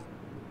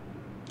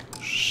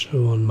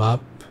 Show on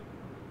map.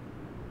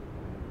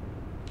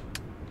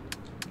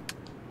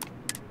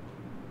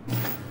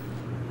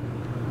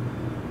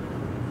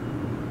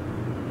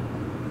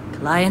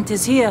 Client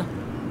is here.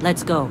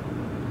 Let's go.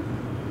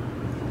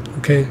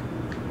 Okay.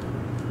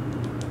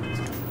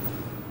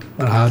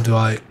 But how do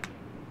I...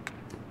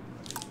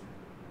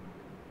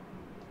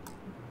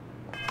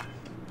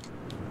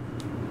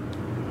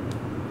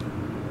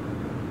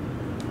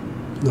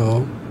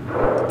 No.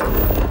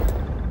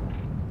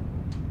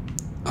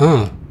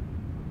 Ah.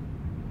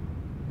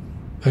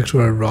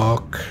 Actual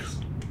rock.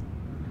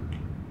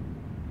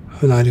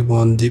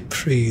 91 deep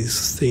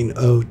freeze. Thin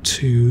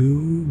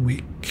O2.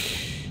 Weak.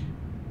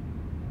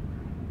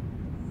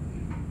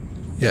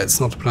 Yeah, it's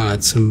not a planet,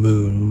 it's a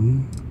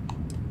moon.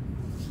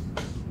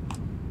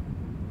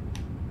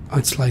 Oh,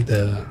 it's like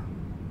the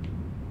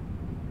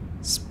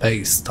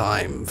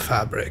space-time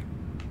fabric.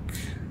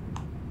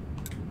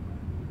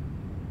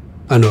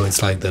 Oh no,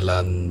 it's like the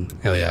land.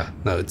 Oh yeah,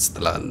 no, it's the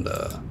land.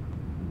 The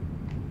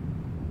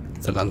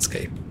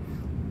landscape.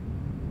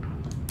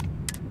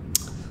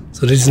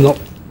 So this is not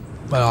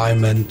where I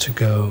meant to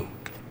go.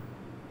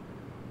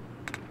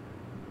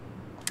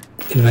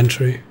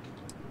 Inventory.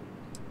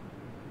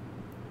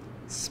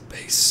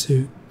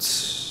 Suit,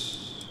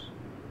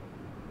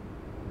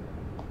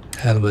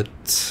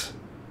 helmet.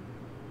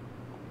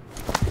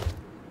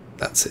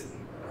 That's it.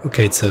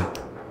 Okay, it's a...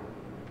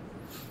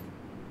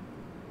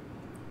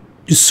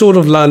 You sort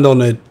of land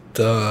on it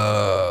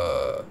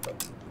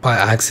by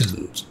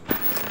accident.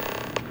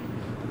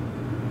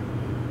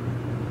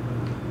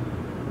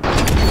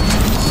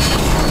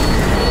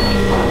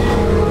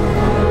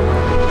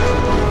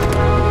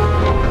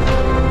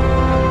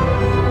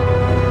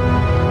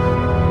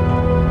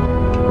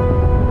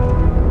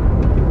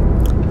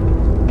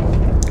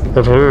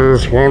 It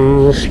is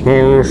one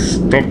small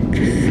step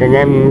for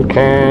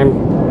mankind.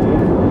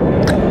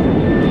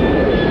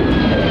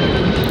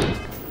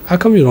 How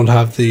come you don't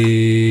have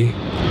the...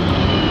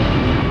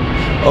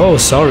 Oh,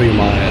 sorry,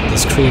 the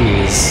screen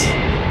is...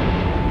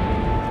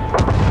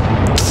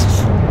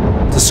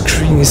 The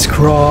screen is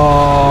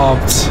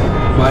cropped.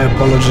 My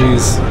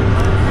apologies.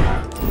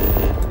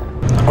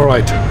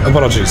 Alright,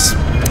 apologies.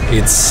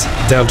 It's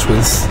dealt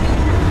with.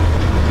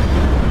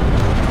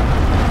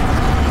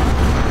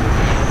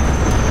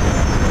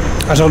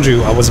 I told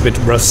you I was a bit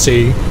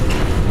rusty.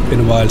 Been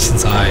a while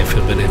since I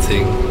filmed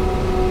anything.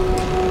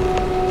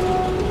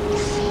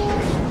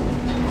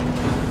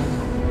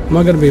 Am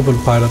I gonna be able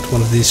to pilot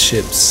one of these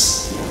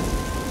ships?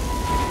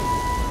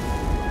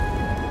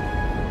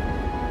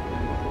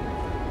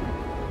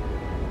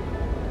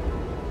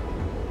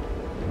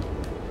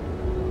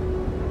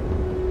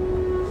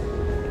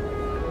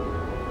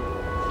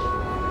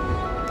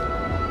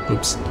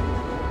 Oops.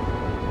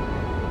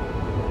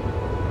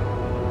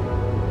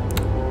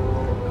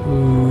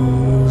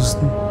 Who's...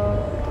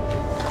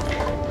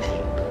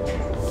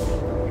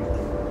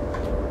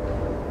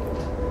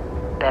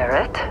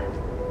 Barrett?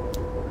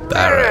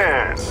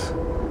 Barrett.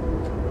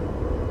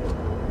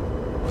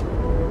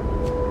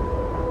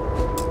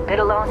 Been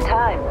a long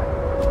time.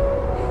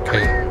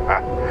 Okay.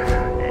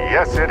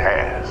 Yes, it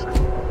has.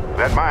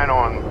 That mine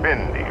on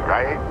Bendy,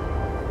 right?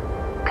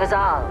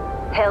 Kazal,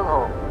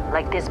 hellhole,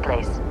 like this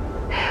place.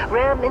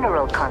 Rare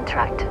mineral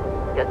contract.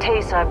 Your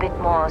tastes are a bit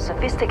more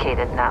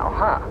sophisticated now,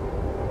 huh?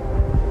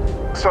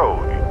 So,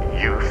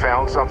 you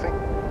found something?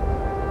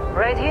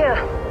 Right here.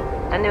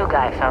 The new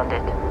guy found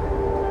it.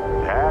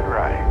 That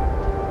right.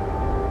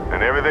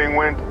 And everything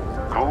went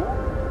cool?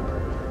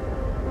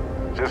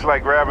 Just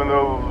like grabbing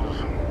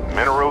those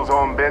minerals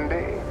on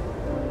Bendy?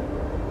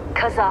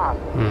 Kazal.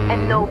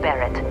 And no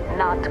Barrett.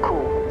 Not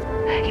cool.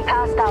 He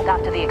passed out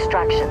after the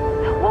extraction.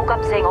 Woke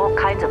up saying all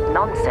kinds of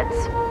nonsense.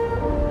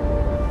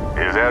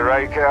 Is that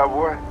right,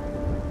 cowboy?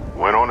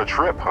 Went on a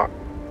trip, huh?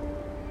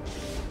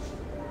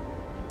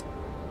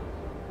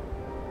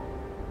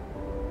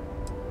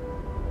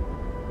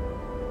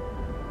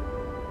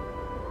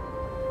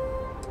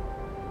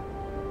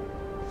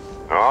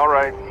 All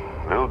right.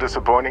 A little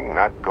disappointing,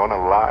 not gonna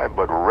lie,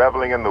 but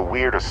reveling in the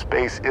weird of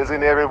space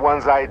isn't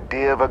everyone's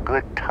idea of a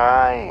good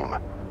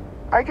time.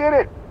 I get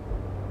it.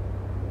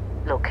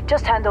 Look,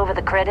 just hand over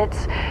the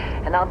credits,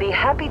 and I'll be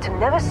happy to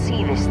never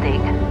see this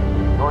thing,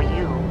 or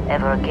you,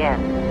 ever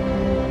again.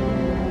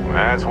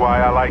 That's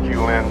why I like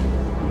you, Lynn.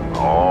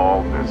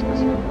 All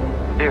business.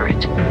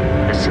 Barrett,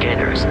 the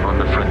scanners on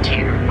the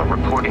frontier are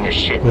reporting a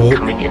ship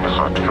coming in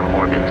hot from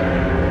orbit.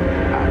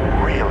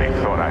 I really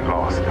thought I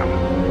lost them.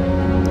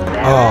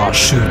 Oh,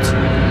 shoot.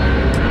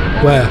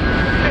 Where?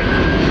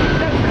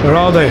 Where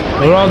are they?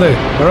 Where are they?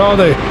 Where are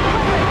they?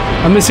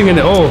 I'm missing it.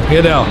 Oh,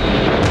 here they are.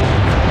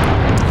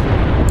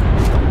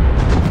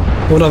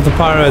 One of the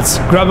pirates.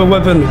 Grab a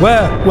weapon.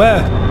 Where?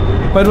 Where?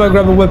 Where do I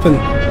grab a weapon?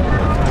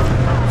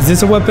 Is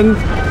this a weapon?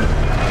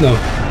 No.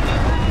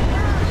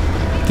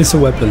 This is a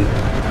weapon.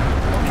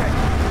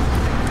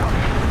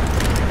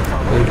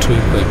 Hold to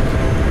equip.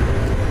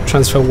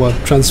 Transfer what?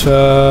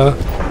 Transfer...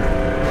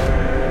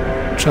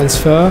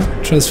 Transfer?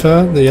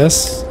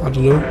 Yes? I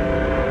don't know.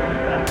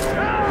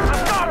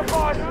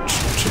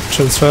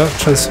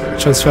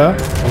 Transfer?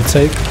 I'll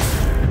take.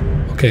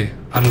 Okay,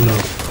 I don't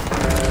know.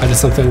 I did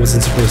something I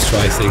wasn't supposed to,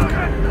 I think.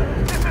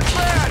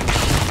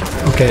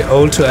 Okay,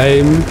 hold to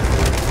aim.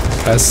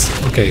 Press.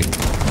 Okay.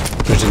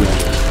 Pretty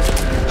normal.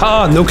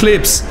 Ah, no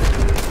clips!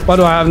 Why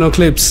do I have no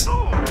clips?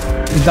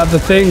 Is that the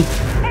thing?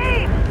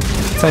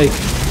 Take.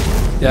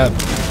 Yeah.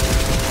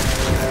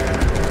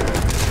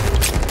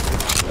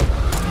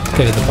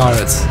 Okay, the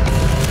pirates.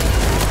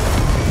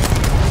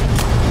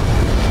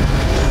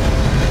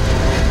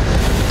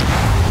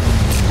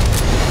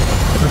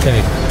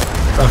 Okay,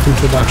 rough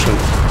introduction.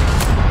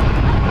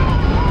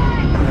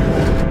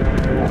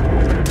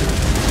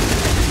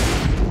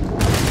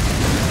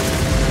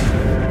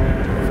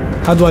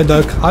 How do I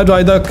duck? How do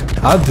I duck?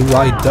 How do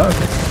I duck?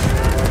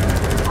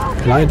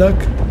 Can I duck? I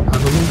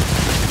don't know.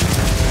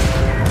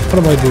 What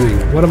am I doing?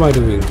 What am I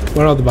doing?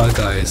 Where are the bad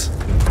guys?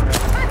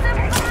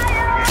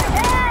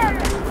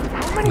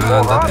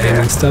 Man, that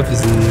aiming stuff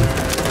isn't...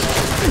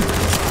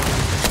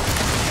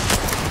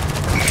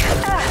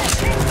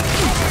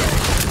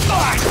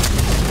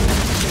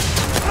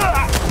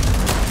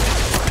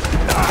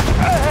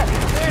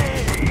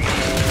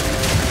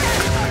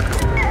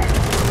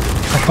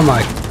 How come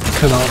I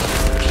cannot...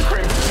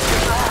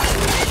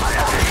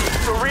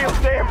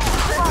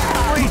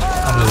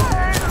 I don't know.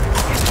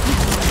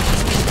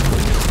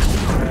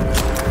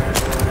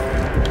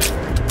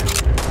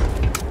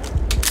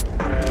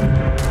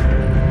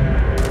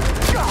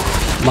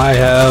 My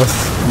health,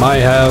 my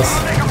health.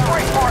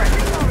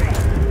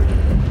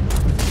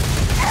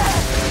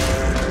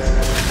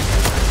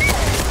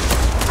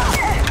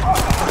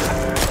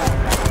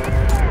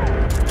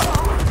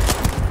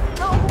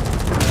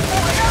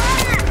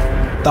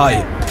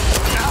 Die.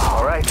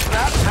 All right.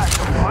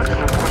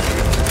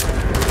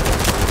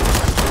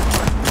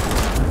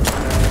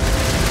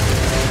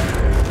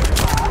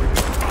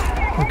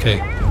 Okay.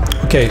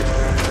 Okay.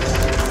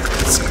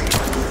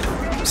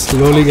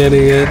 Slowly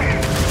getting it.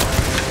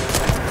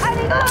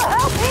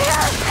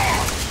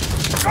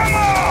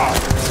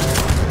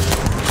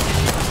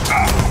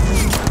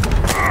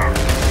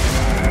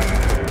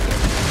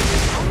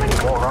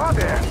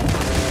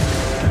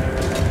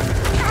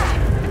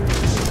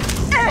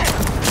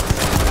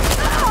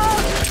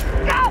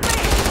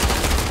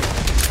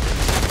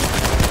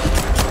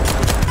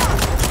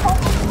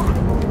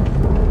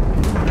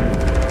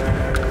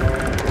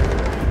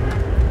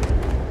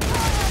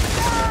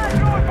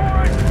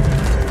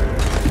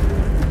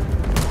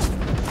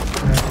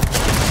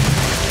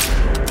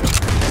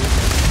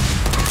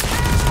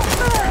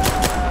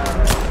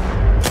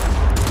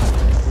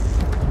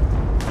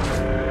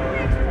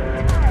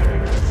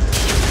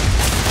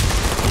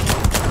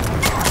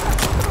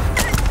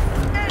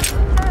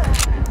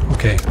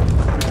 Okay.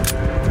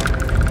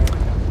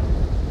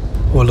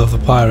 All of the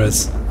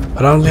pirates.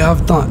 But I only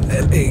have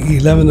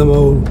 11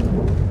 ammo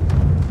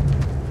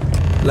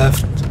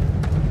left.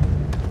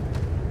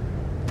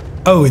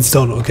 Oh, it's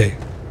done. Okay.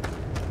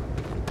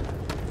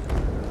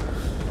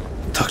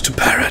 Dr.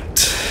 Barrett.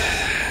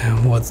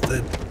 What's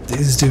that?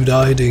 This dude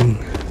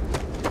hiding.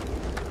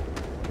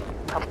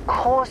 Of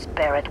course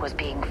Barrett was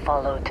being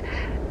followed.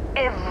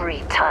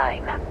 Every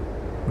time.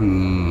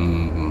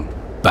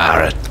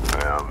 Barrett.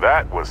 Now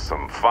that was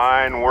some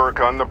fine work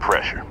under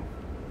pressure.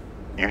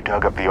 You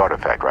dug up the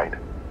artifact, right?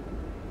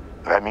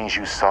 That means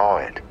you saw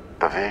it.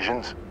 The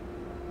visions?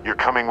 You're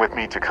coming with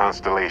me to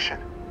Constellation.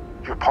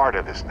 You're part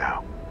of this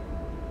now.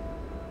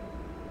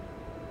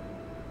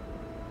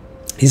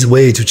 He's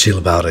way too chill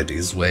about it.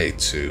 He's way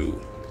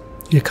too...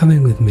 You're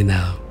coming with me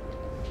now.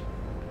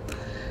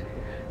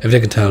 If they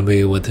can tell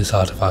me what this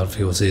artifact of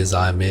yours is,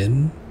 I'm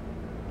in.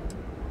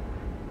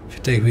 If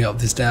you take me up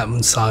this dam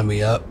and sign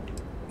me up.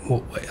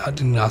 Oh, wait, I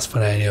didn't ask for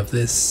any of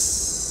this.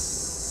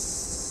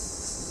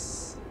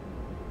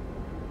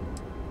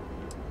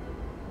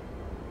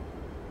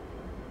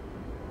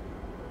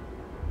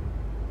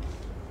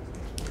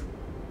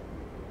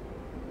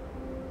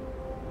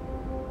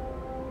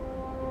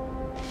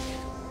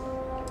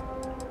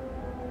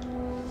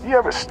 You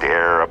ever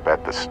stare up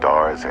at the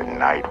stars at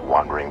night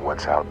wondering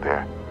what's out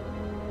there?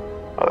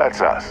 Well,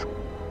 that's us.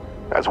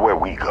 That's where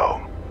we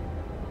go.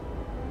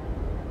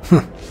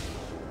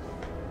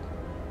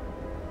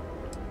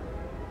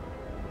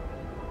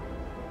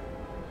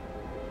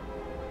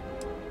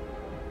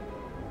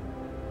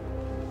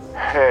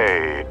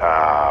 Hey,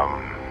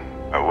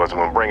 I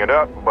wasn't gonna bring it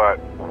up, but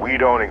we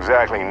don't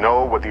exactly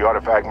know what the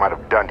artifact might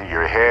have done to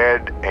your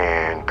head,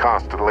 and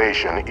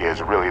Constellation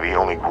is really the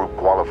only group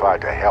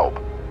qualified to help.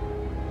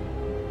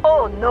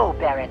 Oh no,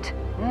 Barrett.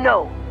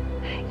 No.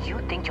 You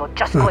think you're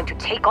just going to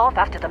take off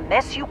after the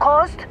mess you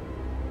caused?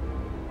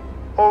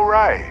 All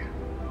right.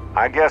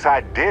 I guess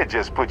I did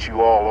just put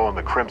you all on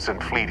the Crimson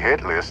Fleet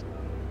hit list.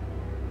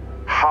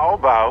 How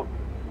about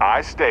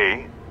I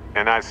stay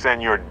and I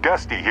send your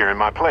Dusty here in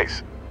my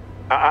place?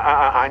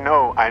 I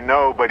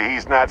know, but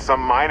he's not some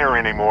miner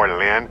anymore,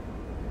 Lynn.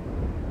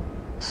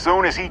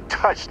 Soon as he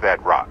touched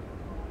that rock,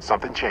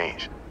 something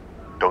changed.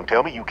 Don't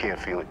tell me you can't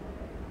feel it.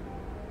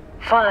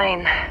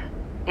 Fine.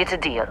 It's a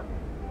deal.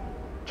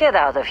 Get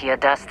out of here,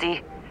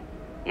 Dusty.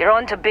 You're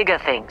on to bigger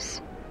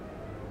things.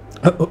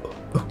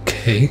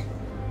 Okay.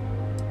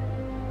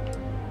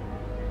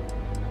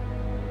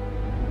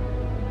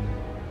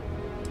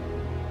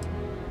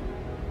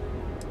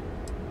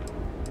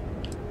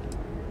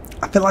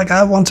 I feel like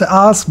I want to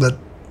ask, but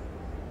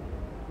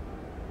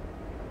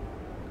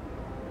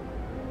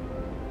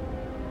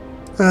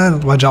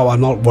my job,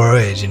 I'm not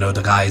worried, you know,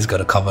 the guy's got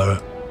to cover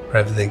for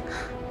everything.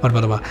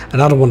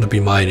 And I don't want to be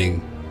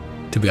mining,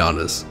 to be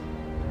honest.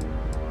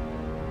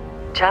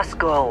 Just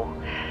go.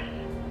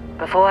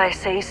 Before I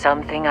say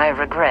something I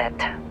regret.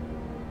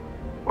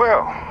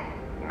 Well,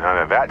 now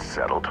that that's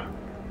settled.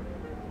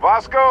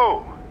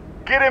 Vasco,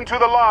 get him to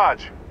the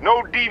lodge.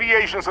 No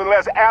deviations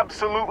unless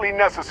absolutely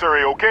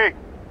necessary, okay?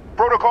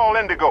 Protocol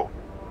Indigo.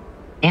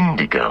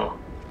 Indigo?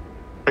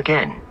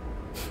 Again?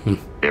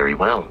 Very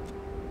well.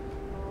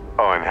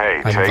 Oh, and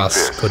hey, I'm take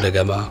Vasco this.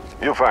 da Gama.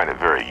 You'll find it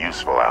very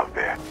useful out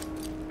there.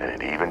 And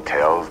it even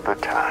tells the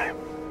time.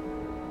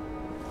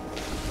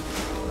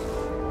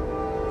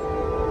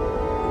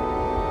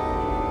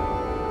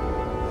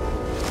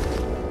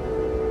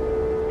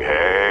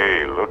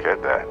 Hey, look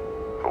at that.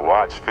 The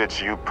watch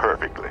fits you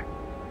perfectly.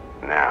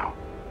 Now,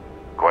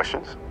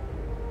 questions?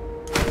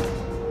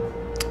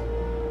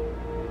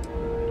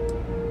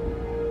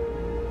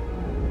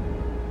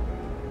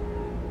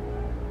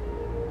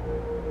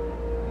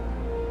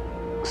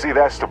 See,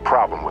 that's the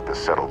problem with the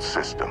settled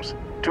systems.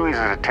 Too easy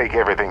to take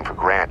everything for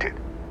granted.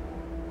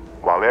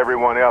 While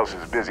everyone else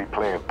is busy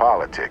playing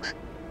politics,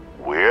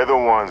 we're the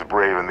ones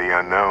braving the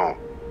unknown,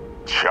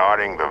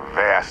 charting the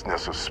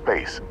vastness of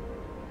space.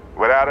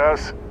 Without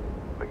us,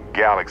 the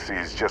galaxy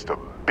is just a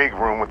big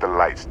room with the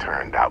lights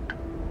turned out.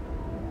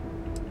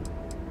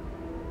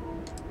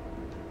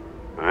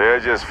 They're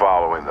just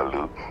following the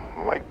loot,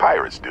 like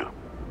pirates do.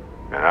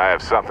 And I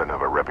have something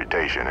of a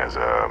reputation as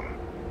a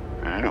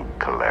loot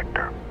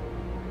collector.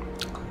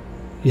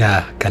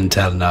 Yeah, can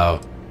tell now.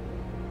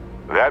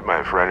 That,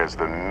 my friend, is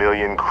the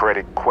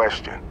million-credit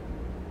question.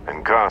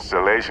 And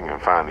Constellation can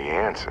find the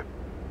answer.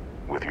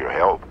 With your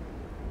help.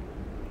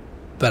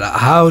 But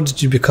how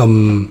did you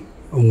become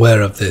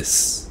aware of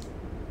this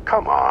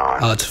Come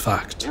on.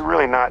 artifact? You're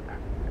really not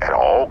at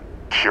all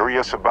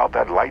curious about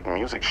that light and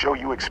music show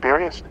you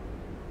experienced?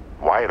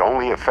 Why it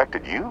only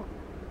affected you?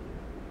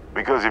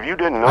 Because if you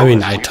didn't know, I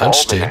mean, I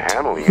touched it.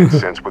 handling it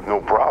since with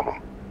no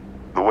problem.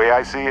 The way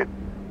I see it,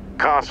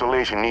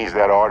 Constellation needs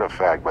that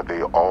artifact, but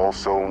they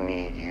also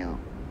need you.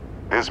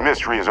 This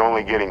mystery is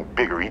only getting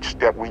bigger each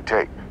step we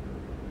take.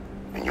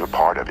 And you're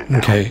part of it now.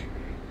 Okay.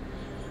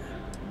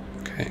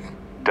 Okay.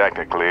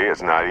 Technically,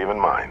 it's not even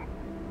mine.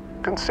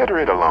 Consider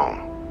it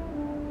alone.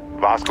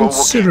 Vasco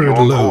Consider will it keep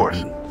you on alone.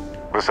 course.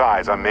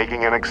 Besides, I'm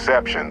making an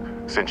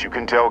exception, since you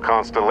can tell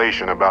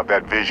Constellation about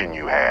that vision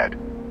you had.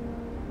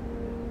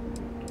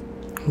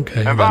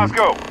 Okay. And then.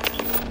 Vasco,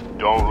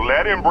 don't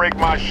let him break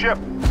my ship.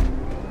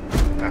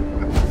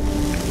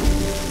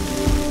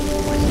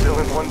 We're still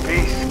in one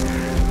piece.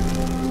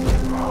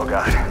 Oh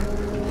god,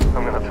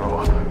 I'm gonna throw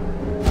up.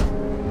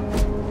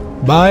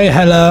 Bye,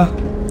 Hella.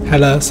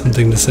 Hella,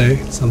 something to say.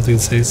 Something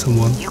to say.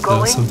 Someone. You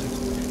going?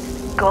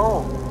 Something.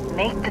 Go.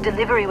 Make the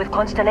delivery with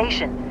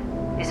Constellation.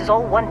 This is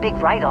all one big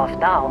write-off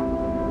now.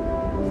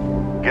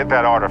 Get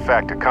that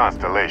artifact to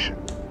Constellation.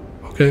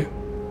 Okay.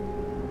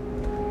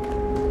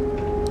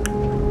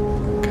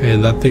 Okay,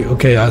 that thing.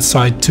 Okay, so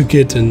I took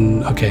it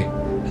and okay,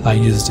 I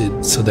used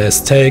it. So there's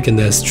take and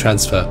there's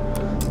transfer.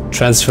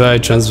 Transfer,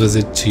 it transfers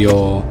it to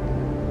your.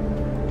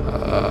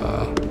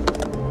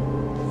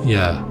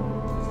 Yeah.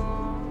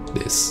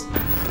 This.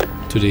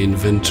 To the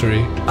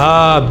inventory.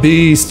 Ah,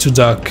 B is to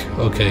duck.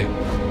 Okay.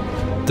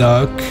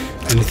 Duck.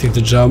 Anything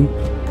to jump?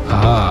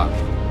 Ah.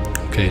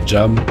 Okay,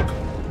 jump.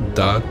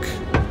 Duck.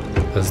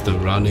 There's the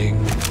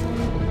running.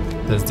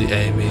 There's the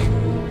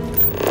aiming.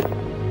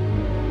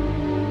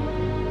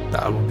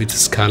 That will be to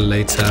scan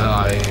later,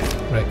 I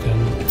reckon.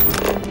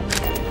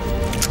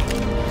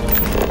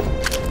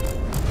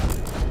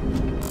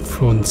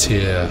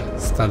 Frontier.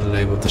 Is that the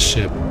name of the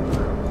ship?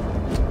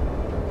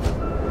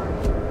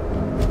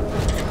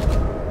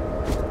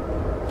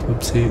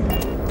 Oopsie.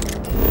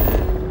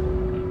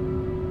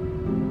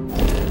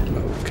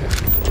 Okay.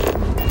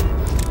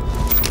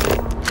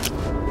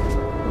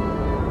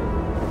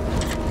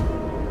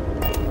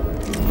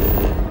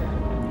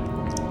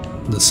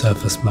 The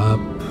surface map.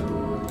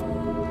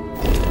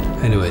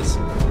 Anyways.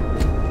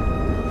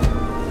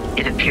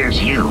 It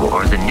appears you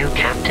are the new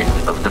captain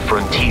of the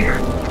Frontier.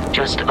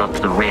 Just up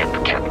the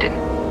ramp, Captain.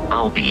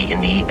 I'll be in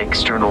the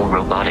external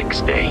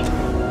robotics bay.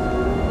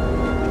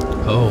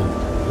 Oh,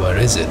 where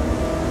is it?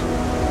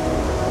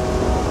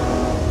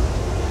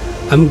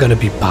 I'm gonna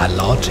be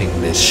piloting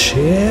this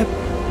ship.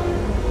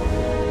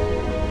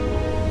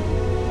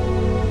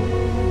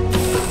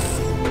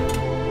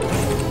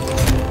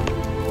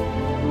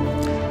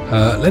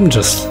 Let me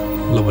just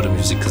lower the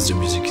music because the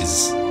music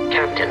is...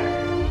 Captain,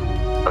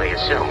 I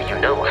assume you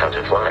know how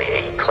to fly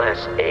a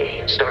Class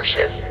A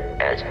starship.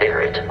 As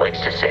Barrett likes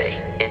to say,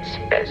 it's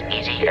as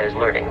easy as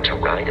learning to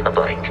ride a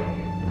bike.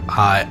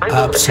 I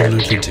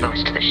absolutely do. I will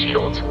attempt to boost the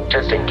shields,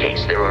 just in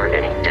case there are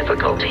any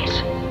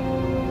difficulties.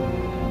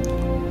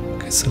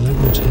 Okay, so let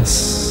me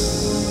just...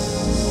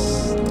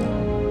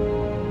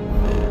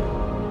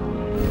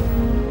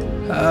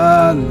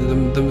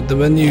 the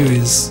menu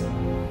is...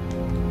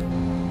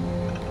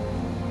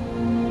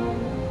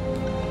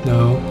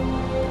 No.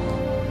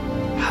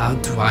 How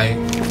do I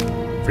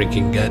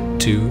freaking get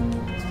to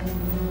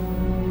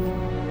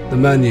the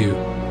menu?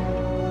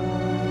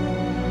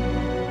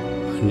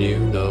 Menu,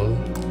 no.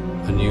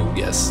 Menu,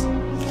 yes.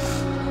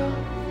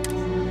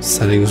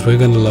 Settings, we're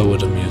gonna lower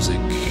the music.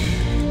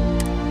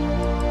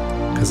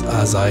 Because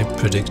as I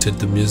predicted,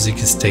 the music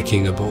is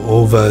taking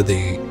over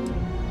the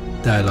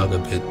dialogue a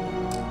bit.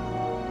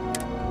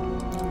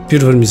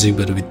 Beautiful music,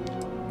 but a bit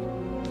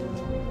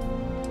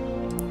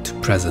too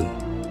present.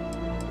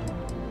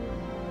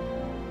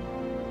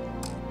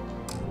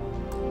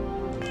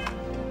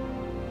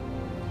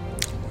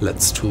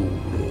 Let's do...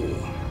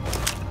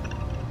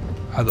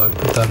 How do I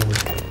put that away?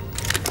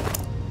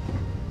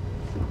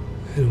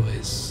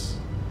 Anyways.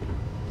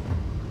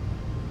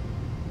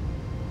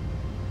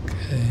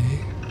 Okay.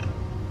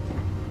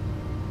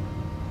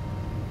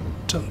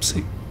 Jump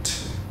seat.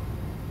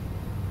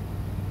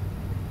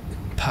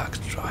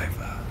 Impact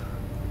driver.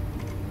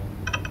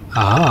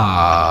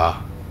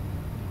 Ah.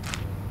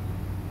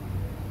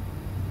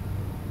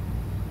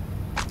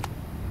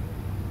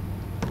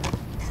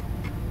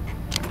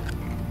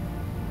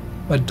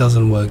 But it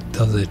doesn't work,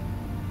 does it?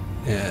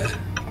 Yeah.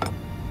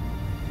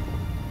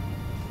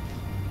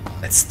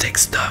 Let's take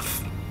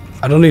stuff.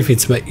 I don't know if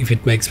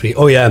it makes me...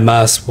 Oh yeah,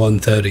 mass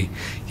 130.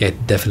 Yeah,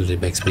 it definitely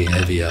makes me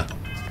heavier.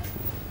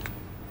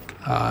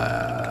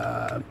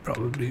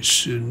 Probably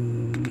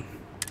shouldn't...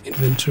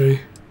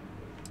 Inventory.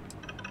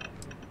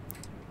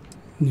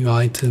 New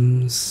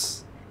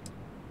items.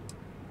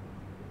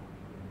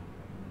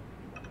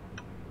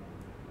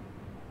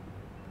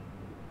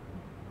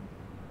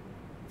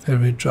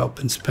 Ferry drop,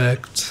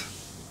 inspect.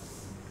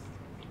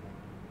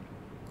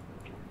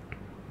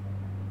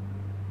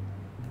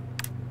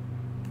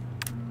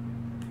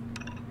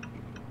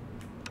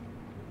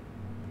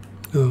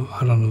 Oh,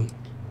 I don't know.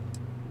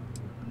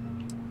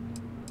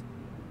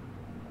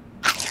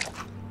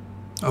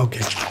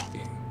 Okay.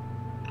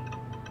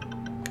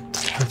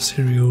 Have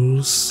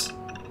cereals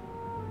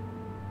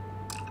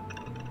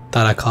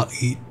that I can't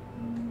eat,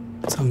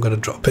 so I'm gonna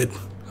drop it.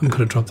 I'm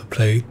gonna drop the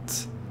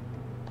plate.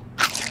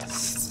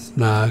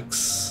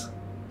 Snacks.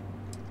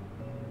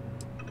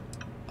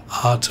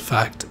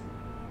 Artifact.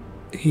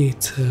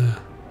 Heater.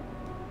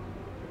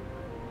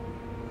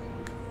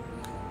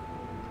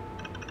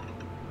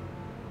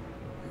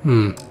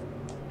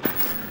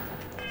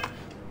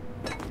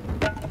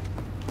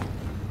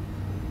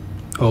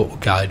 Oh,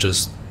 okay, I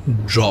just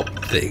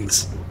dropped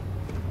things.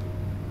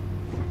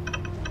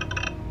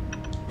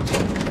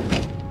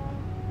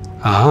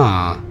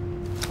 Ah.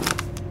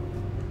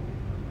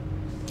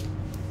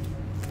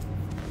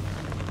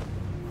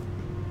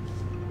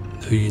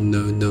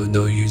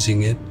 No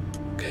using it.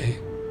 Okay.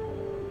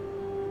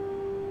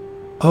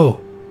 Oh.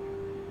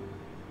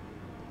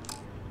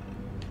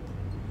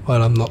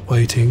 While I'm not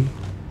waiting,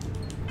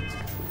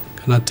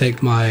 can I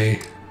take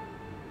my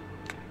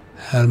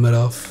helmet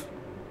off?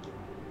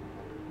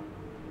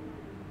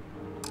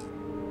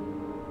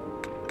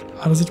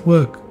 How does it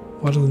work?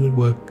 Why doesn't it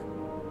work?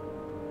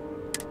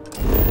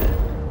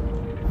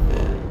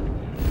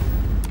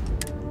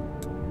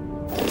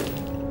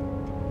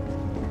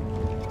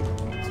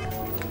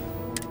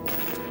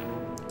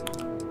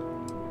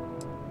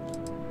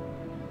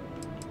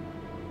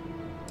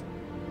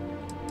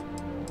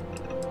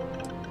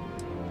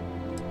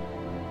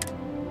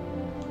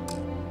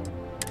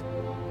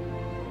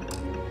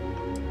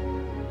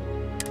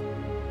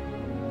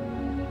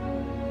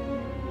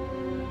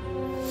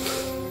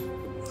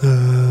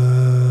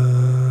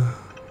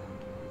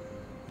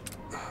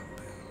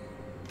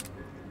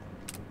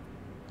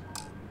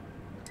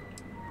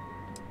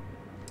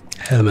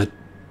 helmet.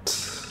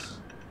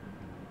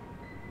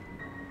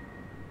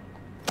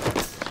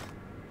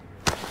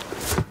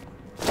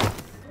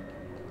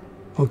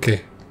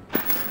 Okay.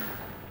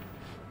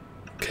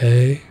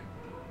 Okay.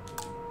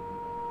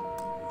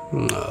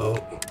 No.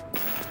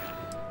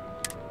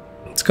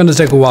 It's gonna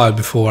take a while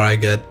before I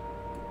get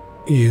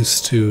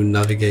used to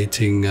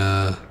navigating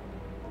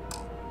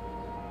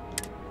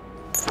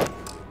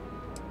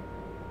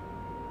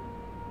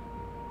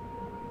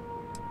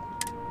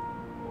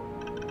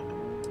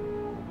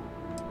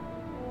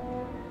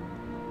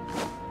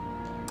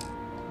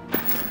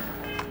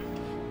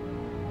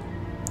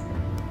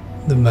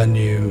the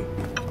menu.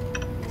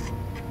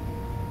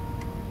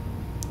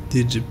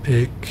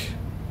 Digipick.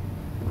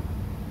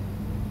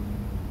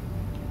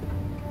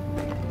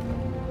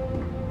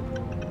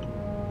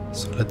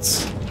 So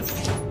let's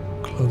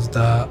close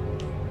that.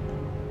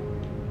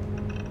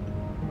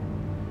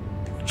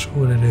 Not sure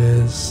what it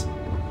is.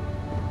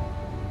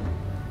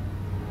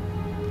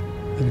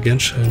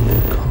 Navigation,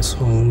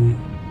 console.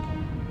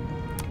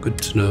 Good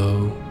to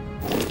know.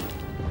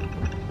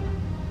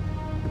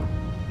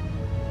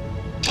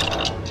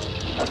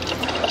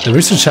 The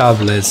research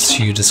hub lets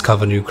you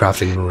discover new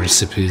crafting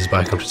recipes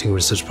by completing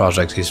research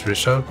projects. Each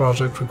research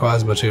project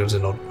requires materials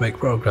in order to make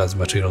progress.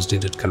 Materials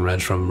needed can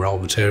range from raw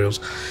materials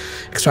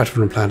extracted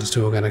from plants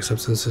to organic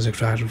substances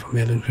extracted from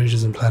alien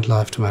creatures and plant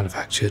life to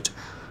manufactured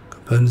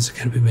components that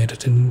can be made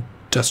at an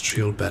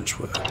industrial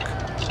benchwork.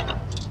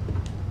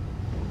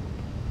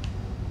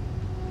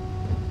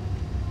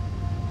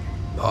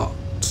 But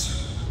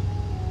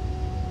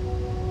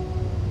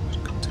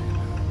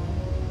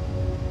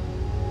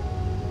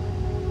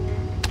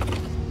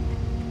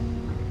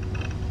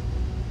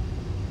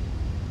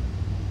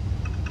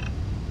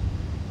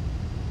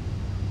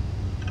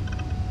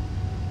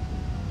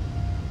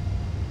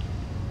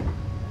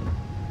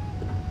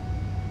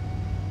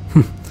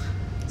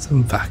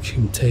some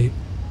vacuum tape.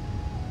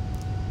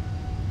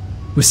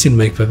 We still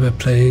make paper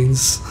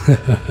planes.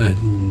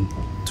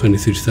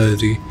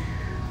 2330.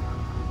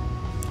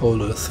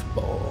 Whole earth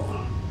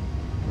ball.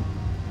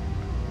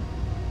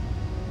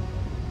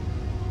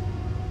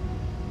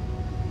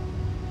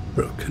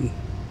 Broken.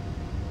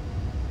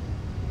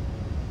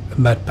 A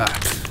med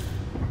pack.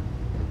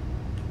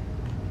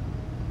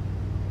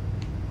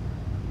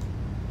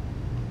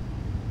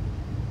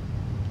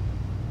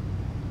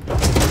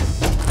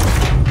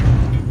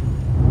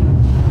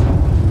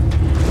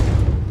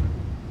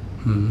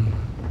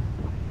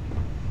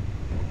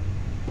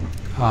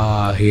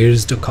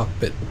 Here's the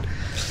cockpit.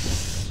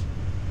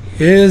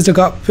 Here's the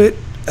cockpit,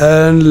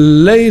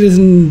 and ladies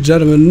and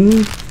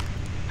gentlemen,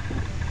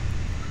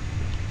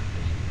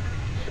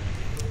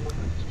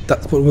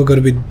 that's what we're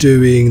going to be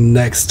doing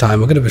next time.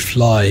 We're going to be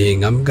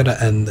flying. I'm going to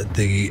end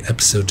the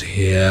episode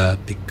here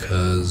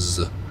because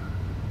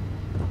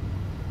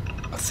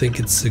I think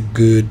it's a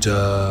good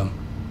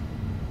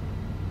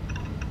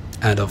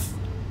end of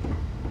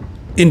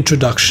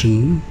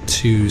introduction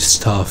to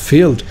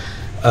Starfield.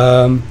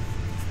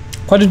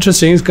 Quite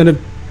interesting. It's going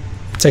to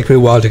take me a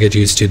while to get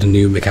used to the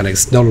new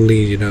mechanics. Not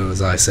only, you know,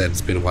 as I said, it's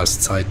been a while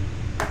since I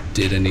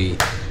did any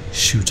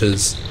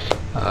shooters.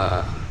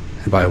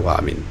 And by a while,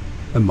 I mean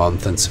a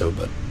month and so,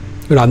 but,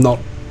 you know,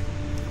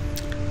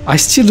 I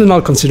still do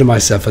not consider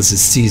myself as a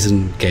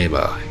seasoned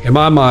gamer. In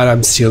my mind,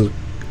 I'm still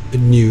a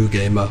new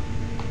gamer.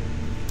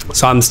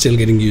 So I'm still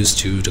getting used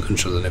to the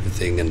controls and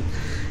everything. And,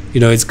 you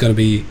know, it's going to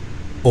be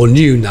all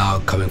new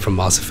now coming from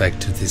Mass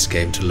Effect to this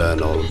game to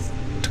learn all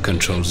the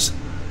controls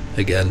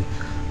again.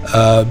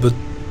 But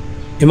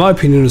in my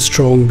opinion, a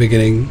strong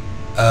beginning,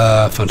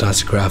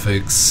 fantastic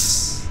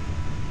graphics,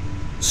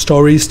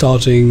 story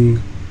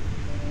starting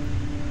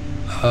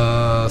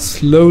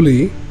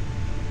slowly.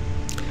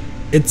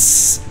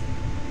 It's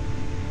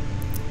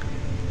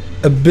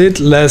a bit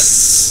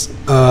less,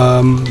 you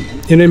know,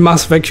 in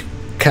Mass Effect you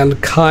can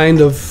kind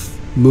of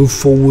move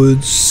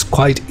forwards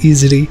quite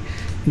easily.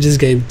 This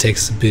game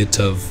takes a bit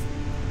of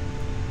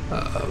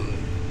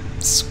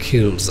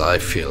skills, I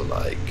feel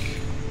like.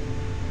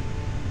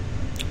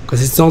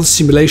 Because it's not a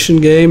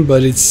simulation game,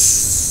 but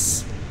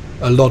it's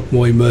a lot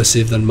more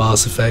immersive than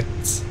Mass Effect.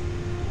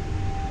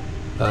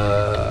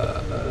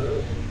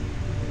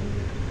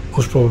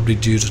 Most probably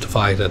due to the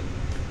fact that,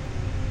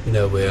 you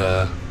know, we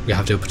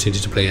have the opportunity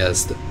to play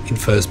as in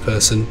first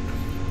person,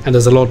 and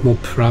there's a lot more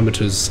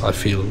parameters. I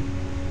feel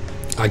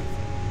like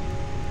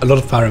a lot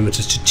of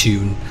parameters to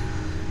tune,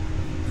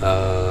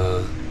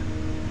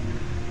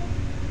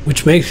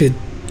 which makes it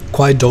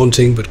quite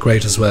daunting but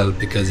great as well,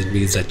 because it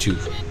means that you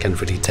can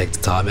really take the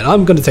time, and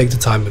I'm going to take the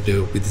time with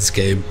this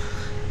game.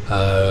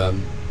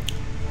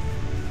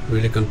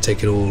 Really going to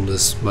take it all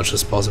as much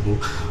as possible.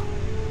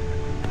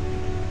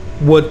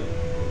 What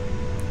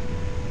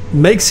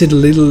makes it a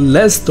little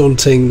less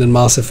daunting than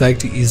Mass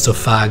Effect is the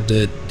fact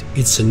that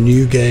it's a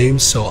new game,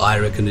 so I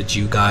reckon that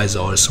you guys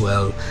are as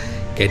well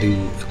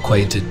getting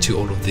acquainted to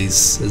all of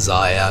this as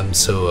I am.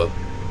 So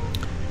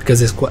because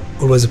there's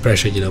always a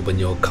pressure, you know, when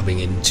you're coming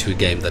into a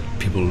game that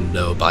people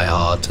know by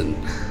heart, and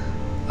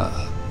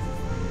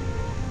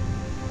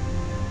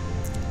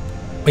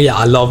But yeah,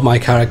 I love my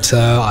character.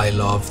 I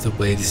love the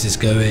way this is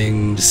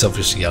going. This is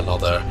obviously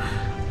another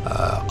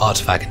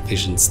artifact and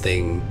visions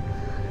thing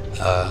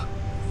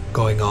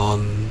going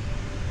on.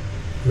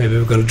 Maybe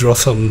we're going to draw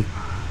some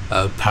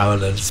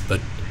parallels, but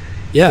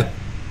yeah,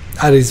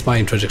 that is my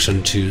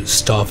introduction to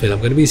Starfield. I'm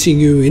going to be seeing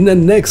you in the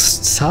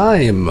next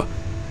time.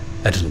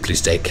 Until then,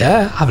 please take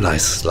care. Have a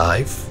nice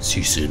life. See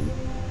you soon.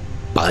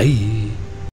 Bye.